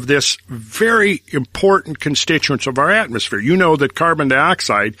trace of this very important constituents of our atmosphere. You know that carbon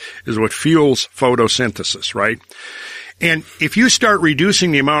dioxide is what fuels photosynthesis, right? And if you start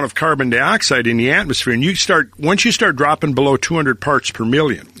reducing the amount of carbon dioxide in the atmosphere, and once you start dropping below 200 parts per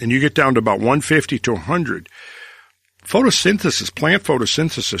million, and you get down to about 150 to 100, plant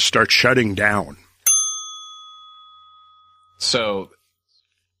photosynthesis starts shutting down. So,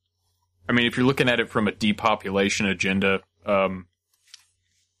 I mean, if you're looking at it from a depopulation agenda,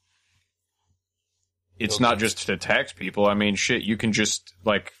 it's not just to tax people. I mean, shit, you can just,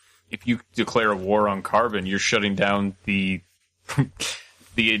 like, if you declare a war on carbon, you're shutting down the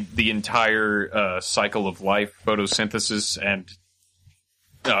entire cycle of life, photosynthesis, and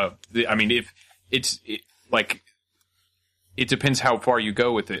I mean, if it depends how far you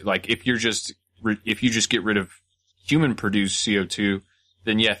go with it. Like, if you just get rid of human produced CO2,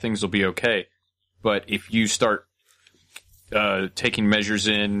 then yeah, things will be okay. But if you start taking measures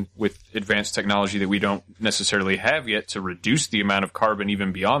in with advanced technology that we don't necessarily have yet to reduce the amount of carbon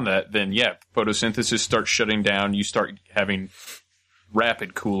even beyond that, then yeah, photosynthesis starts shutting down. You start having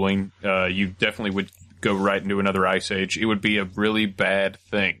rapid cooling. You definitely would go right into another ice age. It would be a really bad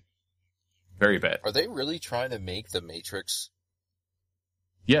thing. Very bad. Are they really trying to make the Matrix?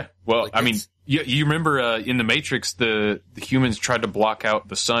 Yeah. Well, like, I mean, you remember in the Matrix, the humans tried to block out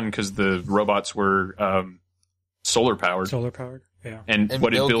the sun because the robots were solar powered. Yeah. And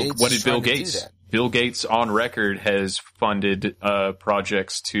what did Bill Gates? Bill Gates on record has funded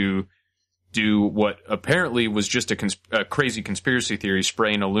projects to do what apparently was just a crazy conspiracy theory,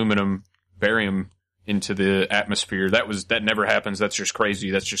 spraying aluminum barium into the atmosphere. That never happens. That's just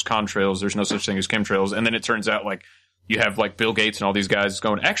crazy. That's just contrails. There's no such thing as chemtrails. And then it turns out, like, you have, like, Bill Gates and all these guys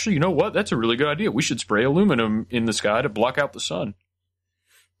going, actually, you know what? That's a really good idea. We should spray aluminum in the sky to block out the sun.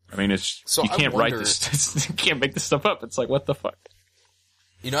 I mean, you can't write this. You can't make this stuff up. It's like, what the fuck?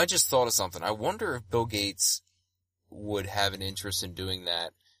 You know, I just thought of something. I wonder if Bill Gates would have an interest in doing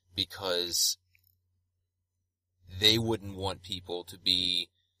that because they wouldn't want people to be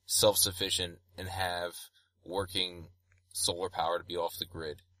self-sufficient and have working solar power to be off the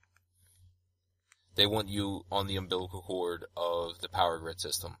grid. They want you on the umbilical cord of the power grid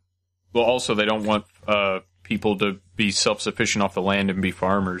system. Well, also, they don't want people to be self-sufficient off the land and be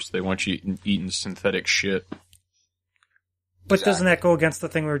farmers. They want you eating synthetic shit. But exactly. Doesn't that go against the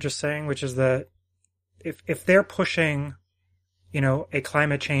thing we were just saying, which is that if they're pushing, you know, a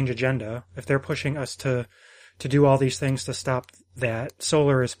climate change agenda, if they're pushing us to do all these things to stop that,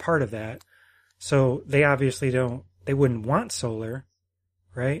 solar is part of that. So they obviously they wouldn't want solar,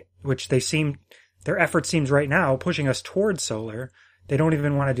 right? Which their effort seems right now pushing us towards solar. They don't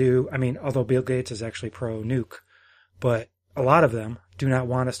even want to do, I mean, although Bill Gates is actually pro-nuke, but a lot of them do not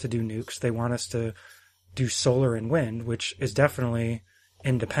want us to do nukes. They want us to do solar and wind, which is definitely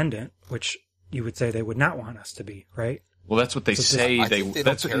independent, which you would say they would not want us to be, right? Well, that's what they say.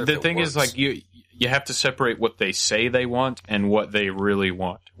 That's the thing is, like, you have to separate what they say they want and what they really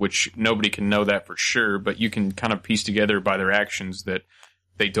want, which nobody can know that for sure, but you can kind of piece together by their actions that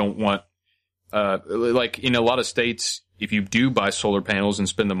they don't want. Like in a lot of states, if you do buy solar panels and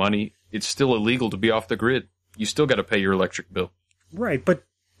spend the money, it's still illegal to be off the grid. You still got to pay your electric bill. Right, but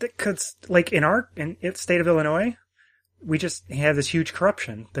because, like, in the state of Illinois, we just have this huge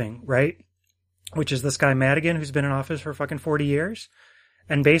corruption thing, right? Which is this guy Madigan, who's been in office for fucking 40 years.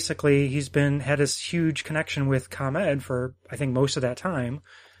 And basically, he's had this huge connection with ComEd for, I think, most of that time,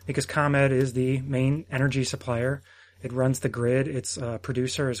 because ComEd is the main energy supplier. It runs the grid. It's a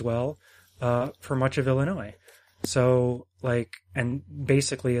producer as well, for much of Illinois. So, like, and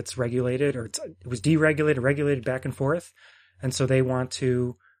basically it's regulated, or it was deregulated, regulated back and forth. And so they want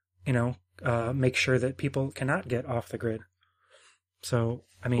to, you know, make sure that people cannot get off the grid. So,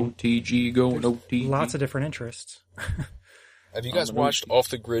 I mean, OTG going OTG. Lots of different interests. Have you guys watched Off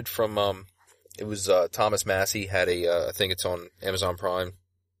the Grid from, it was, Thomas Massey had I think it's on Amazon Prime.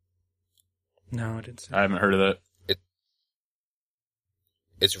 No, I didn't see I haven't heard of that.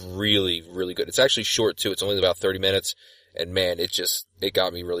 It's really, really good. It's actually short too. It's only about 30 minutes. And man, it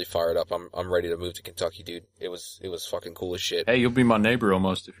got me really fired up. I'm ready to move to Kentucky, dude. It was fucking cool as shit. Hey, you'll be my neighbor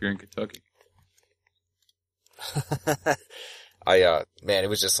almost if you're in Kentucky. Man, it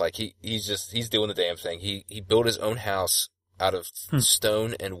was just like, he's doing the damn thing. He built his own house out of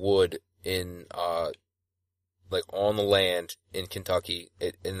stone and wood in, like on the land in Kentucky.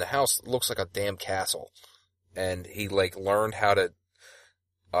 And the house looks like a damn castle. And he like learned how to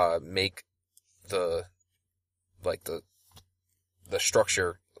make the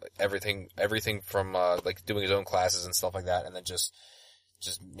structure, everything from, like doing his own classes and stuff like that, and then just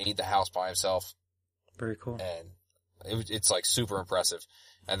made the house by himself. Very cool. And it's like super impressive.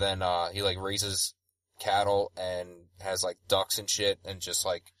 And then, he like raises cattle and has like ducks and shit, and just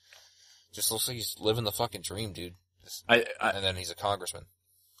looks like he's living the fucking dream, dude. And then he's a congressman.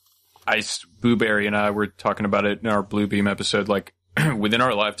 Blueberry and I were talking about it in our Blue Beam episode. Like, within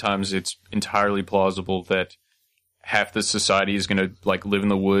our lifetimes, it's entirely plausible that half the society is going to like live in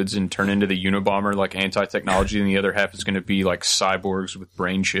the woods and turn into the Unabomber, like anti-technology, and the other half is going to be like cyborgs with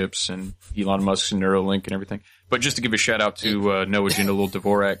brain chips and Elon Musk's Neuralink and everything. But just to give a shout out to No Agenda, little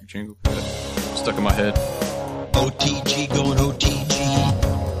Dvorak jingle stuck in my head. OTG going OTG.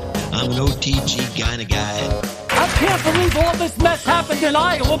 I'm an OTG kind of guy. I can't believe all this mess happened in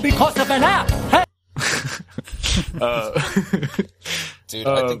Iowa because of an app. Hey! Dude,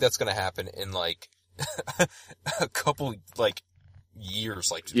 I think that's going to happen in like a couple like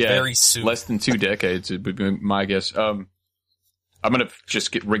years, like very soon. Less than 2 decades, it would be my guess. I'm going to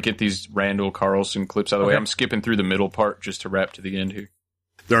just get these Randall Carlson clips out of the way. I'm skipping through the middle part just to wrap to the end here.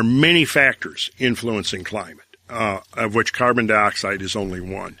 There are many factors influencing climate, of which carbon dioxide is only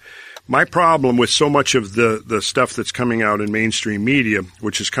one. My problem with so much of the stuff that's coming out in mainstream media,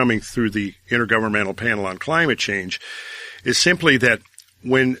 which is coming through the Intergovernmental Panel on Climate Change, is simply that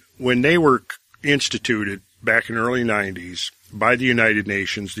when they were instituted back in the early 90s by the United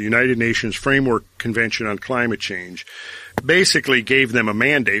Nations Framework Convention on Climate Change basically gave them a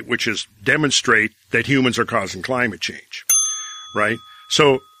mandate, which is demonstrate that humans are causing climate change, right?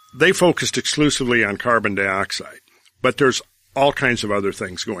 So they focused exclusively on carbon dioxide, but there's all kinds of other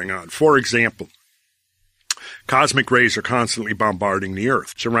things going on. For example, cosmic rays are constantly bombarding the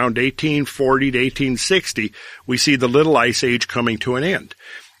Earth. It's around 1840 to 1860, we see the Little Ice Age coming to an end.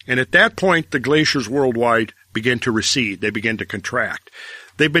 And at that point, the glaciers worldwide begin to recede. They begin to contract.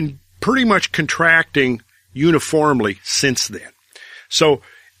 They've been pretty much contracting uniformly since then. So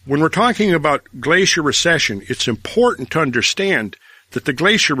when we're talking about glacier recession, it's important to understand that the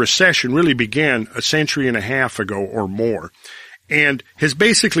glacier recession really began a century and a half ago or more, and has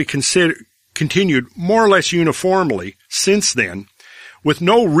basically continued more or less uniformly since then, with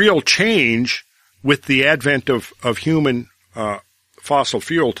no real change with the advent of human fossil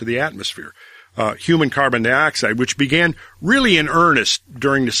fuel to the atmosphere, human carbon dioxide, which began really in earnest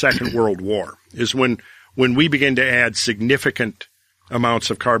during the Second World War, is when we began to add significant amounts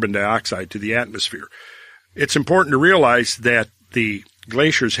of carbon dioxide to the atmosphere. It's important to realize that the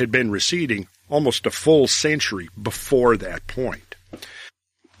glaciers had been receding almost a full century before that point.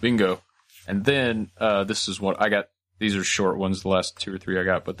 Bingo. And then this is what I got. These are short ones, the last 2 or 3 I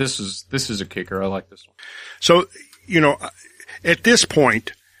got, but this is a kicker. I like this one. So, at this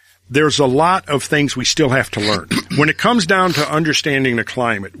point, there's a lot of things we still have to learn. When it comes down to understanding the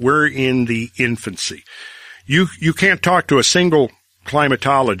climate, we're in the infancy. You can't talk to a single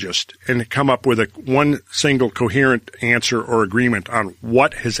climatologist and come up with one single coherent answer or agreement on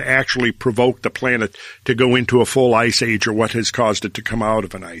what has actually provoked the planet to go into a full ice age or what has caused it to come out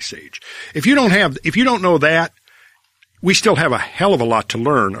of an ice age. If you don't know that, we still have a hell of a lot to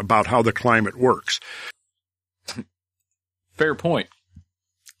learn about how the climate works. Fair point.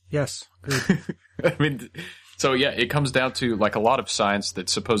 Yes. I mean, so yeah, it comes down to like a lot of science that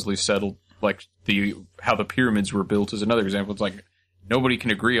supposedly settled, like how the pyramids were built is another example. It's like nobody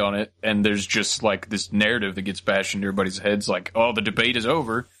can agree on it, and there's just like this narrative that gets bashed into everybody's heads, like, oh, the debate is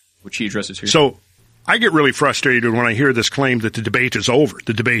over, which he addresses here. So I get really frustrated when I hear this claim that the debate is over.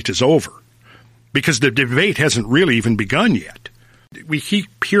 The debate is over. Because the debate hasn't really even begun yet. We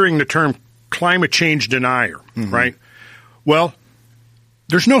keep hearing the term climate change denier, right? Well,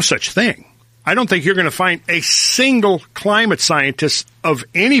 there's no such thing. I don't think you're going to find a single climate scientist of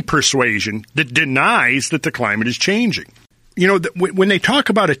any persuasion that denies that the climate is changing. When they talk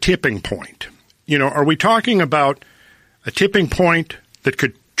about a tipping point, are we talking about a tipping point that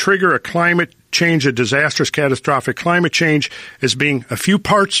could trigger a climate change, a disastrous, catastrophic climate change, as being a few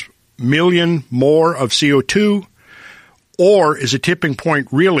parts million more of CO2? Or is a tipping point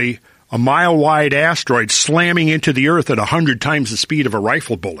really a mile-wide asteroid slamming into the Earth at 100 times the speed of a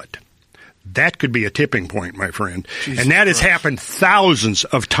rifle bullet? That could be a tipping point, my friend. Jesus and that Christ. Has happened thousands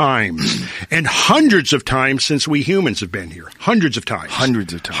of times and hundreds of times since we humans have been here. Hundreds of times.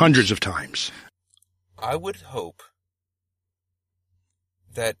 Hundreds of times. I would hope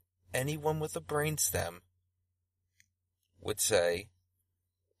that anyone with a brainstem would say,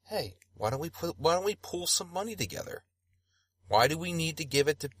 hey, why don't we pool some money together? Why do we need to give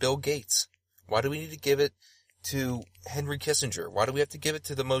it to Bill Gates? Why do we need to give it to Henry Kissinger? Why do we have to give it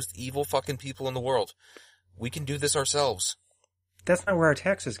to the most evil fucking people in the world? We can do this ourselves. That's not where our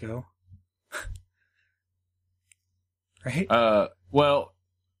taxes go. Right? Well,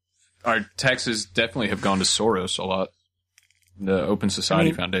 our taxes definitely have gone to Soros a lot. The Open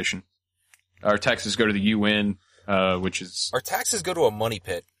Society Foundation. Our taxes go to the UN, which is... Our taxes go to a money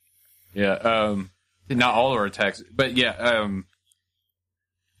pit. Yeah, not all of our taxes, but yeah,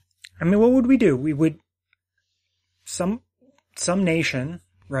 I mean, what would we do? We would... Some nation,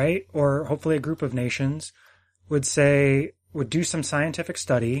 right? Or hopefully a group of nations would do some scientific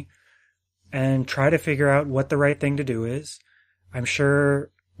study and try to figure out what the right thing to do is. I'm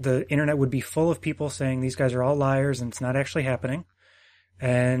sure the internet would be full of people saying these guys are all liars and it's not actually happening.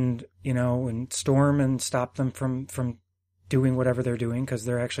 And, and storm and stop them from doing whatever they're doing because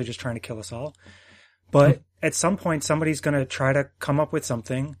they're actually just trying to kill us all. But at some point, somebody's going to try to come up with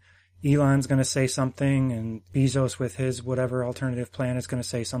something. Elon's going to say something, and Bezos with his whatever alternative plan is going to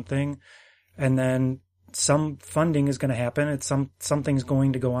say something. And then some funding is going to happen. Something's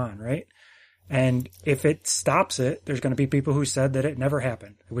going to go on, right? And if it stops it, there's going to be people who said that it never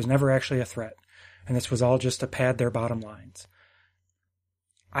happened. It was never actually a threat. And this was all just to pad their bottom lines.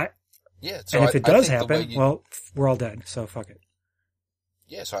 And if it does happen, well, we're all dead, so fuck it.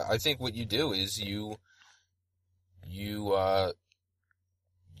 Yeah, so I think what you do is you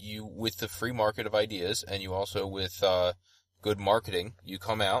with the free market of ideas, and you also with good marketing, you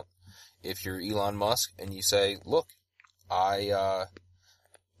come out, if you're Elon Musk, and you say, look, I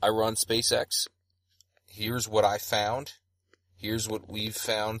run SpaceX. Here's what I found. Here's what we've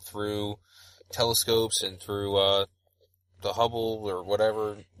found through telescopes and through the Hubble or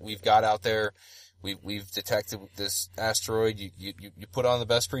whatever we've got out there. We've detected this asteroid. You put on the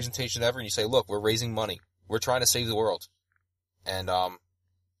best presentation ever, and you say, look, we're raising money. We're trying to save the world. And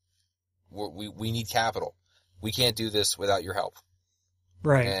we need capital. We can't do this without your help.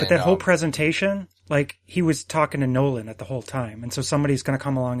 Right, but that whole presentation, he was talking to Nolan at the whole time, and so somebody's going to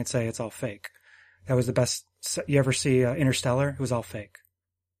come along and say it's all fake. That was the best. You ever see Interstellar? It was all fake.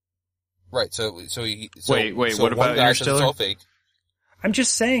 Right. So wait. What about Interstellar? It's all fake. I'm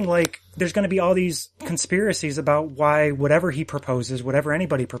just saying, there's going to be all these conspiracies about why whatever he proposes, whatever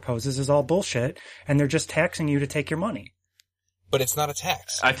anybody proposes, is all bullshit, and they're just taxing you to take your money. But it's not a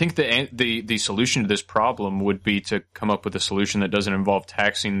tax. I think the solution to this problem would be to come up with a solution that doesn't involve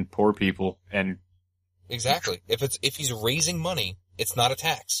taxing poor people. And exactly, if he's raising money, it's not a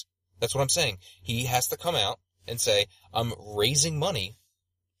tax. That's what I'm saying. He has to come out and say, "I'm raising money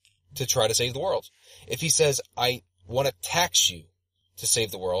to try to save the world." If he says, "I want to tax you to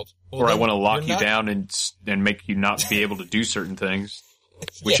save the world," or I want to lock you down and make you not be able to do certain things,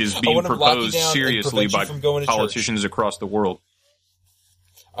 which is being proposed seriously by politicians across the world.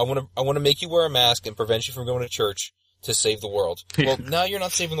 I want to make you wear a mask and prevent you from going to church to save the world. Well, now you're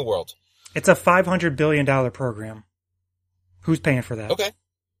not saving the world. It's a $500 billion program. Who's paying for that? Okay.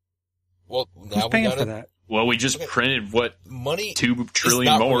 Well, now who's paying for that? Well, we just printed money? $2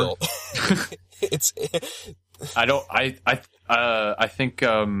 trillion more. I think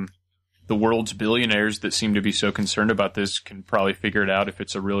the world's billionaires that seem to be so concerned about this can probably figure it out if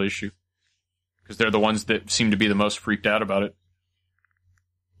it's a real issue, because they're the ones that seem to be the most freaked out about it.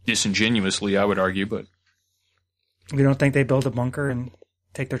 Disingenuously, I would argue, but you don't think they build a bunker and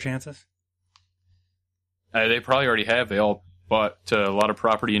take their chances? They probably already have. They all bought a lot of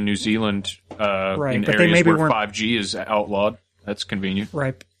property in New Zealand, right, in but areas they maybe where 5G is outlawed. That's convenient,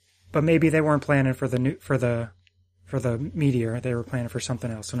 right? But maybe they weren't planning for the meteor. They were planning for something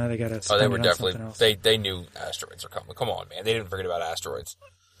else. So now they got to spend they were it on definitely something else. They knew asteroids are coming. Come on, man, they didn't forget about asteroids.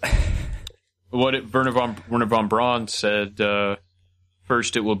 Werner von Braun said.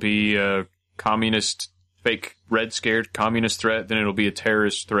 First, it will be a communist, fake Red Scare communist threat. Then it'll be a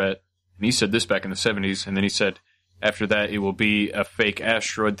terrorist threat. And he said this back in the 70s. And then he said after that, it will be a fake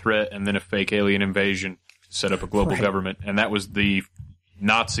asteroid threat and then a fake alien invasion to set up a global government. And that was the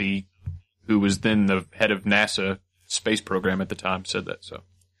Nazi who was then the head of NASA space program at the time said that. So,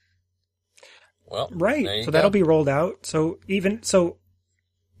 well, right. So that'll be rolled out.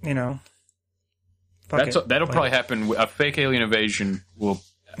 That'll probably happen. A fake alien invasion will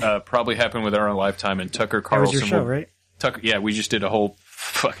probably happen within our lifetime. And Tucker Carlson. That was your show, right? Yeah, we just did a whole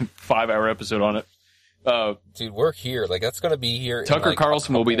fucking 5-hour episode on it. Dude, we're here. That's going to be here. Tucker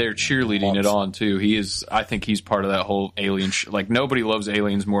Carlson will be there cheerleading it on too. I think he's part of that whole alien. Nobody loves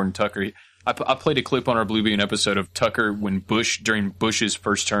aliens more than Tucker. I played a clip on our Blue Bean episode of Tucker during Bush's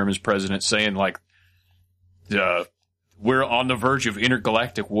first term as president, saying we're on the verge of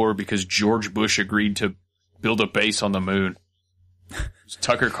intergalactic war because George Bush agreed to build a base on the moon.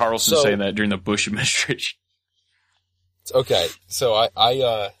 Tucker Carlson saying that during the Bush administration. Okay, so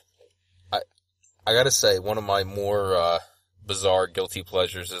I gotta say, one of my more bizarre guilty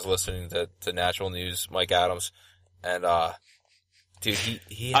pleasures is listening to Natural News, Mike Adams, and dude,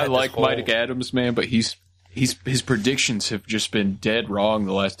 he I like Mike Adams, man, but his predictions have just been dead wrong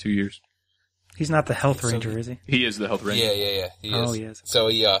the last 2 years. He's not the health ranger, is he? He is the health ranger. Yeah. He is. So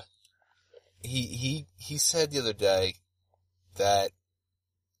he said the other day that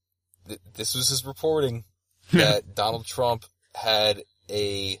this was his reporting that Donald Trump had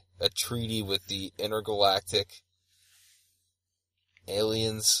a treaty with the intergalactic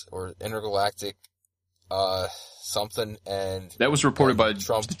aliens or intergalactic something, and that was reported by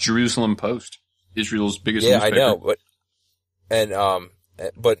Trump. The Jerusalem Post, Israel's biggest newspaper. Yeah, I know,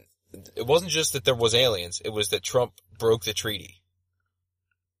 but it wasn't just that there was aliens; it was that Trump broke the treaty.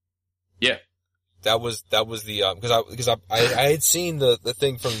 Yeah. That was the because I had seen the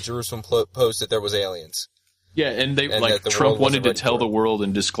thing from Jerusalem Post that there was aliens. Yeah, and Trump wanted to tell the world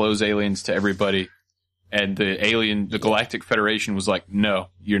and disclose aliens to everybody, and the Galactic Federation was like, "No,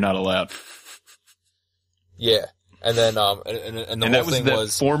 you're not allowed." Yeah, and then and that was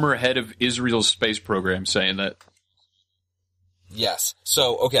the former head of Israel's space program saying that. Yes.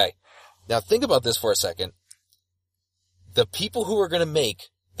 So okay, now think about this for a second. The people who are going to make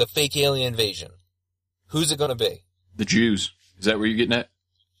the fake alien invasion. Who's it going to be? The Jews. Is that where you're getting at?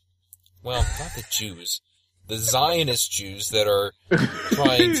 Well, not the Jews. The Zionist Jews that are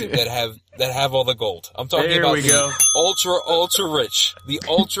trying to, that have all the gold. I'm talking about the ultra rich, the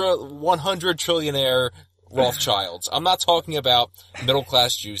ultra 100 trillionaire Rothschilds. I'm not talking about middle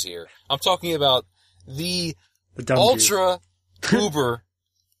class Jews here. I'm talking about the ultra uber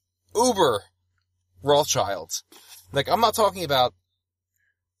Rothschilds. Like, I'm not talking about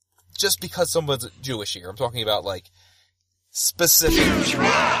just because someone's Jewish here. I'm talking about, like, specific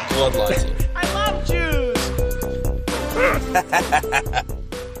bloodlines here. I love Jews!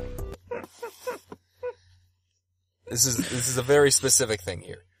 This is a very specific thing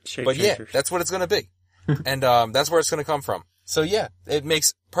here. That's what it's gonna be. And, that's where it's gonna come from. So yeah, it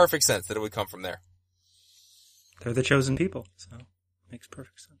makes perfect sense that it would come from there. They're the chosen people, so it makes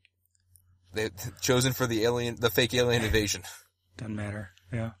perfect sense. They're chosen for the fake alien invasion. Doesn't matter,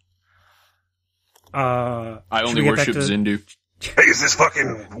 yeah. I only worship Zindu. Hey, is this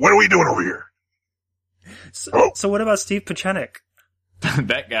fucking... What are we doing over here? So what about Steve Pieczenik?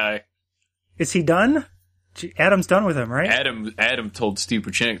 That guy. Is he done? Adam's done with him, right? Adam told Steve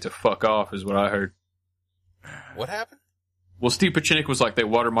Pieczenik to fuck off, is what I heard. What happened? Well, Steve Pieczenik was like, they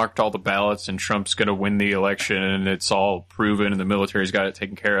watermarked all the ballots and Trump's going to win the election and it's all proven and the military's got it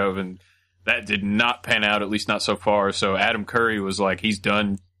taken care of, and that did not pan out, at least not so far. So Adam Curry was like, he's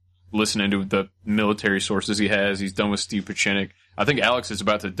done listening to the military sources he has. He's done with Steve Pieczenik. I think Alex is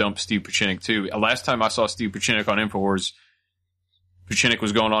about to dump Steve Pieczenik too. Last time I saw Steve Pieczenik on InfoWars, Pieczenik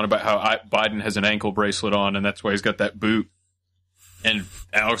was going on about how Biden has an ankle bracelet on and that's why he's got that boot. And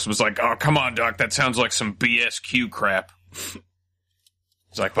Alex was like, "Oh, come on, Doc, that sounds like some BSQ crap."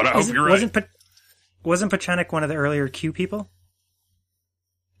 He's like, "But I hope you're right." Wasn't Pieczenik one of the earlier Q people?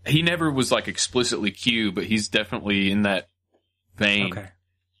 He never was like explicitly Q, but he's definitely in that vein. Okay.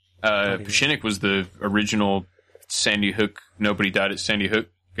 Pieczenik was the original Sandy Hook, Nobody Died at Sandy Hook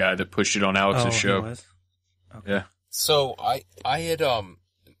guy that pushed it on Alex's show. He was? Okay. Yeah. So I had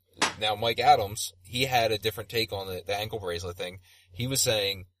now Mike Adams, he had a different take on the ankle bracelet thing. He was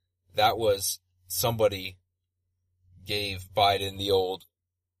saying that was somebody gave Biden the old,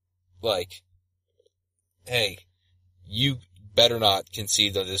 like, hey, you better not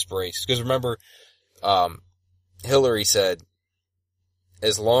concede to this brace. Because remember, Hillary said,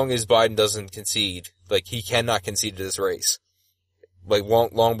 as long as Biden doesn't concede, like, he cannot concede to this race. Like,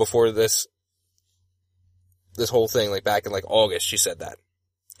 long before this whole thing, like, back in, like, August, she said that.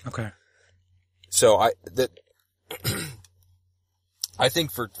 Okay. So, I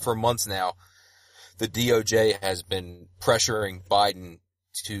think for months now, the DOJ has been pressuring Biden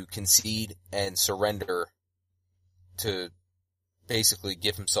to concede and surrender to basically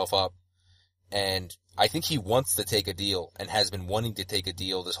give himself up. And I think he wants to take a deal and has been wanting to take a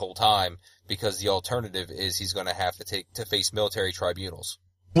deal this whole time because the alternative is he's going to have to face military tribunals.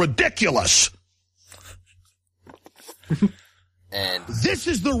 Ridiculous. And this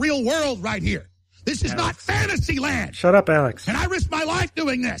is the real world right here. This is not fantasy land. Shut up, Alex. And I risk my life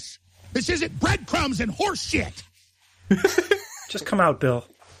doing this. This isn't breadcrumbs and horse shit. Just come out, Bill.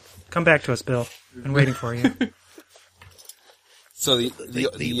 Come back to us, Bill. I'm waiting for you. So the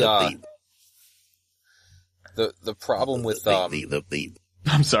problem with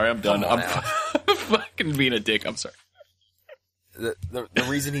I'm sorry, I'm done. I'm fucking being a dick. I'm sorry. The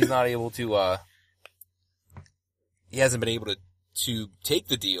reason he's not able to he hasn't been able to take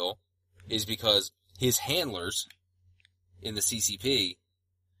the deal is because his handlers in the CCP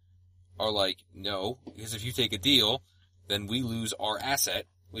are like, no, because if you take a deal, then we lose our asset,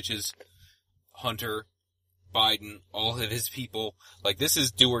 which is Hunter, Biden, all of his people. Like, this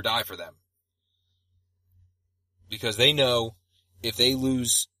is do or die for them. Because they know if they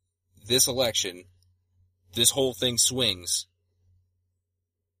lose this election, this whole thing swings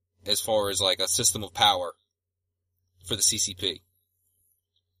as far as like a system of power for the CCP.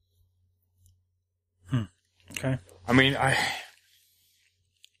 Okay. I mean,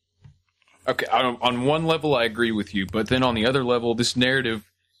 on one level I agree with you, but then on the other level, this narrative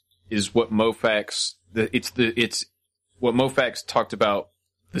is what Mofax, it's what Mofax talked about.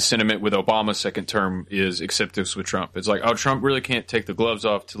 The sentiment with Obama's second term is accept this with Trump. It's like, oh, Trump really can't take the gloves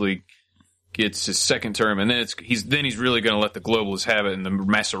off till he gets his second term, and then he's really going to let the globalists have it, and the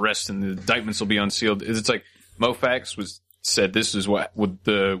mass arrests and the indictments will be unsealed. It's like Mofax said this is what with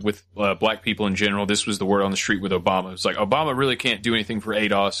black people in general. This was the word on the street with Obama. It's like Obama really can't do anything for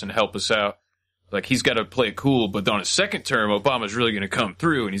ADOS and help us out. Like, he's got to play it cool, but on his second term, Obama's really going to come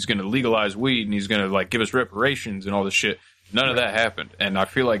through, and he's going to legalize weed, and he's going to like give us reparations and all this shit. None of that happened. And I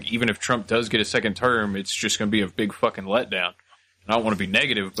feel like even if Trump does get a second term, it's just going to be a big fucking letdown. And I don't want to be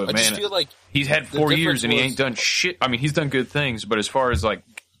negative, but man, feel like he's had 4 years and he ain't done shit. I mean, he's done good things, but as far as like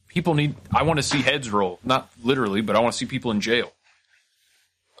I want to see heads roll. Not literally, but I want to see people in jail.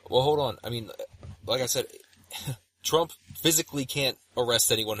 Well, hold on. I mean, like I said, Trump physically can't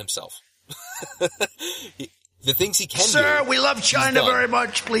arrest anyone himself. The things he can do. Sir, we love China very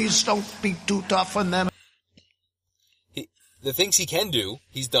much. Please don't be too tough on them. The things he can do,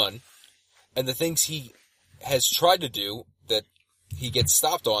 he's done. And the things he has tried to do that he gets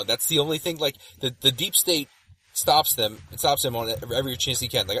stopped on, that's the only thing, like, the deep state stops him on every chance he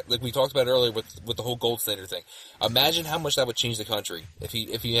can. Like we talked about earlier with the whole gold standard thing. Imagine how much that would change the country if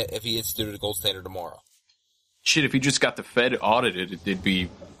he instituted a gold standard tomorrow. Shit, if he just got the Fed audited, it'd be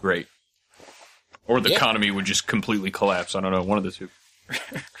great. Or the economy would just completely collapse. I don't know, one of the two.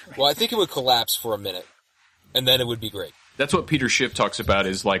 Well, I think it would collapse for a minute, and then it would be great. That's what Peter Schiff talks about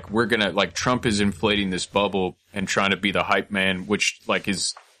is like, Trump is inflating this bubble and trying to be the hype man, which like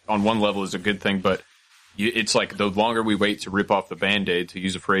is on one level is a good thing, but it's like the longer we wait to rip off the Band-Aid, to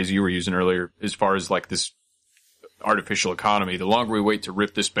use a phrase you were using earlier, as far as like this artificial economy, the longer we wait to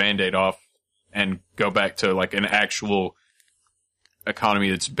rip this Band-Aid off and go back to like an actual economy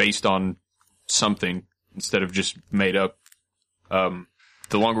that's based on something instead of just made up,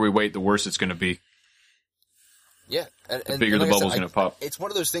 the longer we wait, the worse it's going to be. Yeah, and the bigger the bubble's going to pop. It's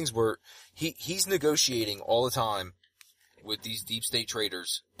one of those things where he's negotiating all the time with these deep state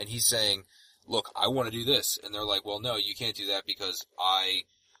traders, and he's saying, look, I want to do this. And they're like, well, no, you can't do that because I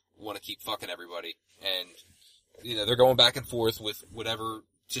want to keep fucking everybody. And, you know, they're going back and forth with whatever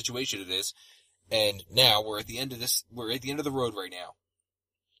situation it is. And now we're at the end of the road right now.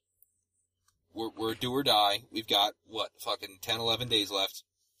 We're do or die. We've got, fucking 10, 11 days left.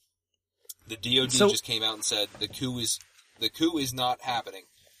 The DOD just came out and said the coup is not happening.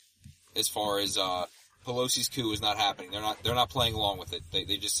 As far as Pelosi's coup is not happening. They're not playing along with it.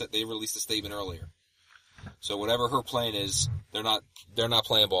 They just said they released a statement earlier. So whatever her plan is, they're not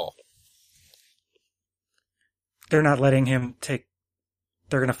playing ball. They're not letting him take.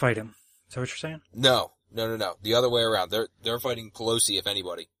 They're going to fight him. Is that what you're saying? No. The other way around. They're fighting Pelosi, if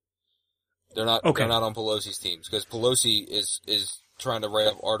anybody. They're not. Okay. They're not on Pelosi's teams because Pelosi is trying to write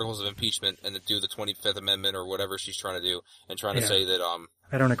up articles of impeachment and to do the 25th Amendment or whatever she's trying to do, and trying to say that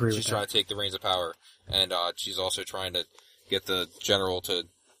I don't agree with that. She's trying to take the reins of power, and she's also trying to get the general to.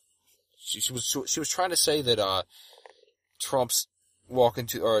 She was trying to say that Trump's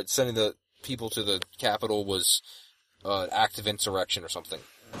sending the people to the Capitol was an act of insurrection or something.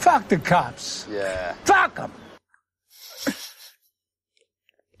 Fuck the cops. Yeah. Fuck them.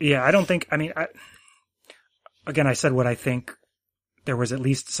 Yeah, I don't think. I mean, I said what I think. There was at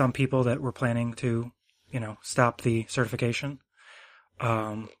least some people that were planning to, stop the certification.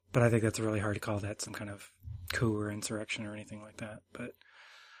 But I think that's really hard to call that some kind of coup or insurrection or anything like that. But,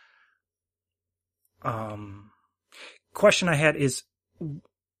 question I had is,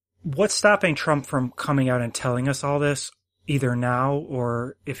 what's stopping Trump from coming out and telling us all this, either now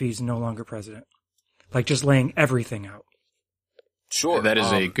or if he's no longer president? Like just laying everything out. Sure. That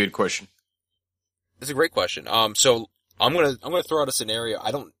is a good question. It's a great question. So I'm gonna throw out a scenario.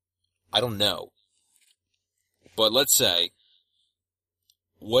 I don't know. But let's say,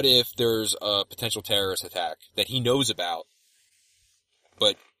 what if there's a potential terrorist attack that he knows about,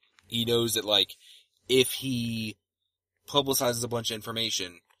 but he knows that, like, if he publicizes a bunch of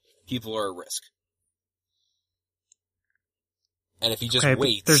information, people are at risk. And if he just okay,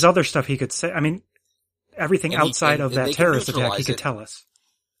 waits, there's other stuff he could say. I mean, everything outside of there's other stuff he could say. I mean, everything outside of that terrorist attack he could tell us.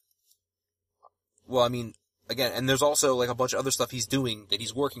 Well, I mean, again, and there's also like a bunch of other stuff he's doing that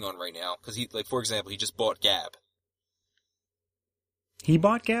he's working on right now. Because like, for example, he just bought Gab. He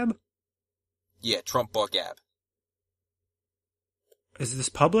bought Gab? Yeah, Trump bought Gab. Is this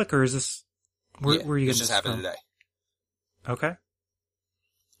public or is this? Where are you this getting just this happened from? today. Okay.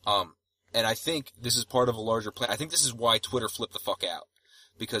 And I think this is part of a larger plan. I think this is why Twitter flipped the fuck out.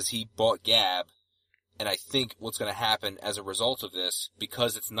 Because he bought Gab, and I think what's going to happen as a result of this,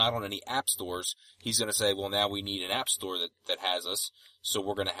 because it's not on any app stores, he's going to say, well, now we need an app store that has us, so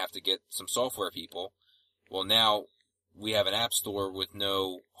we're going to have to get some software people. Well, now we have an app store with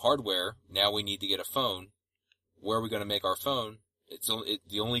no hardware. Now we need to get a phone. Where are we going to make our phone?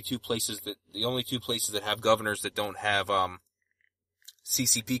 The only two places that have governors that don't have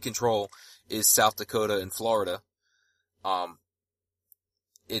CCP control is South Dakota and Florida.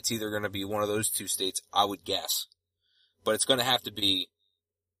 It's either going to be one of those two states, I would guess. But it's going to have to be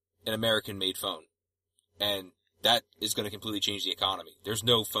an American-made phone. And that is going to completely change the economy. There's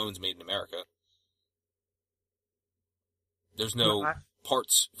no phones made in America. There's no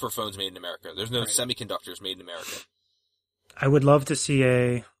parts for phones made in America. There's no semiconductors made in America. I would love to see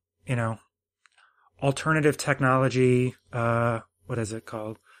a, alternative technology, what is it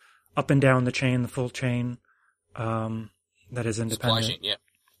called? Up and down the chain, the full chain, that is independent. Supply chain, yeah.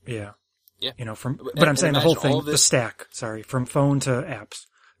 Yeah. Yeah. But I'm saying the whole thing, the stack, from phone to apps,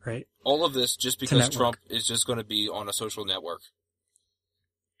 right? All of this just because Trump is just going to be on a social network.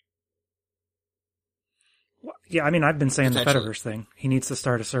 Well, yeah, I mean, I've been saying the Fediverse thing. He needs to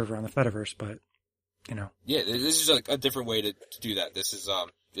start a server on the Fediverse, but, Yeah, this is like a different way to do that. This is,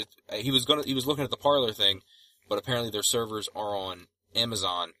 he was looking at the Parler thing, but apparently their servers are on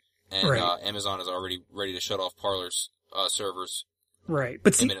Amazon, and Amazon is already ready to shut off Parler's servers. Right,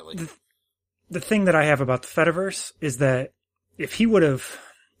 but see, the thing that I have about the Fediverse is that if he would have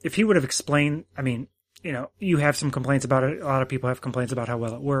explained, I mean, you have some complaints about it. A lot of people have complaints about how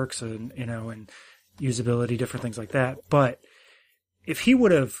well it works, and and usability, different things like that. But if he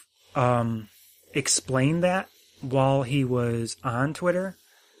would have explained that while he was on Twitter,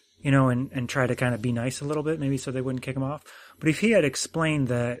 and try to kind of be nice a little bit, maybe so they wouldn't kick him off. But if he had explained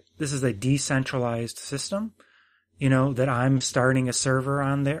that this is a decentralized system, that I'm starting a server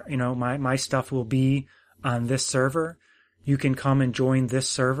on there, my stuff will be on this server. You can come and join this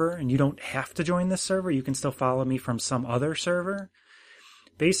server, and you don't have to join this server. You can still follow me from some other server.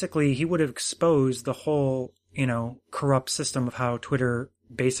 Basically, he would have exposed the whole, corrupt system of how Twitter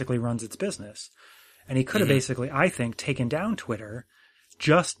basically runs its business. And he could have basically, I think, taken down Twitter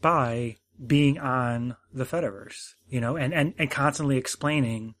just by being on the Fediverse, and constantly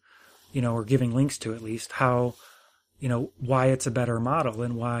explaining, or giving links to at least how, why it's a better model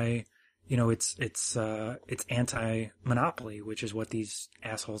and why, it's anti-monopoly, which is what these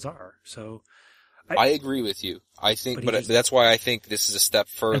assholes are. So I agree with you. I think, but that's why I think this is a step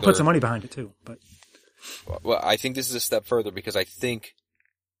further. And put some money behind it too, but. Well, I think this is a step further because I think,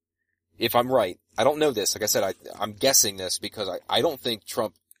 if I'm right, I don't know this. Like I said, I'm guessing this because I don't think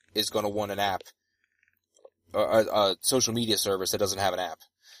Trump is going to want an app, a social media service that doesn't have an app.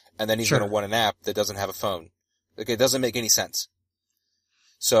 And then he's going to want an app that doesn't have a phone. Like, it doesn't make any sense.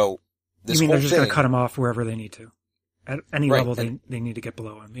 So, this you mean whole they're just thing, going to cut him off wherever they need to? At any level they need to get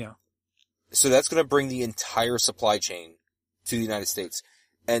below him, yeah. So that's going to bring the entire supply chain to the United States.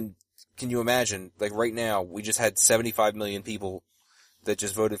 And can you imagine, like right now, we just had 75 million people that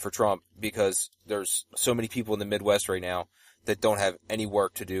just voted for Trump because there's so many people in the Midwest right now that don't have any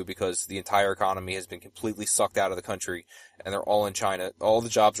work to do because the entire economy has been completely sucked out of the country and they're all in China. All the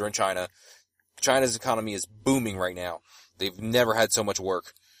jobs are in China. China's economy is booming right now. They've never had so much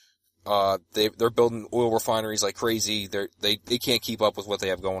work. They're building oil refineries like crazy. They can't keep up with what they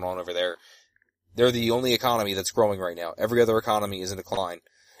have going on over there. They're the only economy that's growing right now. Every other economy is in decline.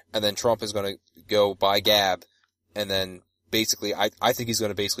 And then Trump is going to go buy Gab, and then basically, I think he's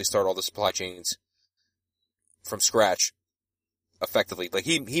going to basically start all the supply chains from scratch, effectively. Like,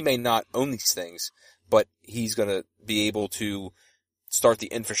 he may not own these things, but he's going to be able to start the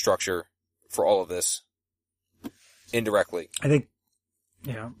infrastructure for all of this indirectly. I think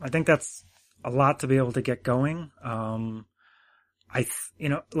that's a lot to be able to get going. I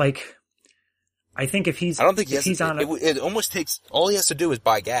think if he's, I don't think it almost takes, all he has to do is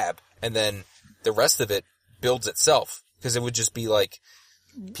buy Gab, and then the rest of it builds itself. Because it would just be like,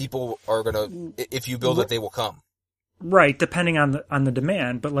 people are gonna, if you build it, they will come. Right, depending on the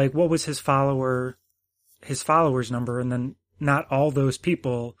demand. But like, what was his followers number? And then not all those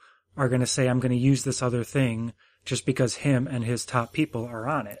people are gonna say, I'm gonna use this other thing just because him and his top people are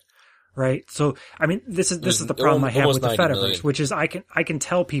on it. Right. So, I mean, this is the problem I have with the Fediverse, which is I can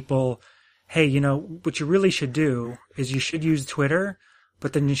tell people, hey, you know, what you really should do is you should use Twitter,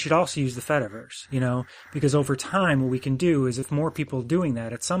 but then you should also use the Fediverse, you know, because over time what we can do is if more people doing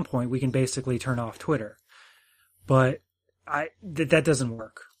that, at some point we can basically turn off Twitter. But that doesn't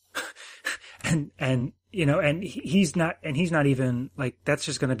work. and you know, and he's not even like, that's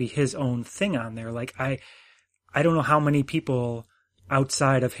just going to be his own thing on there. Like I don't know how many people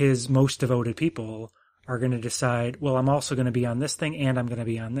outside of his most devoted people are going to decide, well, I'm also going to be on this thing and I'm going to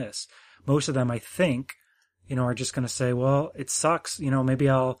be on this. Most of them, I think, you know, are just going to say, well, it sucks. You know, maybe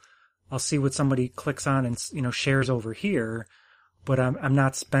I'll see what somebody clicks on and, you know, shares over here, but I'm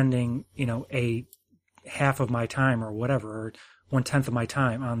not spending, you know, a half of my time or whatever, or 1/10 of my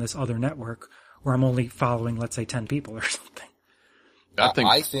time on this other network where I'm only following, let's say, 10 people or something.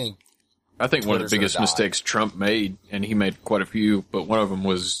 I think one of the biggest mistakes Trump made, and he made quite a few, but one of them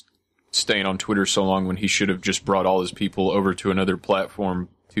was staying on Twitter so long when he should have just brought all his people over to another platform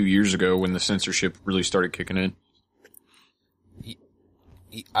 2 years ago when the censorship really started kicking in.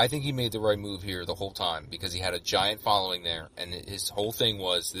 I think he made the right move here the whole time because he had a giant following there, and his whole thing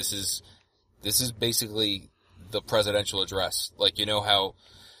was this is basically the presidential address. Like, you know how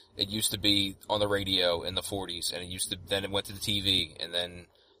it used to be on the radio in the 40s, and then it went to the TV, and then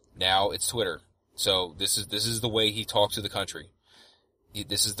now it's Twitter. So this is the way he talked to the country.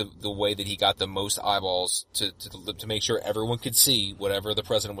 This is the way that he got the most eyeballs to make sure everyone could see whatever the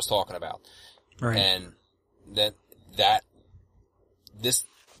president was talking about. Right. And the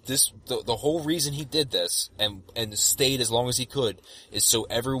whole reason he did this and stayed as long as he could is so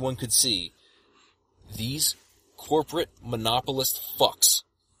everyone could see these corporate monopolist fucks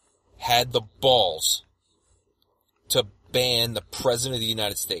had the balls to ban the president of the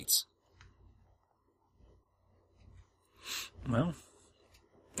United States. Well,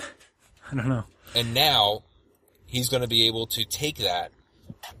 I don't know. And now he's going to be able to take that,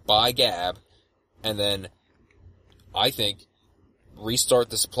 buy Gab, and then I think restart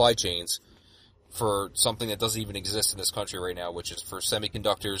the supply chains for something that doesn't even exist in this country right now, which is for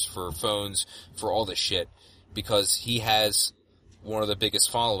semiconductors, for phones, for all this shit, because he has one of the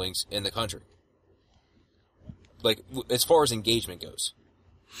biggest followings in the country. Like, as far as engagement goes.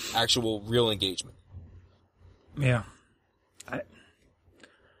 Actual, real engagement. Yeah. I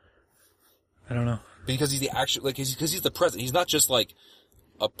don't know. Because he's the actual, like, because he's the president. He's not just like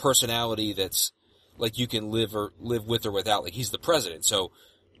a personality that's like you can live with or without. Like, he's the president. So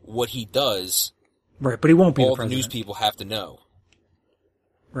what he does, right? But he won't be all the president. The news people have to know.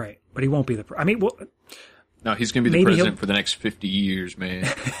 Right, but he won't be the. I mean, well, no, he's going to be the president for the next 50 years, man.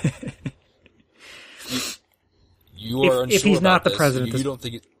 You are unsure if he's not about the president, you don't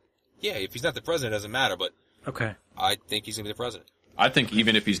think it? Yeah, if he's not the president, it doesn't matter. But okay, I think he's going to be the president. I think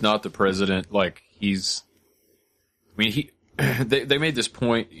even if he's not the president, like he's, I mean, they made this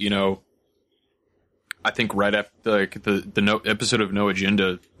point, you know. I think right after like the episode of No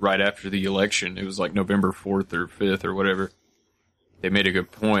Agenda, right after the election, it was like November 4th or 5th or whatever. They made a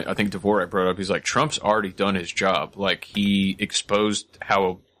good point. I think Dvorak brought up. He's like, Trump's already done his job. Like, he exposed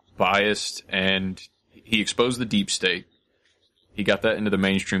how biased, and he exposed the deep state. He got that into the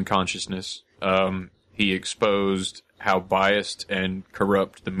mainstream consciousness. He exposed how biased and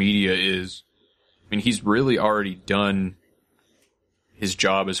corrupt the media is. I mean, he's really already done his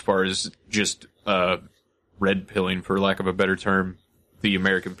job as far as just red pilling, for lack of a better term, the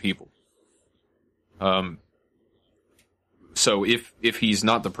American people. So if he's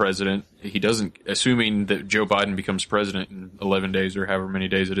not the president, he doesn't, assuming that Joe Biden becomes president in 11 days or however many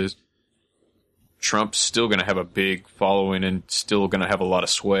days it is, Trump's still going to have a big following and still going to have a lot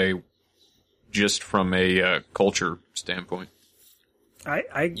of sway just from a culture standpoint. I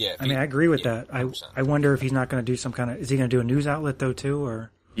mean, I agree with that. I wonder if he's not going to do some kind of, is he going to do a news outlet though too,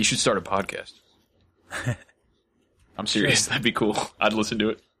 or? He should start a podcast. I'm serious. That'd be cool. I'd listen to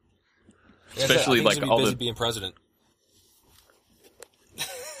it. Especially I think like all busy being president.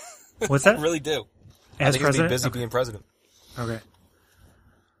 What's that? I really do. As I think president? He's busy being president. Okay.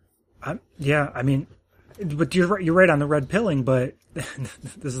 Yeah, I mean, but you're right on the red pilling, but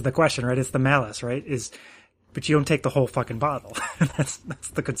this is the question, right? It's the malice, right? But you don't take the whole fucking bottle. That's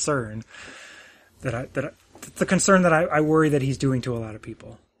the concern the concern that I worry that he's doing to a lot of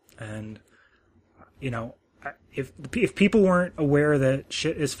people. And, you know, if people weren't aware that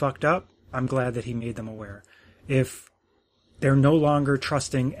shit is fucked up, I'm glad that he made them aware. If they're no longer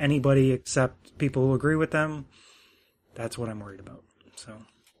trusting anybody except people who agree with them, that's what I'm worried about. So.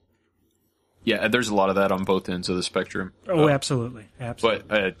 Yeah, there's a lot of that on both ends of the spectrum. Oh, absolutely. But,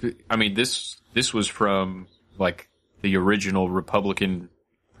 I mean, this was from, like the original Republican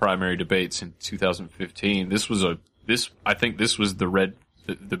primary debates in 2015. I think this was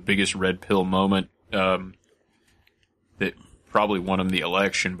the biggest red pill moment, that probably won him the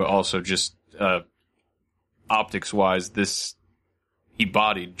election, but also just, optics wise, he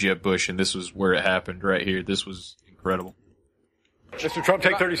bodied Jeb Bush, and this was where it happened right here. This was incredible. Mr. Trump,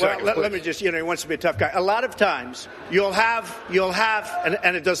 take 30 seconds. Let me just, he wants to be a tough guy. A lot of times, you'll have,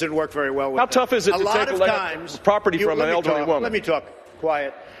 and it doesnn't work very well with How tough is it to take property from an elderly woman? Let me talk.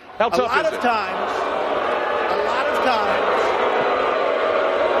 Quiet. How tough is it? A lot of times,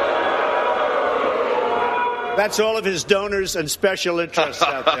 that's all of his donors and special interests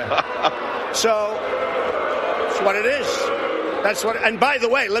out there. So, that's what it is. And by the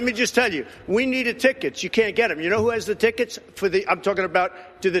way, let me just tell you, we needed tickets. You can't get them. You know who has the tickets I'm talking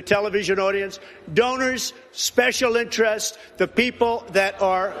about to the television audience? Donors, special interest, the people that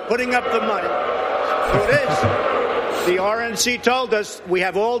are putting up the money. So it is. The RNC told us we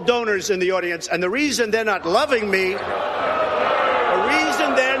have all donors in the audience, and the reason they're not loving me, the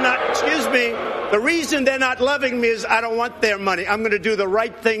reason they're not loving me is I don't want their money. I'm going to do the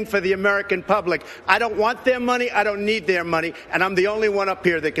right thing for the American public. I don't want their money. I don't need their money. And I'm the only one up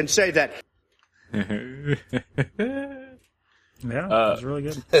here that can say that. Yeah, that was really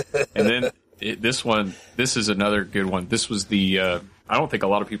good. And then this is another good one. This was I don't think a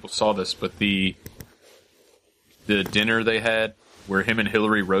lot of people saw this, but the dinner they had where him and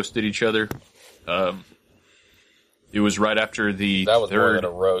Hillary roasted each other. It was right after the That was more than a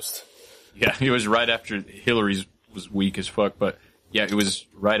roast. Yeah, it was right after Hillary's was weak as fuck, but yeah, it was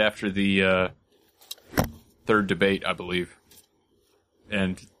right after the third debate, I believe.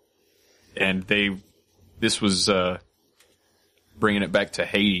 And this was bringing it back to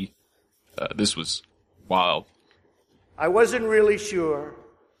Haiti. This was wild. I wasn't really sure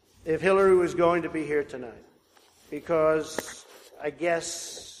if Hillary was going to be here tonight because I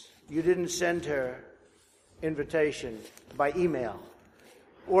guess you didn't send her invitation by email.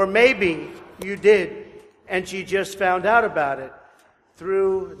 Or maybe you did, and she just found out about it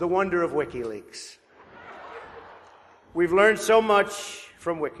through the wonder of WikiLeaks. We've learned so much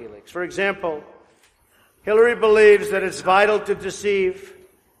from WikiLeaks. For example, Hillary believes that it's vital to deceive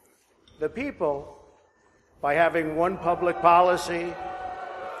the people by having one public policy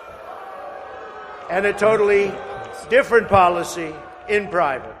and a totally different policy in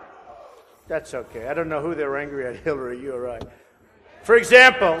private. That's okay. I don't know who they're angry at, Hillary. You're right. For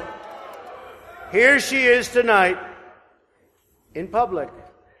example, here she is tonight in public,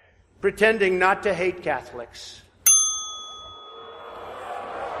 pretending not to hate Catholics.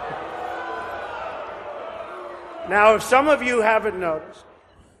 Now, if some of you haven't noticed,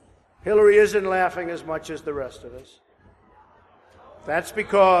 Hillary isn't laughing as much as the rest of us. That's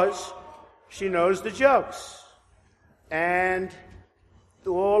because she knows the jokes. And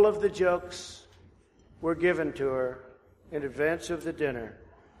all of the jokes were given to her in advance of the dinner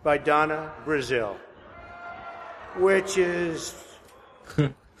by Donna Brazile, which is,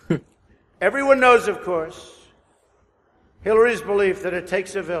 everyone knows, of course, Hillary's belief that it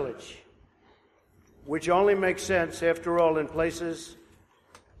takes a village, which only makes sense, after all, in places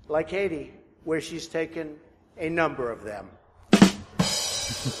like Haiti, where she's taken a number of them.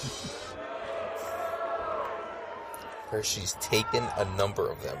 Where she's taken a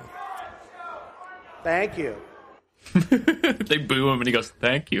number of them. Thank you. They boo him and he goes,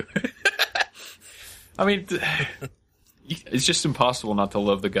 thank you. I mean, it's just impossible not to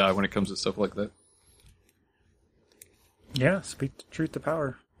love the guy when it comes to stuff like that. Yeah, speak the truth to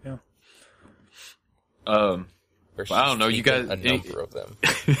power. Yeah. I don't know, you guys. A number of them.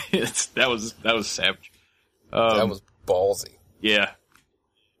 that was savage. That was ballsy. Yeah.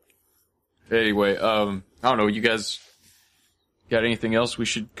 Anyway, I don't know, you guys got anything else we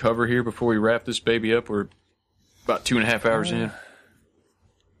should cover here before we wrap this baby up? We're about 2.5 hours in.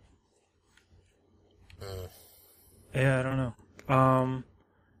 Yeah, I don't know.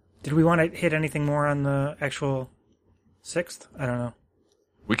 Did we want to hit anything more on the actual 6th? I don't know.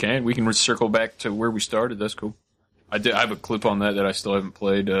 We can circle back to where we started. That's cool. I have a clip on that I still haven't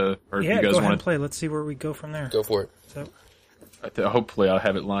played. Or if you guys go ahead want and play. Let's see where we go from there. Go for it. So, hopefully I'll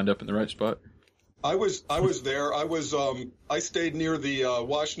have it lined up in the right spot. I was there. I stayed near the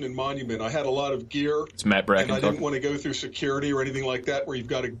Washington Monument. I had a lot of gear. It's Matt Bracken. And I didn't want to go through security or anything like that, where you've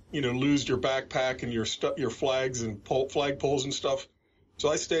got to, lose your backpack and your flags and flagpoles and stuff. So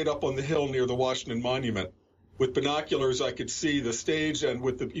I stayed up on the hill near the Washington Monument. With binoculars, I could see the stage, and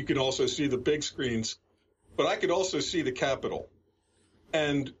you could also see the big screens. But I could also see the Capitol.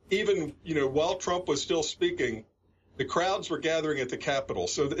 And even, while Trump was still speaking, the crowds were gathering at the Capitol.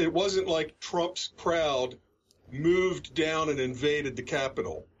 So it wasn't like Trump's crowd moved down and invaded the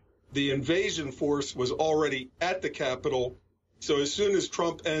Capitol. The invasion force was already at the Capitol, so as soon as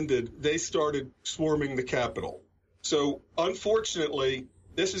Trump ended, they started swarming the Capitol. So, unfortunately,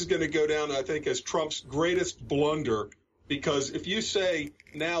 this is going to go down, I think, as Trump's greatest blunder, because if you say,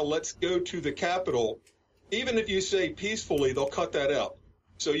 now let's go to the Capitol, even if you say peacefully, they'll cut that out.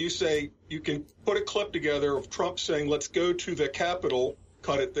 So you say, you can put a clip together of Trump saying, let's go to the Capitol,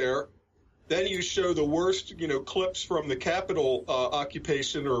 cut it there. Then you show the worst, clips from the Capitol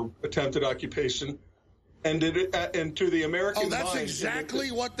occupation or attempted occupation, and to the American mind. Oh, that's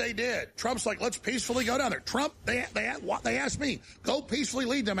exactly what they did. Trump's like, let's peacefully go down there. Trump, they asked me, go peacefully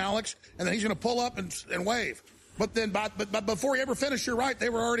lead them, Alex, and then he's going to pull up and wave. But then, but before he ever finished, you're right, they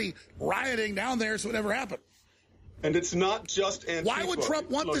were already rioting down there, so it never happened. And it's not just Antifa. Why would Trump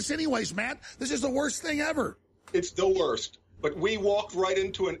want this anyways, Matt? This is the worst thing ever. It's the worst. But we walked right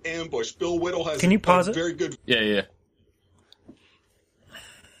into an ambush. Bill Whittle has Can you pause it? Very good. Yeah.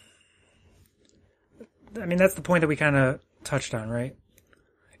 I mean, that's the point that we kind of touched on, right?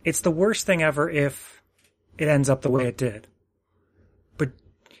 It's the worst thing ever if it ends up the way it did. But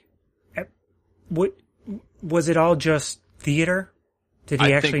what was it all just theater? Did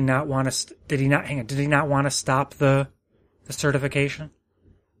he actually not want to? Did he not want to stop the certification?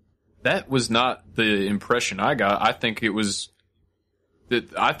 That was not the impression I got. I think it was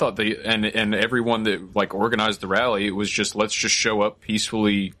that I thought and everyone that like organized the rally, it was just let's just show up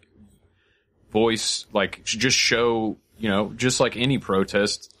peacefully. Voice, like, just show, just like any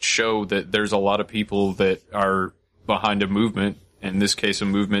protest, show that there's a lot of people that are behind a movement, in this case, a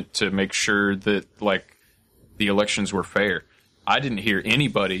movement to make sure that, like, the elections were fair. I didn't hear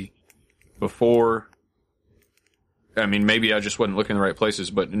anybody before. I mean, maybe I just wasn't looking in the right places,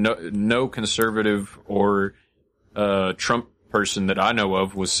 but no conservative or Trump person that I know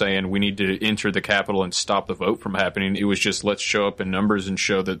of was saying we need to enter the Capitol and stop the vote from happening. It was just let's show up in numbers and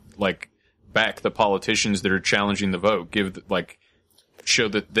show that, like, back the politicians that are challenging the vote. Give them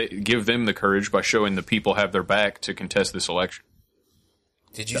the courage by showing the people have their back to contest this election.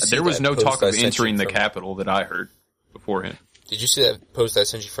 Did you see there was no talk of entering the from Capitol that I heard beforehand. Did you see that post I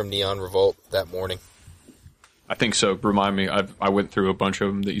sent you from Neon Revolt that morning? I think so. Remind me. I went through a bunch of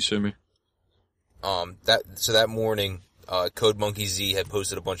them that you sent me. That morning, Code Monkey Z had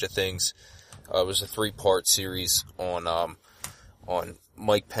posted a bunch of things. It was a 3-part series on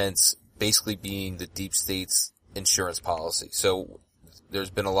Mike Pence basically being the deep state's insurance policy. So there's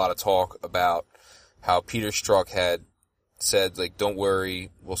been a lot of talk about how Peter Strzok had said, like, don't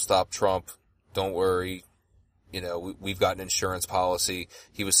worry, we'll stop Trump. Don't worry, we've got an insurance policy.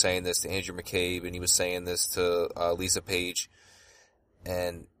 He was saying this to Andrew McCabe, and he was saying this to Lisa Page.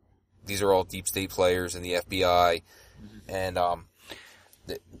 And these are all deep state players in the FBI. And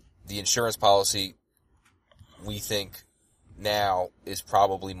the insurance policy, we think, now is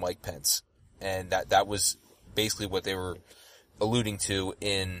probably Mike Pence. And that was basically what they were alluding to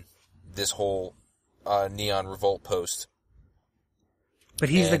in this whole Neon Revolt post. But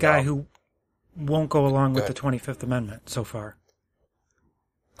he's the guy who won't go along with the 25th Amendment so far.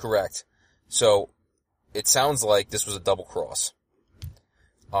 Correct. So it sounds like this was a double cross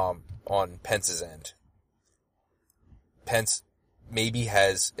on Pence's end. Pence maybe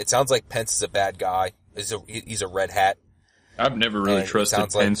it sounds like Pence is a bad guy. He's a red hat. I've never really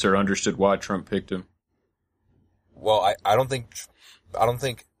trusted Pence or understood why Trump picked him. Well, I don't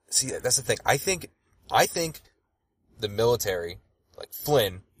think, see, that's the thing. I think the military, like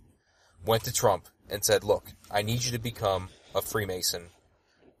Flynn, went to Trump and said, look, I need you to become a Freemason.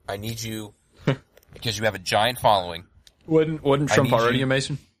 I need you, because you have a giant following. Wasn't Trump already a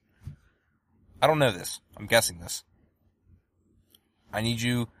Mason? I don't know this. I'm guessing this. I need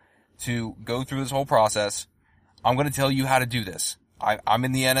you to go through this whole process. I'm going to tell you how to do this. I'm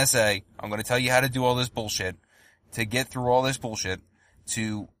in the NSA. I'm going to tell you how to do all this bullshit, to get through all this bullshit,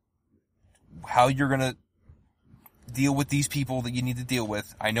 to how you're going to deal with these people that you need to deal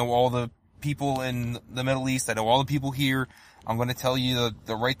with. I know all the people in the Middle East. I know all the people here. I'm going to tell you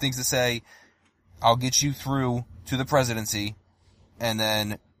the right things to say. I'll get you through to the presidency. And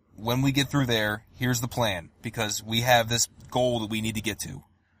then when we get through there, here's the plan, because we have this goal that we need to get to.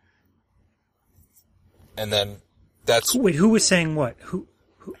 And then that's... Wait, who was saying what? Who?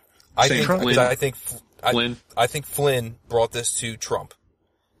 I think Flynn brought this to Trump.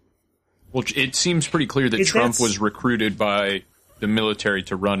 Well, it seems pretty clear that Trump was recruited by the military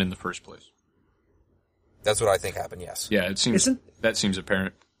to run in the first place. That's what I think happened, yes. Yeah, that seems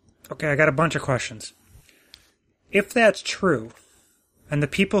apparent. Okay, I got a bunch of questions. If that's true, and the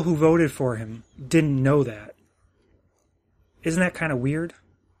people who voted for him didn't know that, isn't that kind of weird?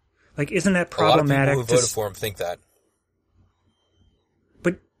 Like, isn't that problematic? A lot of people who voted for him think that.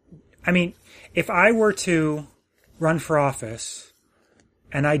 But, I mean, if I were to run for office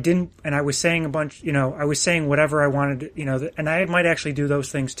and I was saying a bunch, I was saying whatever I wanted to, and I might actually do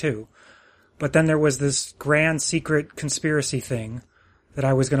those things too. But then there was this grand secret conspiracy thing that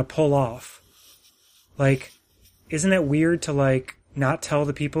I was going to pull off. Like, isn't it weird to, like, not tell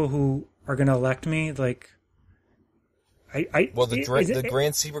the people who are going to elect me? Like, the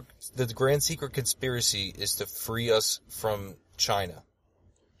grand secret conspiracy is to free us from China.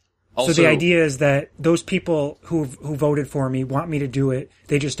 Also, so the idea is that those people who voted for me want me to do it.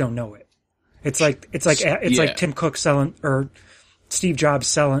 They just don't know it. It's like Tim Cook selling, or Steve Jobs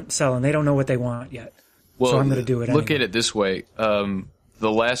selling. They don't know what they want yet. Well, so I'm going to do it look anyway. at it this way.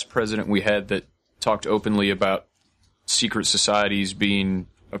 The last president we had that talked openly about secret societies being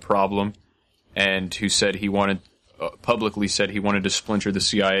a problem, and who said he wanted, publicly said he wanted to splinter the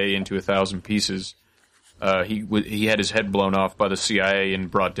CIA into 1,000 pieces. He had his head blown off by the CIA in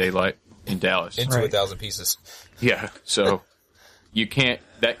broad daylight in Dallas. Into 1,000 pieces. Yeah, so you can't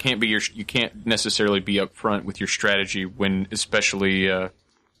necessarily be upfront with your strategy when, especially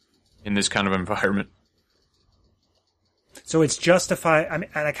in this kind of environment. So it's justified. I mean,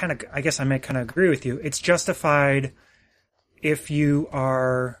 and I guess I may kind of agree with you. It's justified if you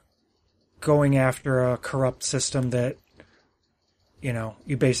are going after a corrupt system that,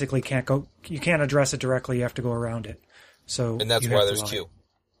 you basically you can't address it directly. You have to go around it. So, and that's why there's Q.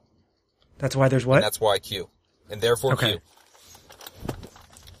 That's why there's what? And that's why Q. And therefore Q.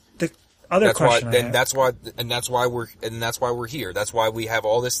 The other question I have. That's why we're here. That's why we have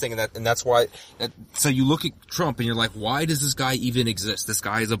all this thing, and that's why. So you look at Trump and you're like, why does this guy even exist? This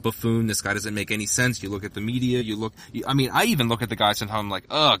guy is a buffoon. This guy doesn't make any sense. You look at the media. I even look at the guy sometimes. I'm like,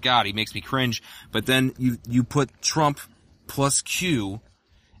 oh God, he makes me cringe. But then you put Trump plus Q,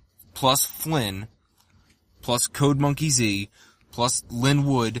 plus Flynn, plus Code Monkey Z, plus Lynn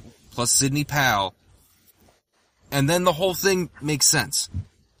Wood, plus Sidney Powell, and then the whole thing makes sense.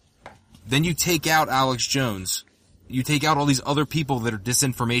 Then you take out Alex Jones. You take out all these other people that are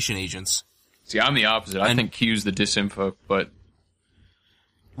disinformation agents. See, I'm the opposite. I think Q's the disinfo, but...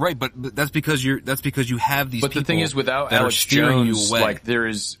 Right, but that's because you have these people. But the thing is, without that Alex are steering Jones, you away. like, there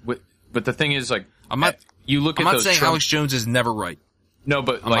is... But the thing is, like... I'm not saying Trump, Alex Jones is never right. No,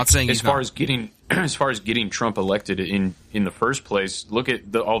 but I'm not saying as far as getting Trump elected in the first place, look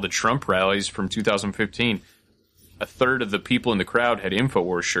at all the Trump rallies from 2015. A third of the people in the crowd had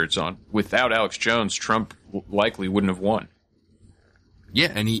InfoWars shirts on. Without Alex Jones, Trump likely wouldn't have won.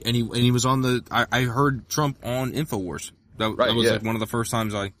 Yeah, and he was on the. I heard Trump on InfoWars. That was like one of the first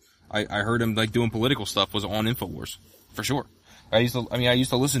times I heard him like doing political stuff was on InfoWars for sure. I used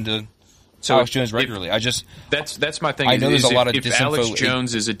to listen to Alex Jones regularly. That's my thing. I know there's a lot of if disinfo. Alex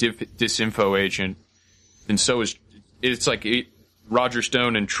Jones is a disinfo agent, then so is it's like Roger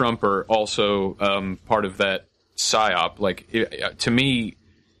Stone and Trump are also part of that psyop. Like to me,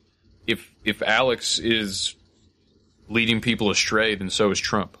 if Alex is leading people astray, then so is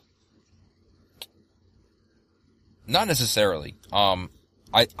Trump. Not necessarily.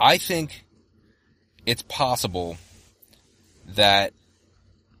 I think it's possible that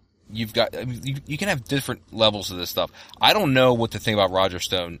you've got. I mean, you can have different levels of this stuff. I don't know what to think about Roger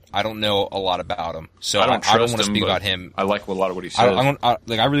Stone. I don't know a lot about him, so I don't want to speak about him. I like a lot of what he says. I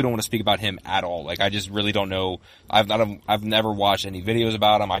really don't want to speak about him at all. Like, I just really don't know. I've never watched any videos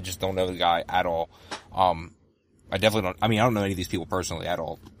about him. I just don't know the guy at all. I definitely don't. I mean, I don't know any of these people personally at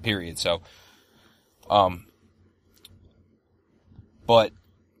all. Period. So, but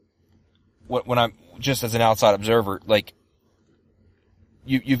when I'm just as an outside observer, like.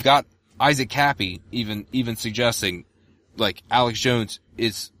 You've got Isaac Cappy even suggesting, like, Alex Jones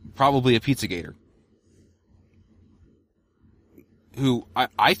is probably a Pizzagator. Who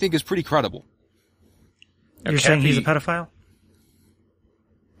I think is pretty credible. You're saying he's a pedophile?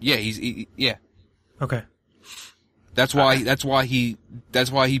 Yeah, yeah. Okay. That's why he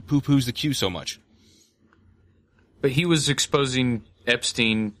poo-poos the Q so much. But he was exposing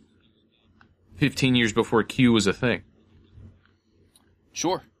Epstein 15 years before Q was a thing.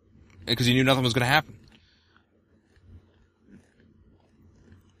 Sure. Because he knew nothing was going to happen.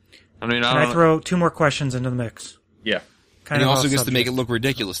 I mean, Can I throw two more questions into the mix? Yeah. And he also gets to make it look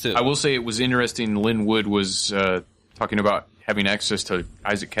ridiculous, too. I will say it was interesting. Lynn Wood was talking about having access to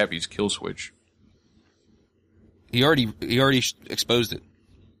Isaac Cappy's kill switch. He already exposed it.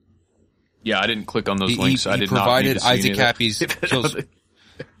 Yeah, I didn't click on those links. I did provided not Isaac Cappy's kill switch.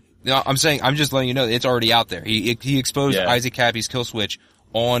 No, I'm just letting you know it's already out there. He exposed Isaac Cappy's kill switch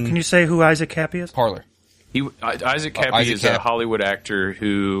on. Can you say who Isaac Cappy is? Parler. Isaac Cappy is a Hollywood actor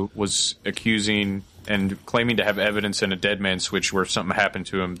who was accusing and claiming to have evidence in a dead man switch where if something happened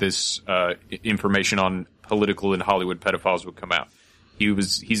to him, this information on political and Hollywood pedophiles would come out.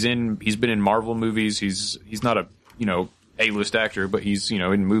 He's been in Marvel movies. He's not a A-list actor, but he's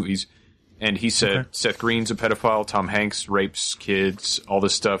in movies. And he said Seth Green's a pedophile, Tom Hanks rapes kids, all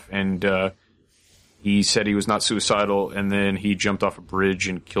this stuff, and he said he was not suicidal, and then he jumped off a bridge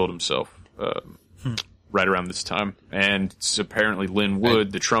and killed himself. Right around this time. And apparently Lynn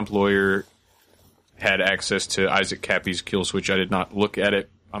Wood, the Trump lawyer, had access to Isaac Cappy's kill switch. I did not look at it.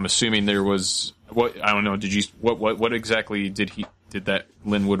 I'm assuming there was I don't know, what exactly did that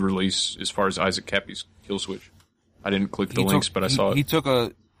Lynn Wood release as far as Isaac Cappy's kill switch? I didn't click the links, but I saw it. He took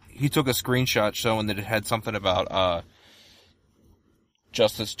a screenshot showing that it had something about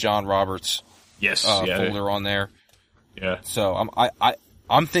Justice John Roberts folder on there. Yeah. So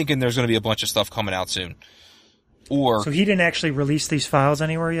I'm thinking there's going to be a bunch of stuff coming out soon. So he didn't actually release these files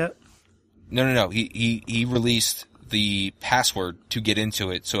anywhere yet? No. He released the password to get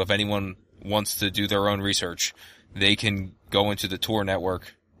into it. So if anyone wants to do their own research, they can go into the Tor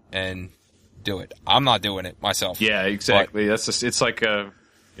network and do it. I'm not doing it myself. Yeah, exactly. That's just, it's like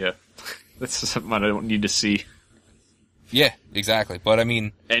that's something I don't need to see. Yeah, exactly. But I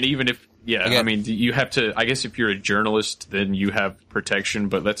mean, and even if I mean, you have to. I guess if you're a journalist, then you have protection.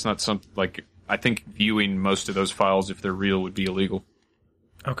 But that's not something like. I think viewing most of those files, if they're real, would be illegal.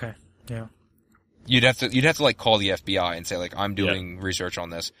 Okay. Yeah. You'd have to like call the FBI and say like, I'm doing research on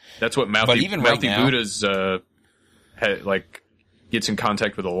this. That's what Mouthy Buddha's gets in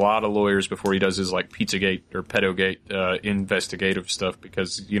contact with a lot of lawyers before he does his like Pizzagate or Pedogate investigative stuff,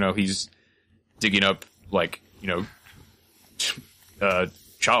 because he's digging up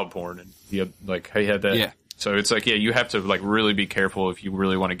child porn, and he had that. Yeah. So it's like, you have to like really be careful if you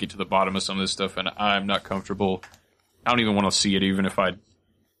really want to get to the bottom of some of this stuff. And I'm not comfortable. I don't even want to see it, even if I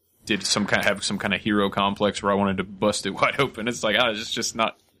did have some kind of hero complex where I wanted to bust it wide open. It's like, it's just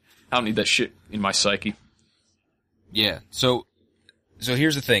not. I don't need that shit in my psyche. Yeah. So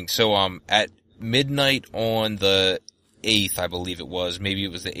here's the thing. So at midnight on the 8th, I believe it was. Maybe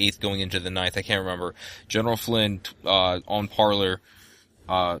it was the 8th going into the 9th. I can't remember. General Flynn on Parler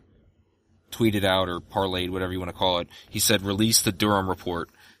tweeted out, or parlayed, whatever you want to call it. He said, release the Durham report.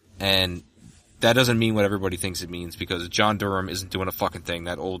 And that doesn't mean what everybody thinks it means, because John Durham isn't doing a fucking thing.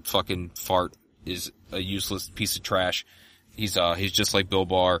 That old fucking fart is a useless piece of trash. He's just like Bill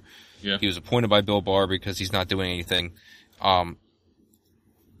Barr. Yeah. He was appointed by Bill Barr because he's not doing anything.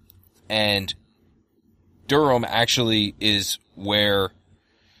 And Durham actually is where,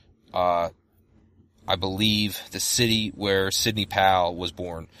 I believe, the city where Sidney Powell was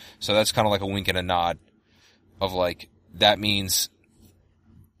born. So that's kind of like a wink and a nod of like, that means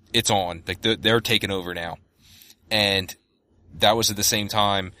it's on. Like they're taking over now. And that was at the same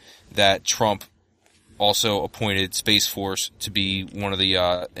time that Trump also appointed Space Force to be one of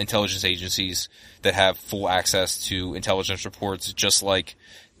the intelligence agencies that have full access to intelligence reports, just like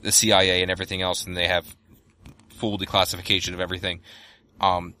the CIA and everything else, and they have full declassification of everything.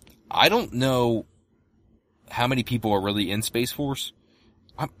 I don't know how many people are really in Space Force.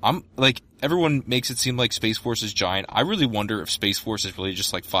 I'm like, everyone makes it seem like Space Force is giant. I really wonder if Space Force is really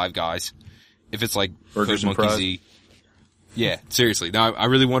just like 5 guys. If it's like Burgers Code Monkey Z. Yeah, seriously. Now, I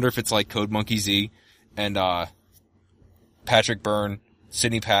really wonder if it's like Code Monkey Z and Patrick Byrne,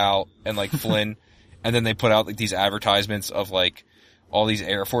 Sidney Powell, and like Flynn. And then they put out like these advertisements of like all these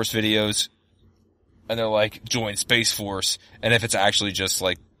Air Force videos. And they're like, join Space Force. And if it's actually just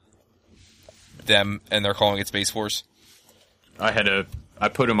like them and they're calling it Space Force. I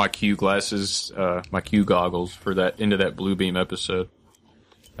put in my Q glasses, my Q goggles for that, into that Blue Beam episode.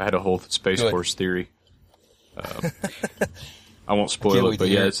 I had a whole Space Force theory. I won't spoil it, but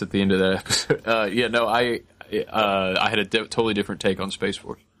yeah, it's at the end of that episode. I had a totally different take on Space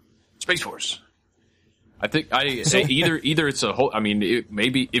Force. Space Force. I think either it's a whole, I mean,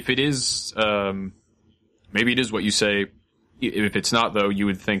 maybe if it is, maybe it is what you say. If it's not, though, you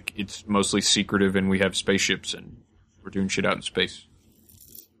would think it's mostly secretive and we have spaceships and we're doing shit out in space.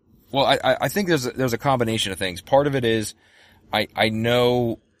 Well, I think there's a combination of things. Part of it is, I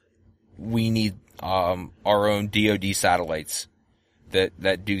know we need, our own DoD satellites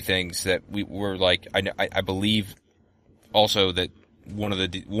that do things that we're like, I believe also that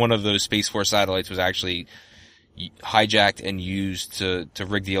one of those Space Force satellites was actually hijacked and used to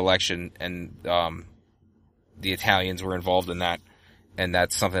rig the election, and, the Italians were involved in that, and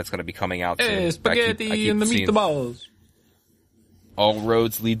that's something that's going to be coming out soon. Hey, spaghetti I keep and the meatballs. All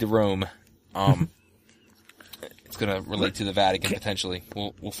roads lead to Rome. It's going to relate to the Vatican potentially.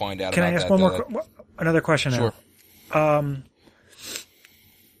 We'll find out. Can about I ask that, one more? another question Sure. now.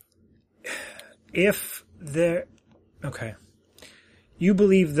 Okay. You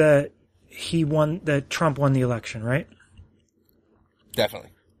believe that Trump won the election, right?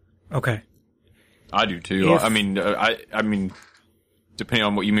 Definitely. Okay. I do too. I mean, depending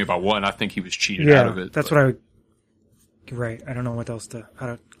on what you mean by one, I think he was cheated out of it. That's what I would. Right. I don't know how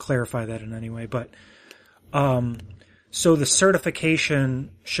to clarify that in any way, but, so the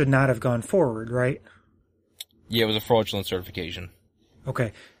certification should not have gone forward, right? Yeah, it was a fraudulent certification.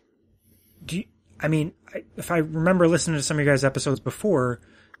 Okay. If I remember listening to some of you guys' episodes before,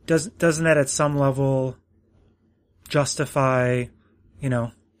 doesn't that at some level justify,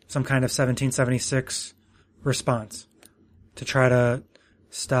 some kind of 1776 response to try to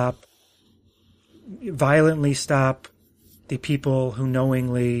violently stop the people who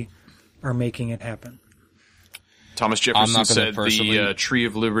knowingly are making it happen? Thomas Jefferson said the tree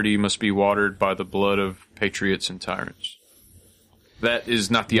of liberty must be watered by the blood of patriots and tyrants. That is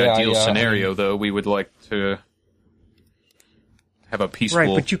not the ideal scenario, though. We would like to have a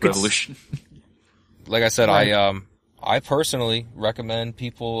peaceful revolution. Like I said, I personally recommend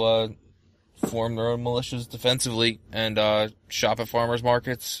people form their own militias defensively and shop at farmers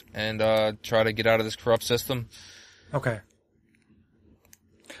markets and try to get out of this corrupt system. Okay.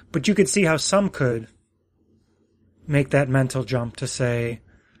 But you could see how some could make that mental jump to say,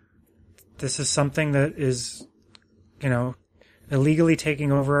 this is something that is, illegally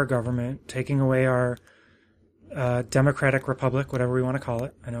taking over our government, taking away our democratic republic, whatever we want to call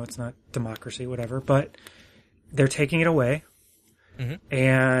it. I know it's not democracy, whatever, but they're taking it away,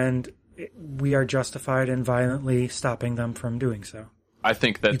 and we are justified in violently stopping them from doing so. I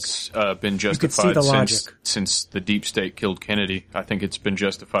think that's been justified since the deep state killed Kennedy. I think it's been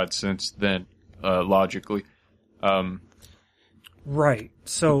justified since then, logically. Right.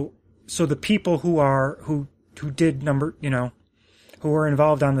 So the people who were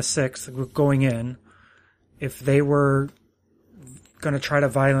involved on the 6th going in, if they were going to try to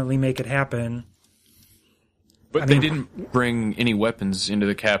violently make it happen. But they didn't bring any weapons into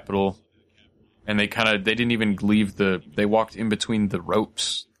the Capitol, and they didn't even leave they walked in between the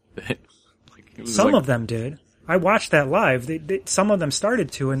ropes. Some of them did. I watched that live. Some of them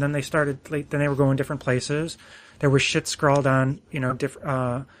started to, and then then they were going different places. There was shit scrawled on,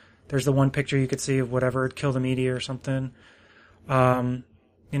 different, there's the one picture you could see of whatever had killed the media or something.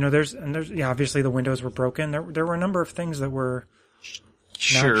 There's obviously the windows were broken. There were a number of things that were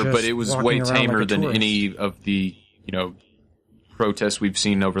sure, but it was way tamer than any of the, protests we've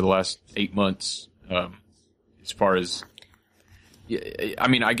seen over the last 8 months. As far as, I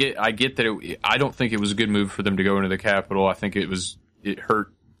mean, I get that I don't think it was a good move for them to go into the Capitol. I think it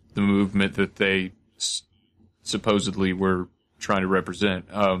hurt the movement that they supposedly were trying to represent.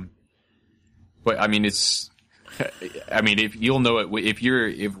 But I mean, if you'll know it,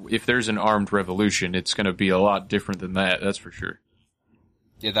 if there's an armed revolution, it's going to be a lot different than that. That's for sure.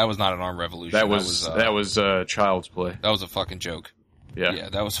 Yeah, that was not an armed revolution. That was child's play. That was a fucking joke. Yeah,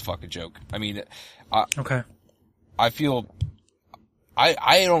 that was a fucking joke. I mean, okay. I feel,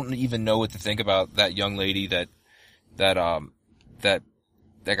 I don't even know what to think about that young lady that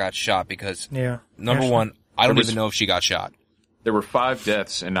got shot because number one, I don't even know if she got shot. There were 5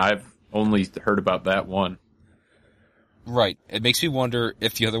 deaths, and I've only heard about that one. Right. It makes me wonder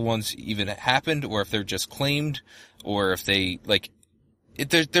if the other ones even happened, or if they're just claimed, or if they,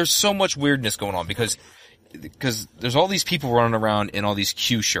 there's so much weirdness going on because there's all these people running around in all these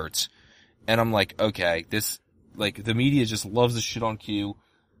Q shirts. And I'm like, okay, the media just loves the shit on Q.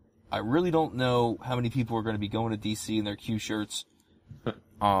 I really don't know how many people are going to be going to DC in their Q shirts.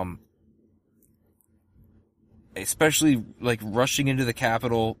 Especially rushing into the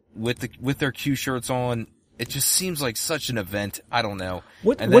Capitol with their Q shirts on. It just seems like such an event. I don't know.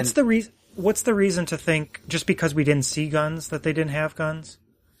 What's the reason to think just because we didn't see guns that they didn't have guns?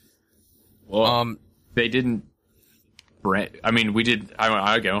 Well, they didn't. I mean, we did.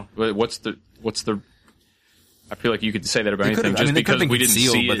 I go. What's the? I feel like you could say that about anything. Just because we didn't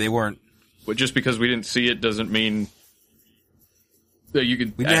see it, but they weren't. But just because we didn't see it doesn't mean that you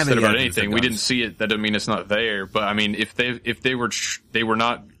could ask that about anything. We didn't see it. That doesn't mean it's not there. But I mean, if they were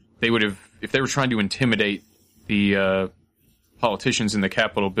trying to intimidate the politicians in the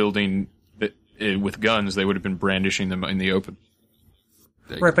Capitol building with guns, they would have been brandishing them in the open.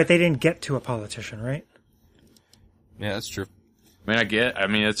 Right, but they didn't get to a politician, right? Yeah, that's true. I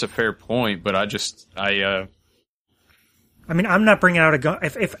mean, it's a fair point, but I mean, I'm not bringing out a gun.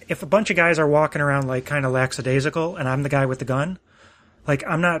 If a bunch of guys are walking around kind of lackadaisical, and I'm the guy with the gun,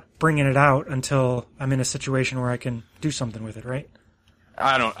 I'm not bringing it out until I'm in a situation where I can do something with it, right?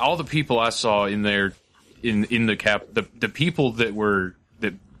 all the people I saw in there, in the the people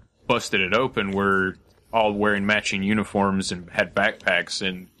that busted it open were all wearing matching uniforms and had backpacks,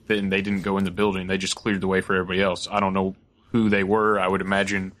 and then they didn't go in the building. They just cleared the way for everybody else. I don't know who they were. I would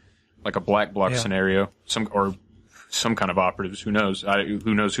imagine like a black bloc scenario, some kind of operatives. Who knows?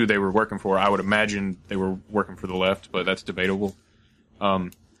 Who knows who they were working for? I would imagine they were working for the left, but that's debatable.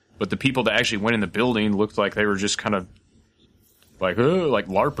 But the people that actually went in the building looked like they were just kind of like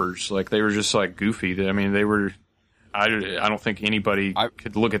LARPers. Like they were just like goofy. I mean, they were. I don't think anybody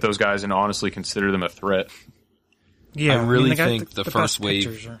could look at those guys and honestly consider them a threat. Yeah, I really think the first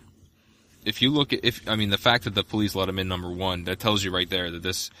wave. If you look at the fact that the police let them in, number one, that tells you right there that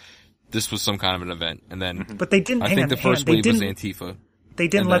this was some kind of an event. And then, but they didn't. I think the first wave was Antifa. They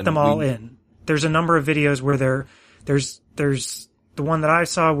didn't let them all in. There's a number of videos where there's the one that I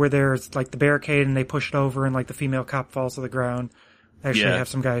saw where there's like the barricade and they push it over and like the female cop falls to the ground. Actually, have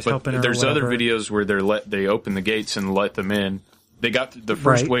some guys helping her. There's other videos where they open the gates and let them in. They got the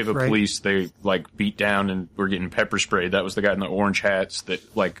first wave of police. They like beat down and were getting pepper sprayed. That was the guy in the orange hats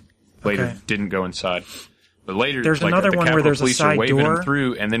that like later didn't go inside. But later, there's another one where there's a side waving door them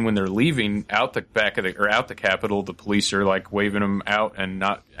through, and then when they're leaving out the back of out the Capitol, the police are like waving them out and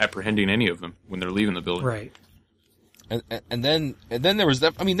not apprehending any of them when they're leaving the building. Right. And then there was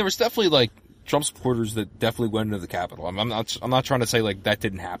there was definitely like Trump supporters that definitely went into the Capitol. I'm not trying to say like that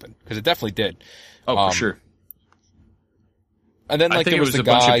didn't happen, because it definitely did. Oh, for sure. And then like I think there was it was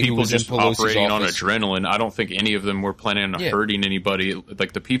the a bunch guy of people who was just in Pelosi's operating on office. adrenaline. I don't think any of them were planning on hurting anybody.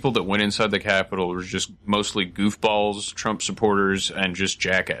 Like the people that went inside the Capitol were just mostly goofballs, Trump supporters, and just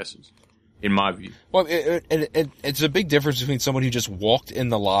jackasses, in my view. Well, it's a big difference between someone who just walked in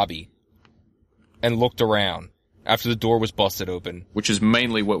the lobby and looked around after the door was busted open, which is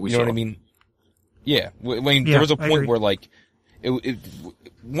mainly what we saw. You know what I mean? Yeah. There was a point where like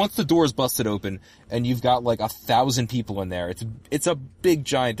once the door is busted open and you've got like 1,000 people in there, it's a big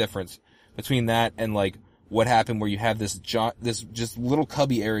giant difference between that and like what happened where you have this just little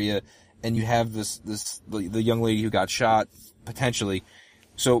cubby area and you have the young lady who got shot potentially.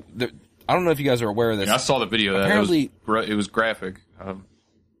 So I don't know if you guys are aware of this. Yeah, I saw the video. Apparently, it was graphic.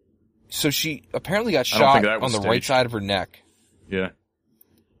 So she apparently got shot on the right side of her neck. Yeah.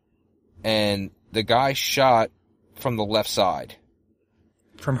 And the guy shot from the left side.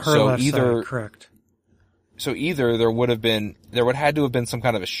 From her left side, correct. So either there would have had to have been some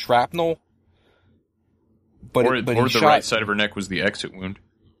kind of a shrapnel, or the right side of her neck was the exit wound.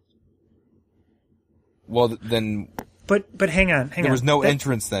 Well, then. But hang on. There was no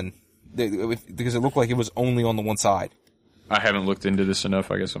entrance then, because it looked like it was only on the one side. I haven't looked into this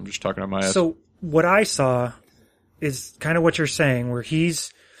enough. I guess I'm just talking out my ass. So what I saw is kind of what you're saying, where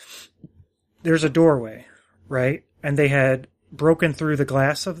there's a doorway, right? And they had broken through the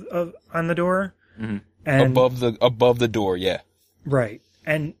glass on the door. Mm-hmm. And above the door, yeah. Right.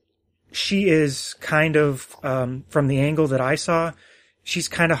 And she is kind of, from the angle that I saw, she's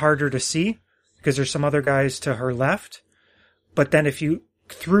kind of harder to see because there's some other guys to her left. But then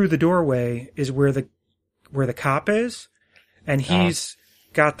through the doorway is where the cop is, and he's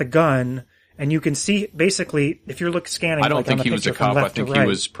got the gun, and you can see basically if you're scanning. I don't think he was a cop. I think he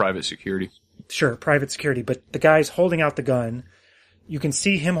was private security. Sure, private security, but the guy's holding out the gun. You can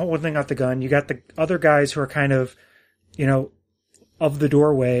see him holding out the gun. You got the other guys who are kind of, of the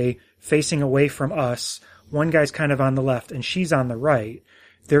doorway facing away from us. One guy's kind of on the left and she's on the right.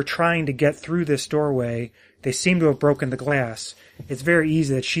 They're trying to get through this doorway. They seem to have broken the glass. It's very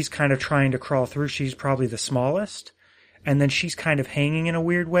easy that she's kind of trying to crawl through. She's probably the smallest. And then she's kind of hanging in a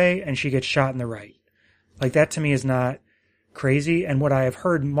weird way and she gets shot in the right. Like that to me is not crazy. And what I have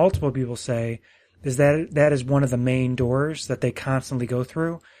heard multiple people say is that is one of the main doors that they constantly go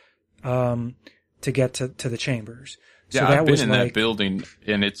through, to get to the chambers. So yeah, I've been in that building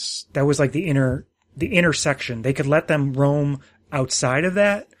and that was like the intersection. They could let them roam outside of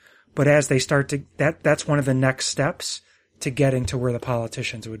that, but as they start that's one of the next steps to getting to where the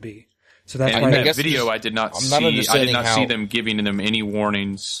politicians would be. So that's why in that video I did not see them giving them any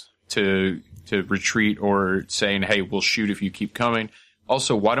warnings to retreat or saying, hey, we'll shoot if you keep coming.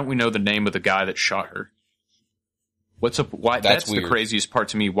 Also, why don't we know the name of the guy that shot her? What's up? Why? That's the craziest part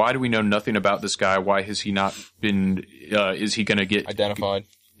to me. Why do we know nothing about this guy? Why has he not been, is he going to get identified?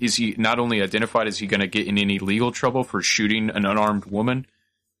 Is he not only identified, is he going to get in any legal trouble for shooting an unarmed woman?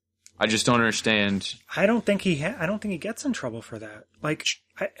 I just don't understand. I don't think he gets in trouble for that. Like,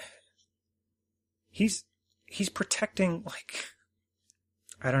 he's protecting, like,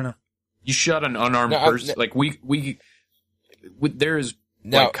 I don't know. You shot an unarmed person. Like, there is,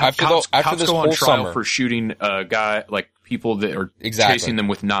 now, like, cops go on trial for shooting a guy, like, people that are Exactly. chasing them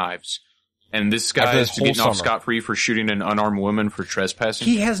with knives. And this guy is getting off scot-free for shooting an unarmed woman for trespassing.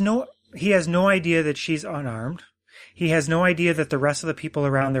 He has no idea that she's unarmed. He has no idea that the rest of the people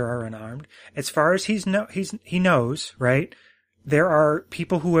around there are unarmed. As far as he knows, right? There are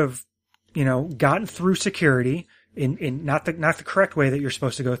people who have, gotten through security in not the correct way that you're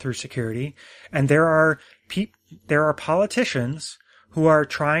supposed to go through security. And there are politicians who are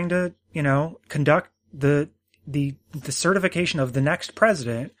trying to, conduct the certification of the next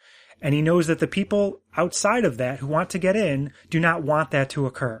president. And he knows that the people outside of that who want to get in do not want that to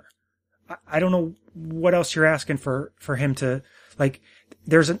occur. I don't know what else you're asking for him to, like,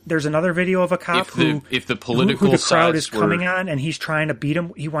 there's another video of a cop who the crowd is coming on and he's trying to beat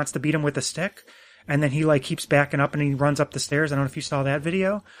him. He wants to beat him with a stick. And then he like keeps backing up and he runs up the stairs. I don't know if you saw that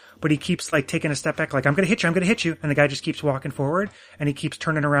video, but he keeps like taking a step back, like, I'm going to hit you. And the guy just keeps walking forward and he keeps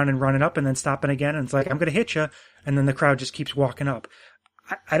turning around and running up and then stopping again. And it's like, I'm going to hit you. And then the crowd just keeps walking up.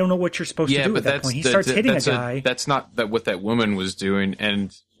 I don't know what you're supposed to do at that point. He starts hitting a guy. That's not what that woman was doing.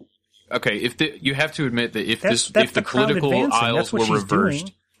 And okay, you have to admit that if the political aisles were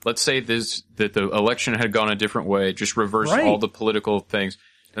reversed, let's say that the election had gone a different way, just reverse all the political things.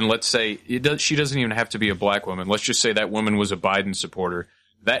 And let's say she doesn't even have to be a black woman. Let's just say that woman was a Biden supporter.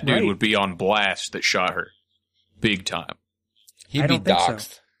 That dude would be on blast that shot her. Big time. He'd be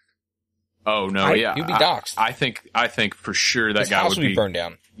doxxed. Oh no, yeah. He'd be doxxed. I think for sure that guy would be burned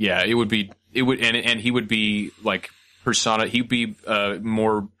down. Yeah, it would, and he would be like persona. He'd be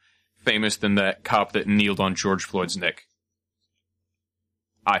more famous than that cop that kneeled on George Floyd's neck.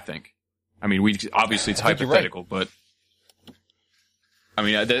 I think. I mean, obviously it's hypothetical, but I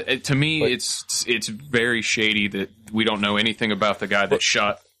mean, to me, it's very shady that we don't know anything about the guy that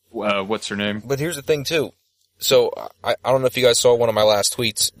shot. What's her name? But here's the thing too. So I don't know if you guys saw one of my last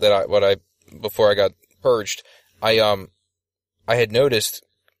tweets that before I got purged. I had noticed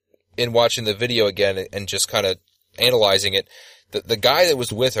in watching the video again and just kind of analyzing it, the guy that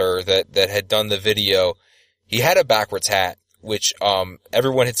was with her that had done the video, he had a backwards hat, which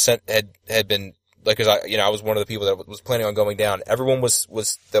everyone had been like, cause I was one of the people that was planning on going down. Everyone was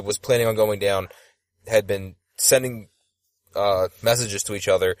planning on going down had been sending messages to each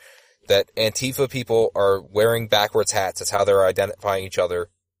other that Antifa people are wearing backwards hats. That's how they're identifying each other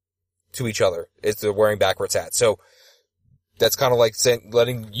to each other. They're wearing backwards hats. So that's kind of like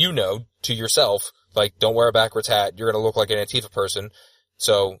letting you know to yourself, like, don't wear a backwards hat. You're going to look like an Antifa person.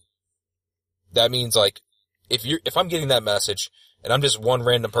 So that means, like, if I'm getting that message and I'm just one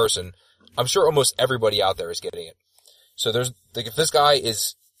random person, I'm sure almost everybody out there is getting it. So there's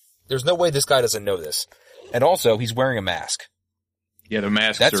no way this guy doesn't know this. And also, he's wearing a mask. Yeah, the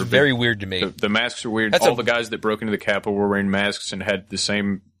masks That's very weird to me. The masks are weird. All the guys that broke into the Capitol were wearing masks and had the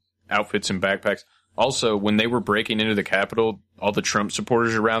same outfits and backpacks. Also, when they were breaking into the Capitol, all the Trump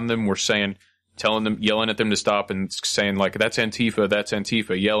supporters around them were yelling at them to stop and saying, like, that's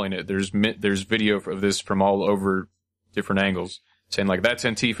Antifa, yelling it. There's video of this from all over different angles, saying, like, that's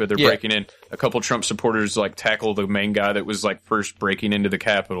Antifa, they're breaking in. A couple Trump supporters, like, tackle the main guy that was, like, first breaking into the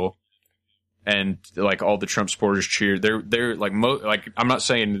Capitol. And, like, all the Trump supporters cheered. They're like, I'm not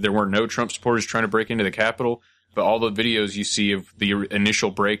saying there weren't no Trump supporters trying to break into the Capitol, but all the videos you see of the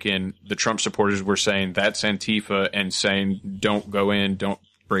initial break-in, the Trump supporters were saying, that's Antifa, and saying, don't go in, don't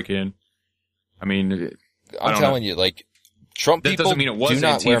break in. I mean, I'm telling you, like, Trump people doesn't mean it was do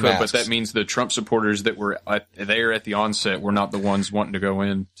not wear Antifa, masks. but that means the Trump supporters that were there at the onset were not the ones wanting to go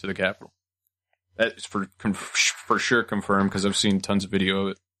in to the Capitol. That's for sure confirmed, because I've seen tons of video of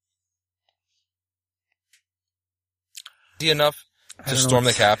it. Enough to storm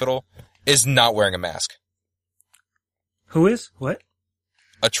the Capitol is not wearing a mask. Who is? What?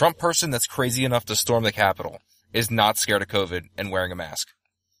 A Trump person that's crazy enough to storm the Capitol is not scared of COVID and wearing a mask.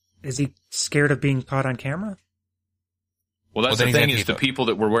 Is he scared of being caught on camera? Well, that's the thing is the people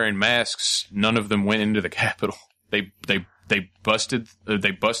that were wearing masks, none of them went into the Capitol. They busted through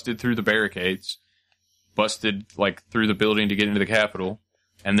the barricades, busted like through the building to get into the Capitol,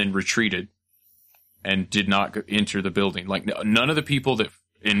 and then retreated. And did not enter the building. Like, none of the people that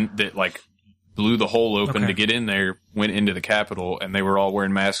like blew the hole open to get in there went into the Capitol, and they were all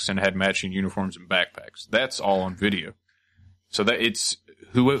wearing masks and had matching uniforms and backpacks. That's all on video. So that it's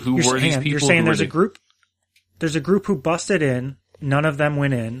who were these people? You're saying there's a group who busted in, none of them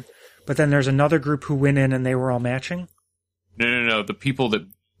went in, but then there's another group who went in and they were all matching? No. The people that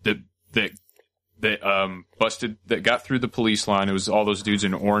busted, that got through the police line, it was all those dudes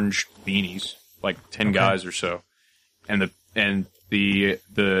in orange beanies. Like 10 guys or so. And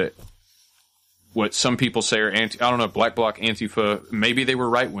the what some people say are I don't know, Black Bloc, Antifa, maybe they were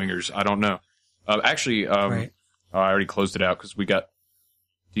right wingers. I don't know. Right. Oh, I already closed it out because we got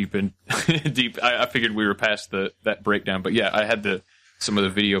deep. I figured we were past that breakdown, but yeah, I had some of the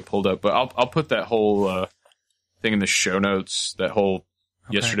video pulled up. But I'll put that whole thing in the show notes. That whole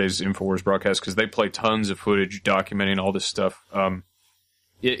yesterday's InfoWars broadcast, because they play tons of footage documenting all this stuff.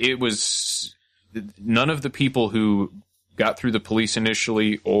 It was none of the people who got through the police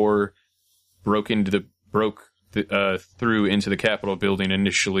initially or broke through into the Capitol building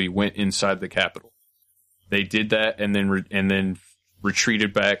initially went inside the Capitol. They did that and then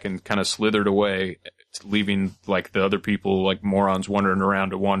retreated back and kind of slithered away, leaving like the other people like morons wandering around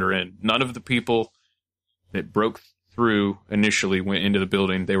to wander in. None of the people that broke through initially went into the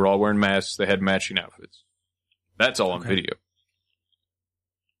building. They were all wearing masks. They had matching outfits. That's all on video.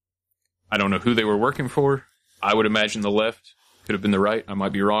 I don't know who they were working for. I would imagine the left. Could have been the right. I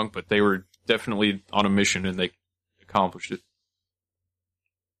might be wrong, but they were definitely on a mission and they accomplished it.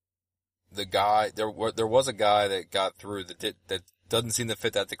 The guy, there was a guy that got through that doesn't seem to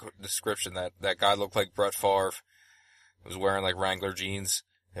fit that description. That guy looked like Brett Favre. Was wearing like Wrangler jeans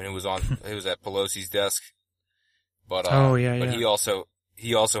and he was at Pelosi's desk. But but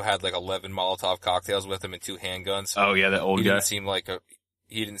he also had like 11 Molotov cocktails with him and 2 handguns. Oh yeah, that old guy.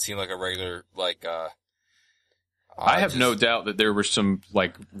 He didn't seem like a regular I have no doubt that there were some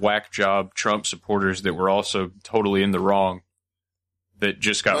like whack job Trump supporters that were also totally in the wrong. That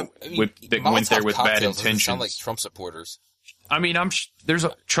just went there with bad intentions. Sound like Trump supporters. I mean, there's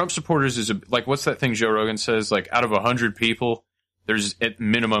Trump supporters is like, what's that thing Joe Rogan says? Like, out of 100 people, there's at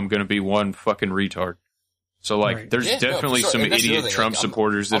minimum going to be one fucking retard. So like, there's definitely some idiot Trump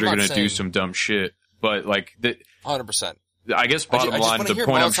supporters that are going to do some dumb shit. But like, 100%. I guess bottom line, the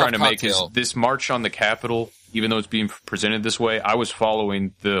point I'm trying to make is this march on the Capitol, even though it's being presented this way, I was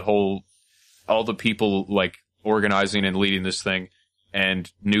following all the people like organizing and leading this thing.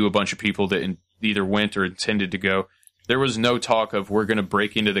 And knew a bunch of people that either went or intended to go. There was no talk of we're going to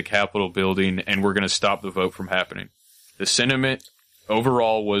break into the Capitol building and we're going to stop the vote from happening. The sentiment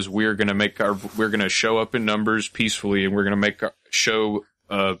overall was we're going to show up in numbers peacefully and we're going to show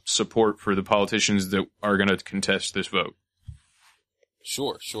support for the politicians that are going to contest this vote.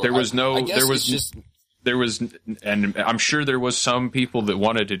 Sure. And I'm sure there was some people that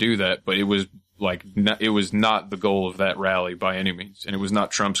wanted to do that, but it was not the goal of that rally by any means, and it was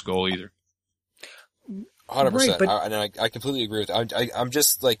not Trump's goal either. 100%. I completely agree with that. I'm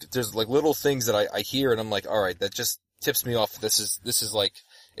just like, there's like little things that I hear and I'm like, all right, that just tips me off. This is like,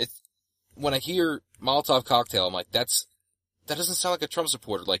 when I hear Molotov cocktail, I'm like, that doesn't sound like a Trump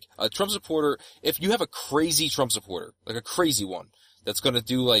supporter. Like a Trump supporter, if you have a crazy Trump supporter, like a crazy one, that's gonna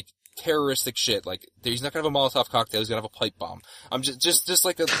do like terroristic shit, like he's not gonna have a Molotov cocktail, he's gonna have a pipe bomb. I'm just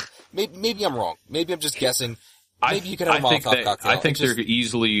like maybe I'm wrong. Maybe I'm just guessing. Maybe you can have a Molotov cocktail. I think they're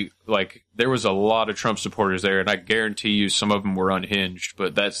easily, like, there was a lot of Trump supporters there, and I guarantee you some of them were unhinged,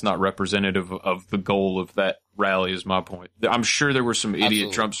 but that's not representative of the goal of that rally, is my point. I'm sure there were some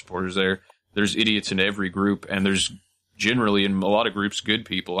idiot Trump supporters there. There's idiots in every group, and there's generally in a lot of groups good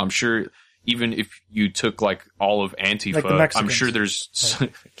people. I'm sure even if you took like all of Antifa, like I'm sure there's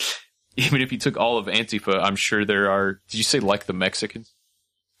even if you took all of Antifa, I'm sure there are. Did you say like the Mexicans?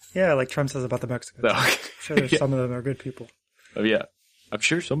 Yeah, like Trump says about the Mexicans. No. I'm sure there's some of them are good people. Oh yeah, I'm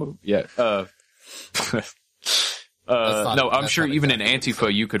sure some of them. Yeah. No, I'm sure even in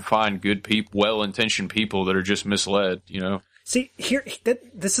Antifa you could find good people, well-intentioned people that are just misled. You know. See,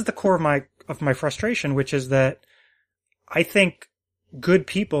 this is the core of my frustration, which is that I think good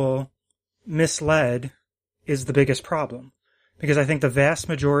people misled is the biggest problem. Because I think the vast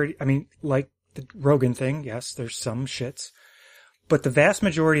majority, I mean, like the Rogan thing, yes, there's some shits, but the vast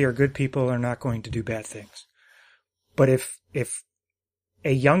majority are good people are not going to do bad things. But if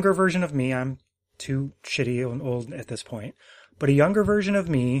a younger version of me, I'm too shitty and old at this point, but a younger version of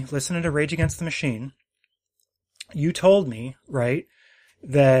me listening to Rage Against the Machine, you told me, right,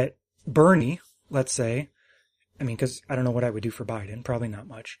 that Bernie, let's say, I mean, because I don't know what I would do for Biden, probably not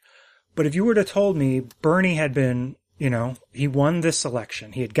much. But if you were to told me Bernie had been, you know, he won this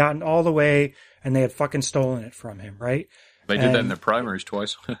election, he had gotten all the way, and they had fucking stolen it from him, right? They did that in the primaries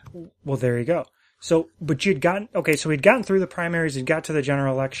twice. Well, there you go. So, but he'd gotten through the primaries, he'd got to the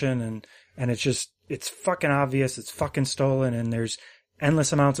general election, and it's fucking obvious, it's fucking stolen, and there's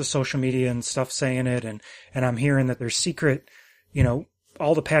endless amounts of social media and stuff saying it, and I'm hearing that there's secret, you know,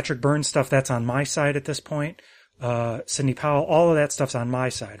 all the Patrick Byrne stuff, that's on my side at this point. Sidney Powell, all of that stuff's on my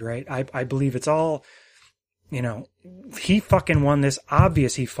side, right? I believe it's all, you know, he fucking won this,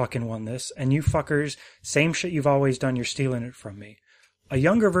 obvious he fucking won this, and you fuckers, same shit you've always done, you're stealing it from me. A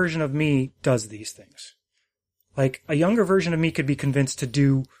younger version of me does these things. Like, a younger version of me could be convinced to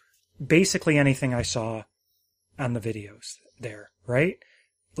do basically anything I saw on the videos there, right?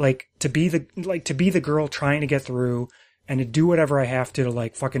 Like, to be the girl trying to get through and to do whatever I have to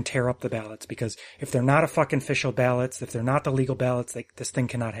like fucking tear up the ballots, because if they're not a fucking official ballots, if they're not the legal ballots, this thing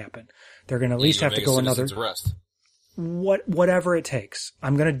cannot happen. They're going to at least have to go another, whatever it takes.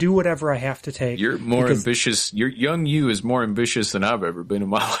 I'm going to do whatever I have to take. You're more ambitious. Your young you is more ambitious than I've ever been in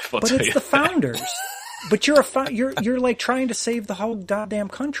my life. But it's the founders. But you're like trying to save the whole goddamn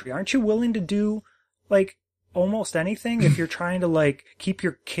country. Aren't you willing to do like almost anything if you're trying to like keep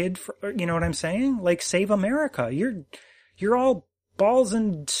your kid you know what I'm saying? Like, save America. You're all balls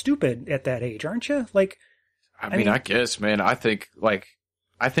and stupid at that age, aren't you? Like, I mean, I guess, man, I think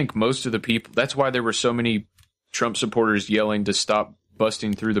most of the people, that's why there were so many Trump supporters yelling to stop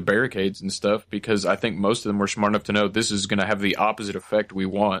busting through the barricades and stuff, because I think most of them were smart enough to know this is going to have the opposite effect we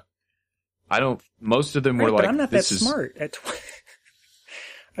want. Most of them were like, but I'm not that smart at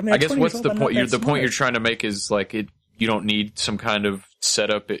I guess what's the point? The point you're trying to make is like you don't need some kind of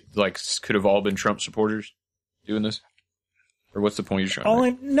setup. It like could have all been Trump supporters doing this, or what's the point you're trying to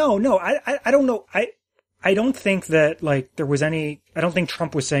make? No, I don't know. I don't think that like there was any. I don't think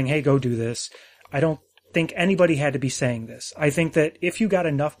Trump was saying, "Hey, go do this." I don't think anybody had to be saying this. I think that if you got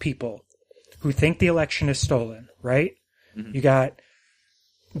enough people who think the election is stolen, right? Mm-hmm. You got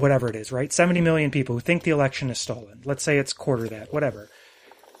whatever it is, right? 70 million people who think the election is stolen. Let's say it's quarter that, whatever.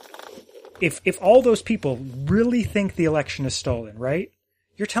 If all those people really think the election is stolen, right?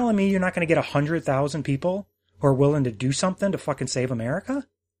 You're telling me you're not going to get 100,000 people who are willing to do something to fucking save America?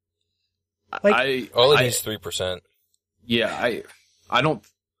 Like, all it needs 3%. Yeah, I don't.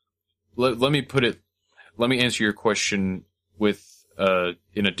 Let me answer your question with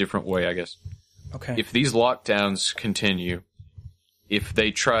in a different way, I guess. Okay. If these lockdowns continue, if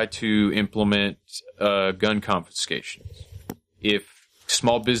they try to implement gun confiscations, if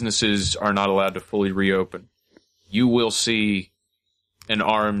small businesses are not allowed to fully reopen, you will see an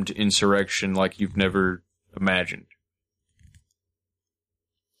armed insurrection like you've never imagined.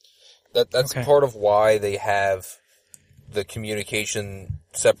 That's part of why they have the communication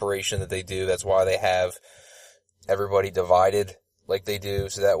separation that they do. That's why they have everybody divided like they do,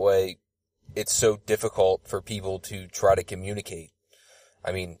 so that way it's so difficult for people to try to communicate.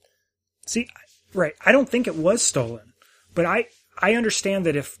 I mean... See, right, I don't think it was stolen, but I understand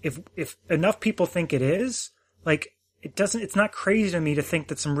that if enough people think it is, like, it's not crazy to me to think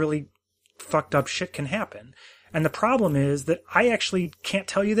that some really fucked up shit can happen. And the problem is that I actually can't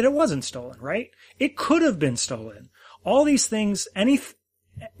tell you that it wasn't stolen, right? It could have been stolen. All these things, anything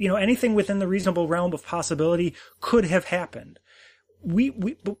within the reasonable realm of possibility could have happened. We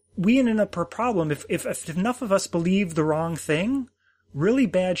end up a problem if enough of us believe the wrong thing, really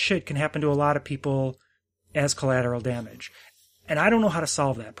bad shit can happen to a lot of people as collateral damage. And I don't know how to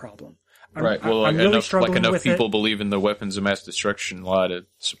solve that problem. Right. Well, I'm really struggling enough with people believe in the weapons of mass destruction lie to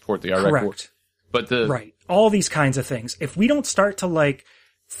support the Iraq War. But right. All these kinds of things. If we don't start to like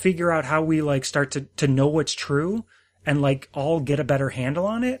figure out how we like start to know what's true and like all get a better handle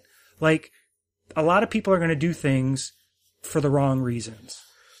on it, like a lot of people are going to do things for the wrong reasons.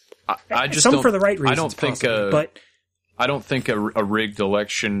 I just some don't, for the right reasons. I don't think a rigged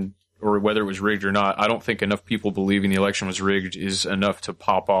election, or whether it was rigged or not, I don't think enough people believing the election was rigged is enough to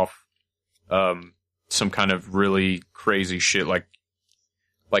pop off some kind of really crazy shit like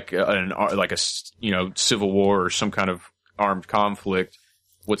a civil war or some kind of armed conflict.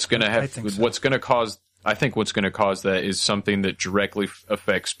 What's going to cause that is something that directly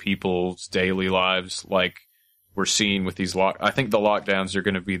affects people's daily lives, like we're seeing with these I think the lockdowns are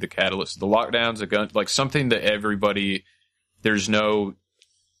going to be the catalyst. The lockdowns are going like something that everybody.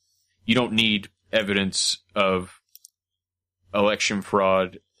 You don't need evidence of election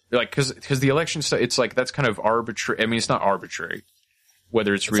fraud, like because the election stuff, it's like that's kind of arbitrary. I mean, it's not arbitrary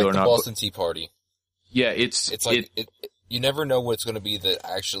whether it's real like or not. The Boston Tea Party. Yeah, it's like you never know what's going to be that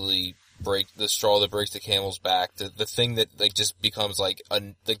actually break the straw that breaks the camel's back. The thing that like just becomes like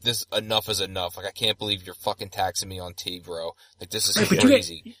this enough is enough. Like I can't believe you're fucking taxing me on tea, bro. Like this is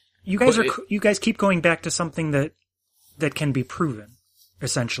crazy. You guys keep going back to something that can be proven,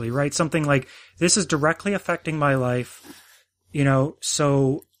 essentially, right? Something like this is directly affecting my life,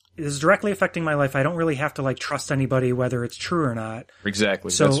 so this is directly affecting my life. I don't really have to like trust anybody whether it's true or not.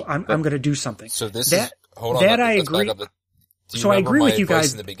 Exactly. So I'm going to do something. So hold on. That I agree. So I agree with you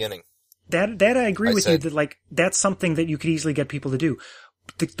guys in the beginning. That I agree with you that like that's something that you could easily get people to do.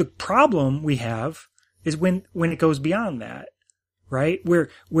 The problem we have is when it goes beyond that, right?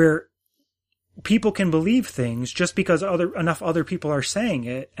 Where people can believe things just because enough other people are saying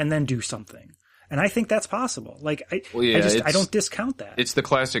it and then do something. And I think that's possible. Like I don't discount that. It's the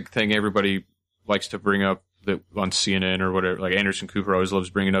classic thing everybody likes to bring up that on CNN or whatever, like Anderson Cooper always loves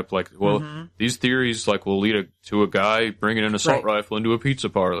bringing up, like, well, these theories, like, will lead to a guy bringing an assault rifle into a pizza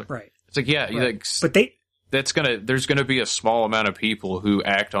parlor. Right. It's like, yeah, like, but there's gonna be a small amount of people who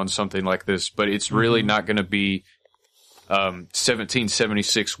act on something like this, but it's really not gonna be,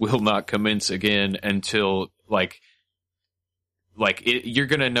 1776 will not commence again until, you're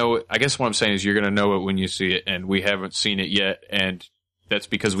gonna know it. I guess what I'm saying is you're gonna know it when you see it, and we haven't seen it yet, and that's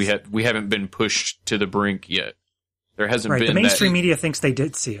because we haven't been pushed to the brink yet. There hasn't been. The mainstream media thinks they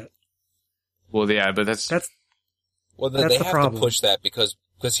did see it. Well, yeah, but that's they have problem. to push that because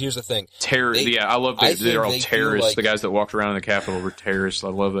here's the thing. I love that they're all terrorists. The guys that walked around in the Capitol were terrorists. I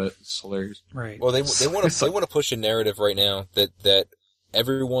love that. It's hilarious. Right. Well, they want to push a narrative right now that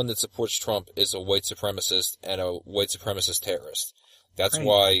everyone that supports Trump is a white supremacist and a white supremacist terrorist. That's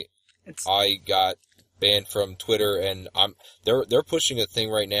why I got banned from Twitter, and they're pushing a thing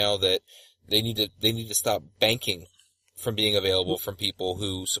right now that they need to stop banking from being available from people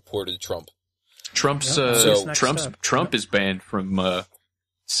who supported Trump. Trump is banned from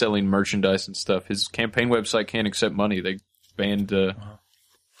selling merchandise and stuff. His campaign website can't accept money. They banned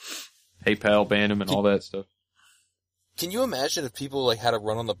PayPal, banned him, and all that stuff. Can you imagine if people had to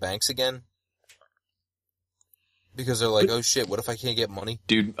run on the banks again? Because they're like, oh shit, what if I can't get money?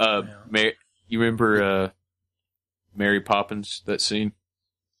 Dude, you remember Mary Poppins, that scene?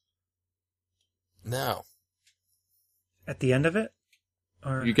 No. At the end of it?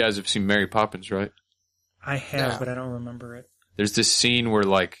 Or... You guys have seen Mary Poppins, right? I have, but I don't remember it. There's this scene where,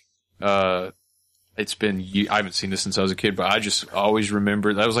 it's been... I haven't seen this since I was a kid, but I just always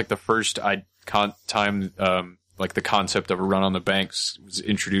remember... That was, the first time, the concept of a run on the banks was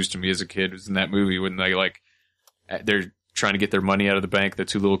introduced to me as a kid. It was in that movie when they're trying to get their money out of the bank, the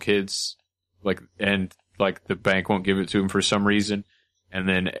two little kids, and the bank won't give it to them for some reason. And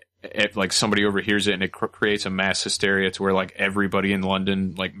then, somebody overhears it and it creates a mass hysteria to where, everybody in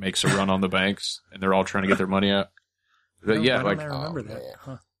London, makes a run on the banks and they're all trying to get their money out. But I remember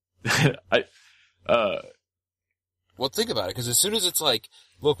that. Huh. Well, think about it, because as soon as it's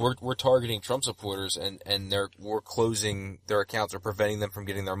look, we're targeting Trump supporters and we're closing their accounts or preventing them from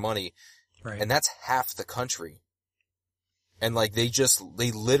getting their money. Right. And that's half the country. And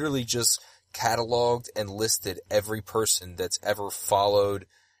they literally just cataloged and listed every person that's ever followed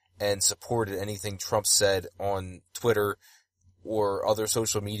and supported anything Trump said on Twitter or other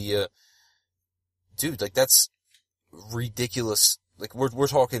social media. Dude, that's ridiculous. We're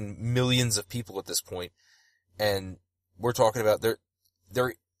talking millions of people at this point, and we're talking about they're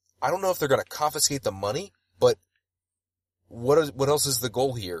I don't know if they're going to confiscate the money, but what else is the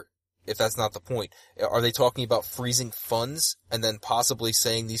goal here? If that's not the point, are they talking about freezing funds and then possibly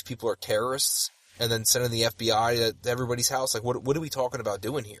saying these people are terrorists and then sending the FBI to everybody's house? What are we talking about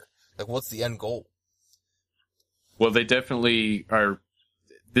doing here? What's the end goal? Well, they definitely are.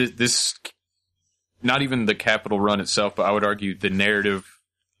 This, not even the Capitol run itself, but I would argue the narrative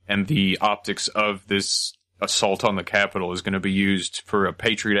and the optics of this assault on the Capitol is going to be used for a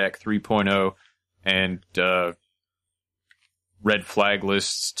Patriot Act 3.0 and red flag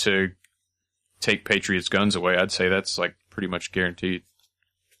lists to take Patriots' guns away. I'd say that's pretty much guaranteed.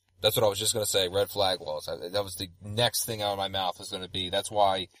 That's what I was just going to say, red flag laws. That was the next thing out of my mouth was going to be. That's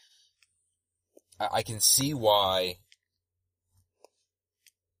why I can see why,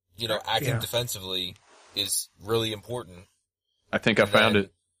 acting defensively is really important. I think I found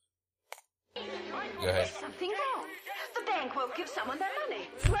it. Go ahead. Something wrong. The bank won't give someone their money.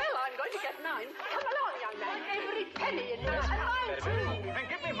 Well, I'm going to get mine. Come along, young man. Every penny in there. And mine, too. And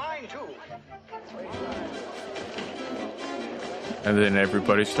give me mine, too. And then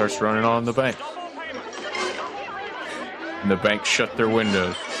everybody starts running on the bank. And the bank shut their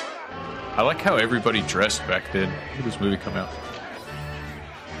windows. I like how everybody dressed back then. When did this movie come out?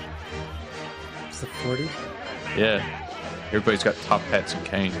 It's the 40s? Yeah. Everybody's got top hats and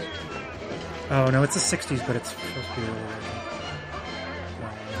canes. Oh, no, it's the 60s, but it's supposed to be earlier.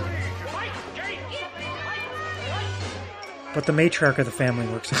 But the matriarch of the family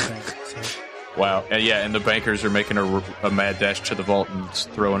works at the bank, so... Wow. Yeah, and the bankers are making a mad dash to the vault and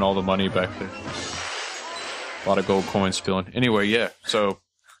throwing all the money back there. A lot of gold coins spilling. Anyway, yeah, so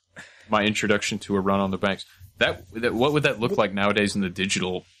my introduction to a run on the banks. What would that look like nowadays in the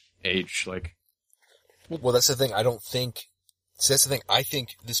digital age? Well, that's the thing. That's the thing. I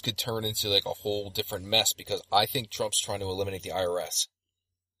think this could turn into a whole different mess because I think Trump's trying to eliminate the IRS.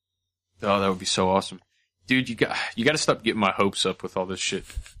 Oh, that would be so awesome. Dude, you got to stop getting my hopes up with all this shit.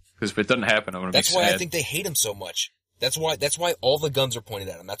 Because if it doesn't happen, I'm going to be sad. That's why I think they hate him so much. That's why all the guns are pointed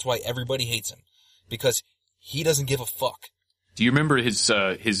at him. That's why everybody hates him. Because he doesn't give a fuck. Do you remember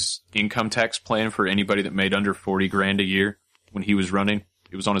his income tax plan for anybody that made under $40,000 a year when he was running?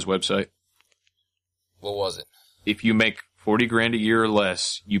 It was on his website. What was it? If you make $40,000 a year or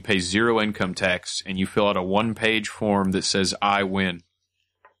less, you pay 0 income tax, and you fill out a 1-page form that says "I win."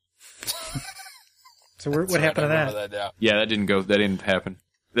 So what happened to that? Yeah, that didn't happen.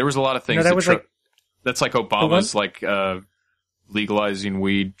 There was a lot of things. No, that was that's like Obama's legalizing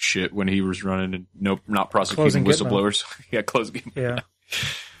weed shit when he was running and not prosecuting whistleblowers. Closing. Yeah.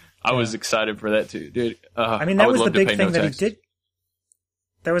 I was excited for that too, dude. I mean, that was the big thing that he did.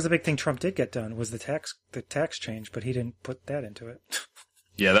 That was the big thing Trump did get done was the tax change, but he didn't put that into it.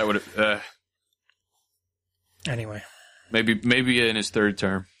 Yeah, that would. Anyway, maybe in his third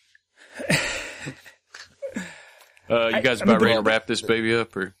term. You guys about ready to wrap this baby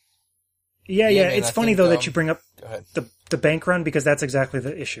up, or? Yeah. Man, it's funny though that you bring up the bank run because that's exactly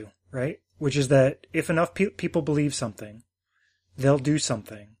the issue, right? Which is that if enough people believe something, they'll do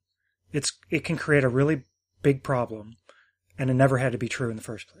something. It can create a really big problem. And it never had to be true in the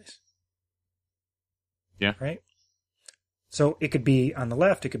first place. Yeah. Right? So it could be on the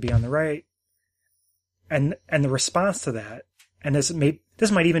left, it could be on the right. And the response to that, and this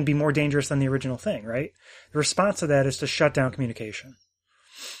might even be more dangerous than the original thing, right? The response to that is to shut down communication.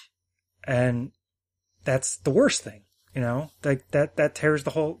 And that's the worst thing, like that tears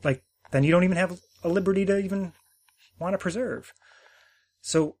the whole, like, then you don't even have a liberty to even want to preserve.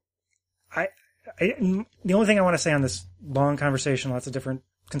 So the only thing I want to say on this long conversation, lots of different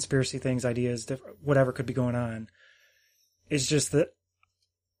conspiracy things, ideas, whatever could be going on, is just that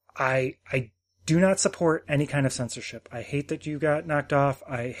I do not support any kind of censorship. I hate that you got knocked off.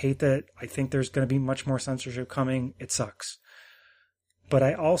 I think there's going to be much more censorship coming. It sucks. But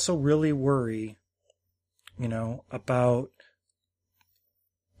I also really worry, about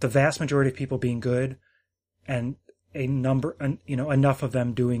the vast majority of people being good and enough of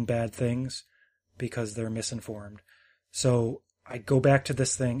them doing bad things because they're misinformed. So I go back to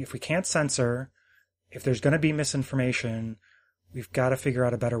this thing. If we can't censor, if there's going to be misinformation, we've got to figure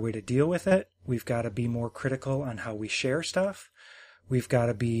out a better way to deal with it. We've got to be more critical on how we share stuff. We've got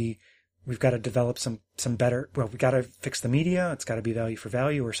to develop some better, we've got to fix the media. It's got to be value for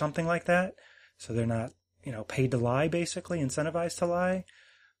value or something like that. So they're not, paid to lie, basically, incentivized to lie.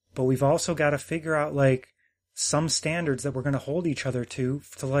 But we've also got to figure out, some standards that we're going to hold each other to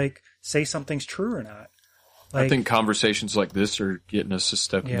say something's true or not. I think conversations like this are getting us a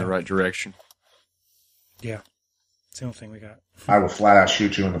step in the right direction. Yeah. It's the only thing we got. I will flat out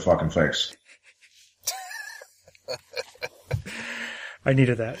shoot you in the fucking face. I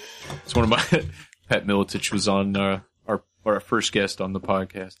needed that. It's one of my... Pat Miletich was on our first guest on the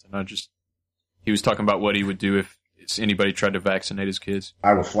podcast, and he was talking about what he would do if anybody tried to vaccinate his kids.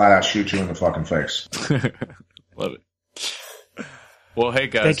 I will flat out shoot you in the fucking face. Love it. Well, hey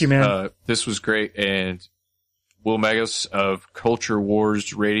guys. Thank you, man. This was great. And Will Magos of Culture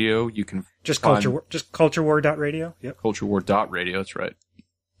Wars Radio. You can just culturewar.radio. Yep. Culturewar.radio. That's right.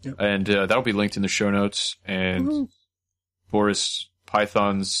 Yep. And that'll be linked in the show notes. And Boris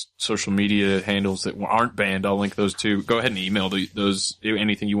Python's social media handles that aren't banned, I'll link those too. Go ahead and email those,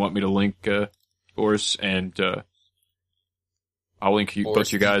 anything you want me to link, Boris, and I'll link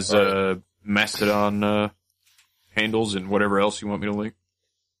both you guys' Mastodon handles and whatever else you want me to link,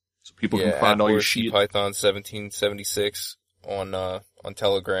 so people can find all your shit. Python 1776 on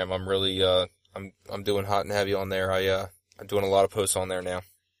Telegram. I'm really I'm doing hot and heavy on there. I'm doing a lot of posts on there now.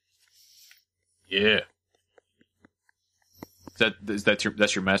 Yeah. That's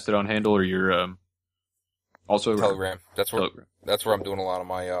your Mastodon handle, or your also Telegram. That's where I'm doing a lot of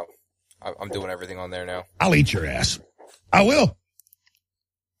my I'm doing everything on there now. I'll eat your ass. I will.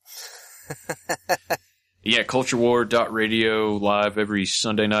 Yeah, culturewar.radio live every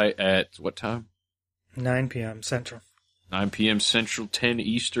Sunday night at what time? 9 p.m. Central. 9 p.m. Central, 10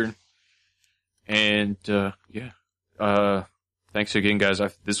 Eastern. And, thanks again, guys.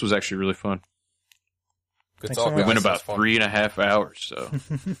 This was actually really fun. Good talk, we went about 3.5 hours, so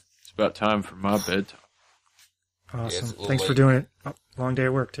it's about time for my bedtime. Awesome. Thanks for doing it. Oh, long day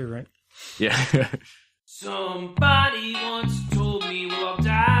at work too, right? Yeah. Somebody once told me we'll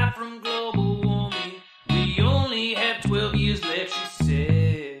die from global warming. We only have 12 years left, she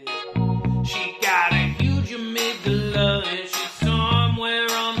said. She got a huge amygdala and she's somewhere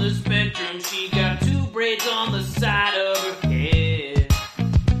on the spectrum. She got 2 braids on the side of her head.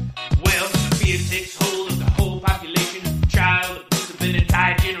 Well, fear takes hold of the whole population. Child abuse of an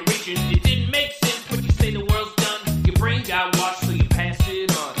entire generation. It didn't make sense when you say the world's done. Your brain got washed, so you passed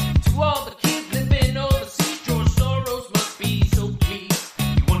it on to all the kids living overseas. George Soros must be so pleased.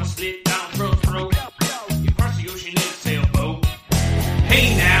 You wanna slit down Trump's throat? You cross the ocean in a sailboat.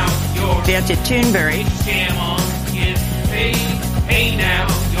 Greta Thunberg. Scam on, get paid. Hey now,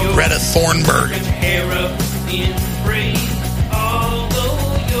 you're Greta Thunberg. Get your hair up in spray. Although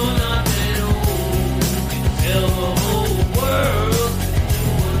you're not that old, you tell the whole world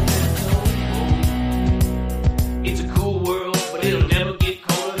it's a cool world, but it'll never get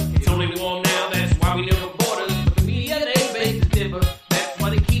colder. It's only warm now, that's why we never borders. But the media, they beg to differ. That's why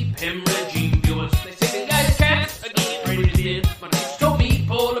they keep him regime viewers. They say the guy's cats are getting ready to live. My teacher told me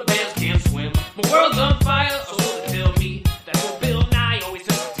polar bears can't swim. My world's on fire, so they tell me. That's what Bill Nye always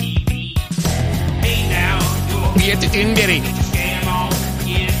says on TV. Hey now, you're Get the Thunberg. scam on,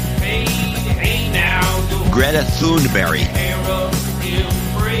 get paid. Hey now, you're Greta Thunberg. hair up in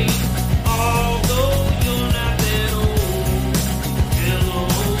spray. Although you're not that old, tell the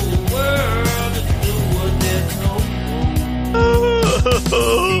whole world to do what there's no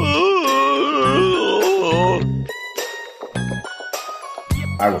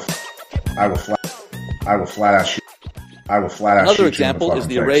I will flat out shoot. I will flat out Another shoot example you in is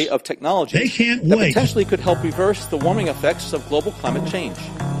the fucking array face. of technology that potentially could help reverse the warming effects of global climate change.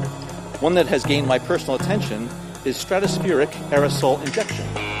 One that has gained my personal attention is stratospheric aerosol injection,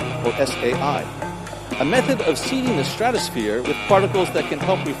 or SAI, a method of seeding the stratosphere with particles that can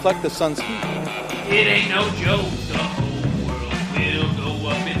help reflect the sun's heat. It ain't no joke, the whole world will go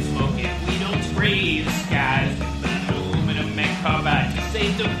up in smoke if we don't spray the skies with aluminum and carbide to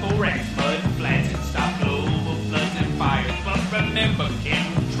save the borax, mud flats, and stop global floods and fires. But remember,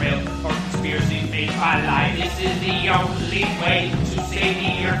 chemtrails or conspiracies made by lie. This is the only way to save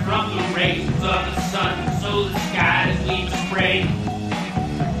the earth from the rays of the sun, so the skies we spray.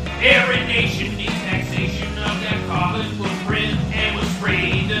 Every nation needs taxation of their carbon footprint, and we'll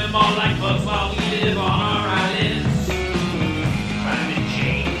spray them all like bugs while we live on our islands. Climate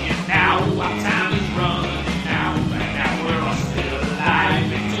change, and now our time is running out. Right now we're all still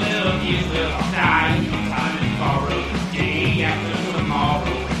alive. In 12 years we'll all die. Time is borrowed, day after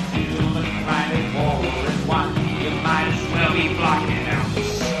tomorrow. Until the climate war is won, you might as well be blocking out.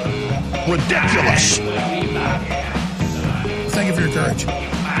 Ridiculous. Might as well be blocking out. Thank you for your courage.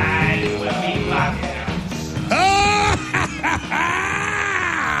 Might as well be blocking out.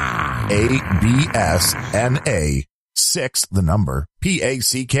 ABSNA6, the number,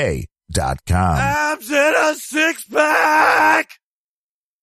 PACK.com. Abs in a six-pack!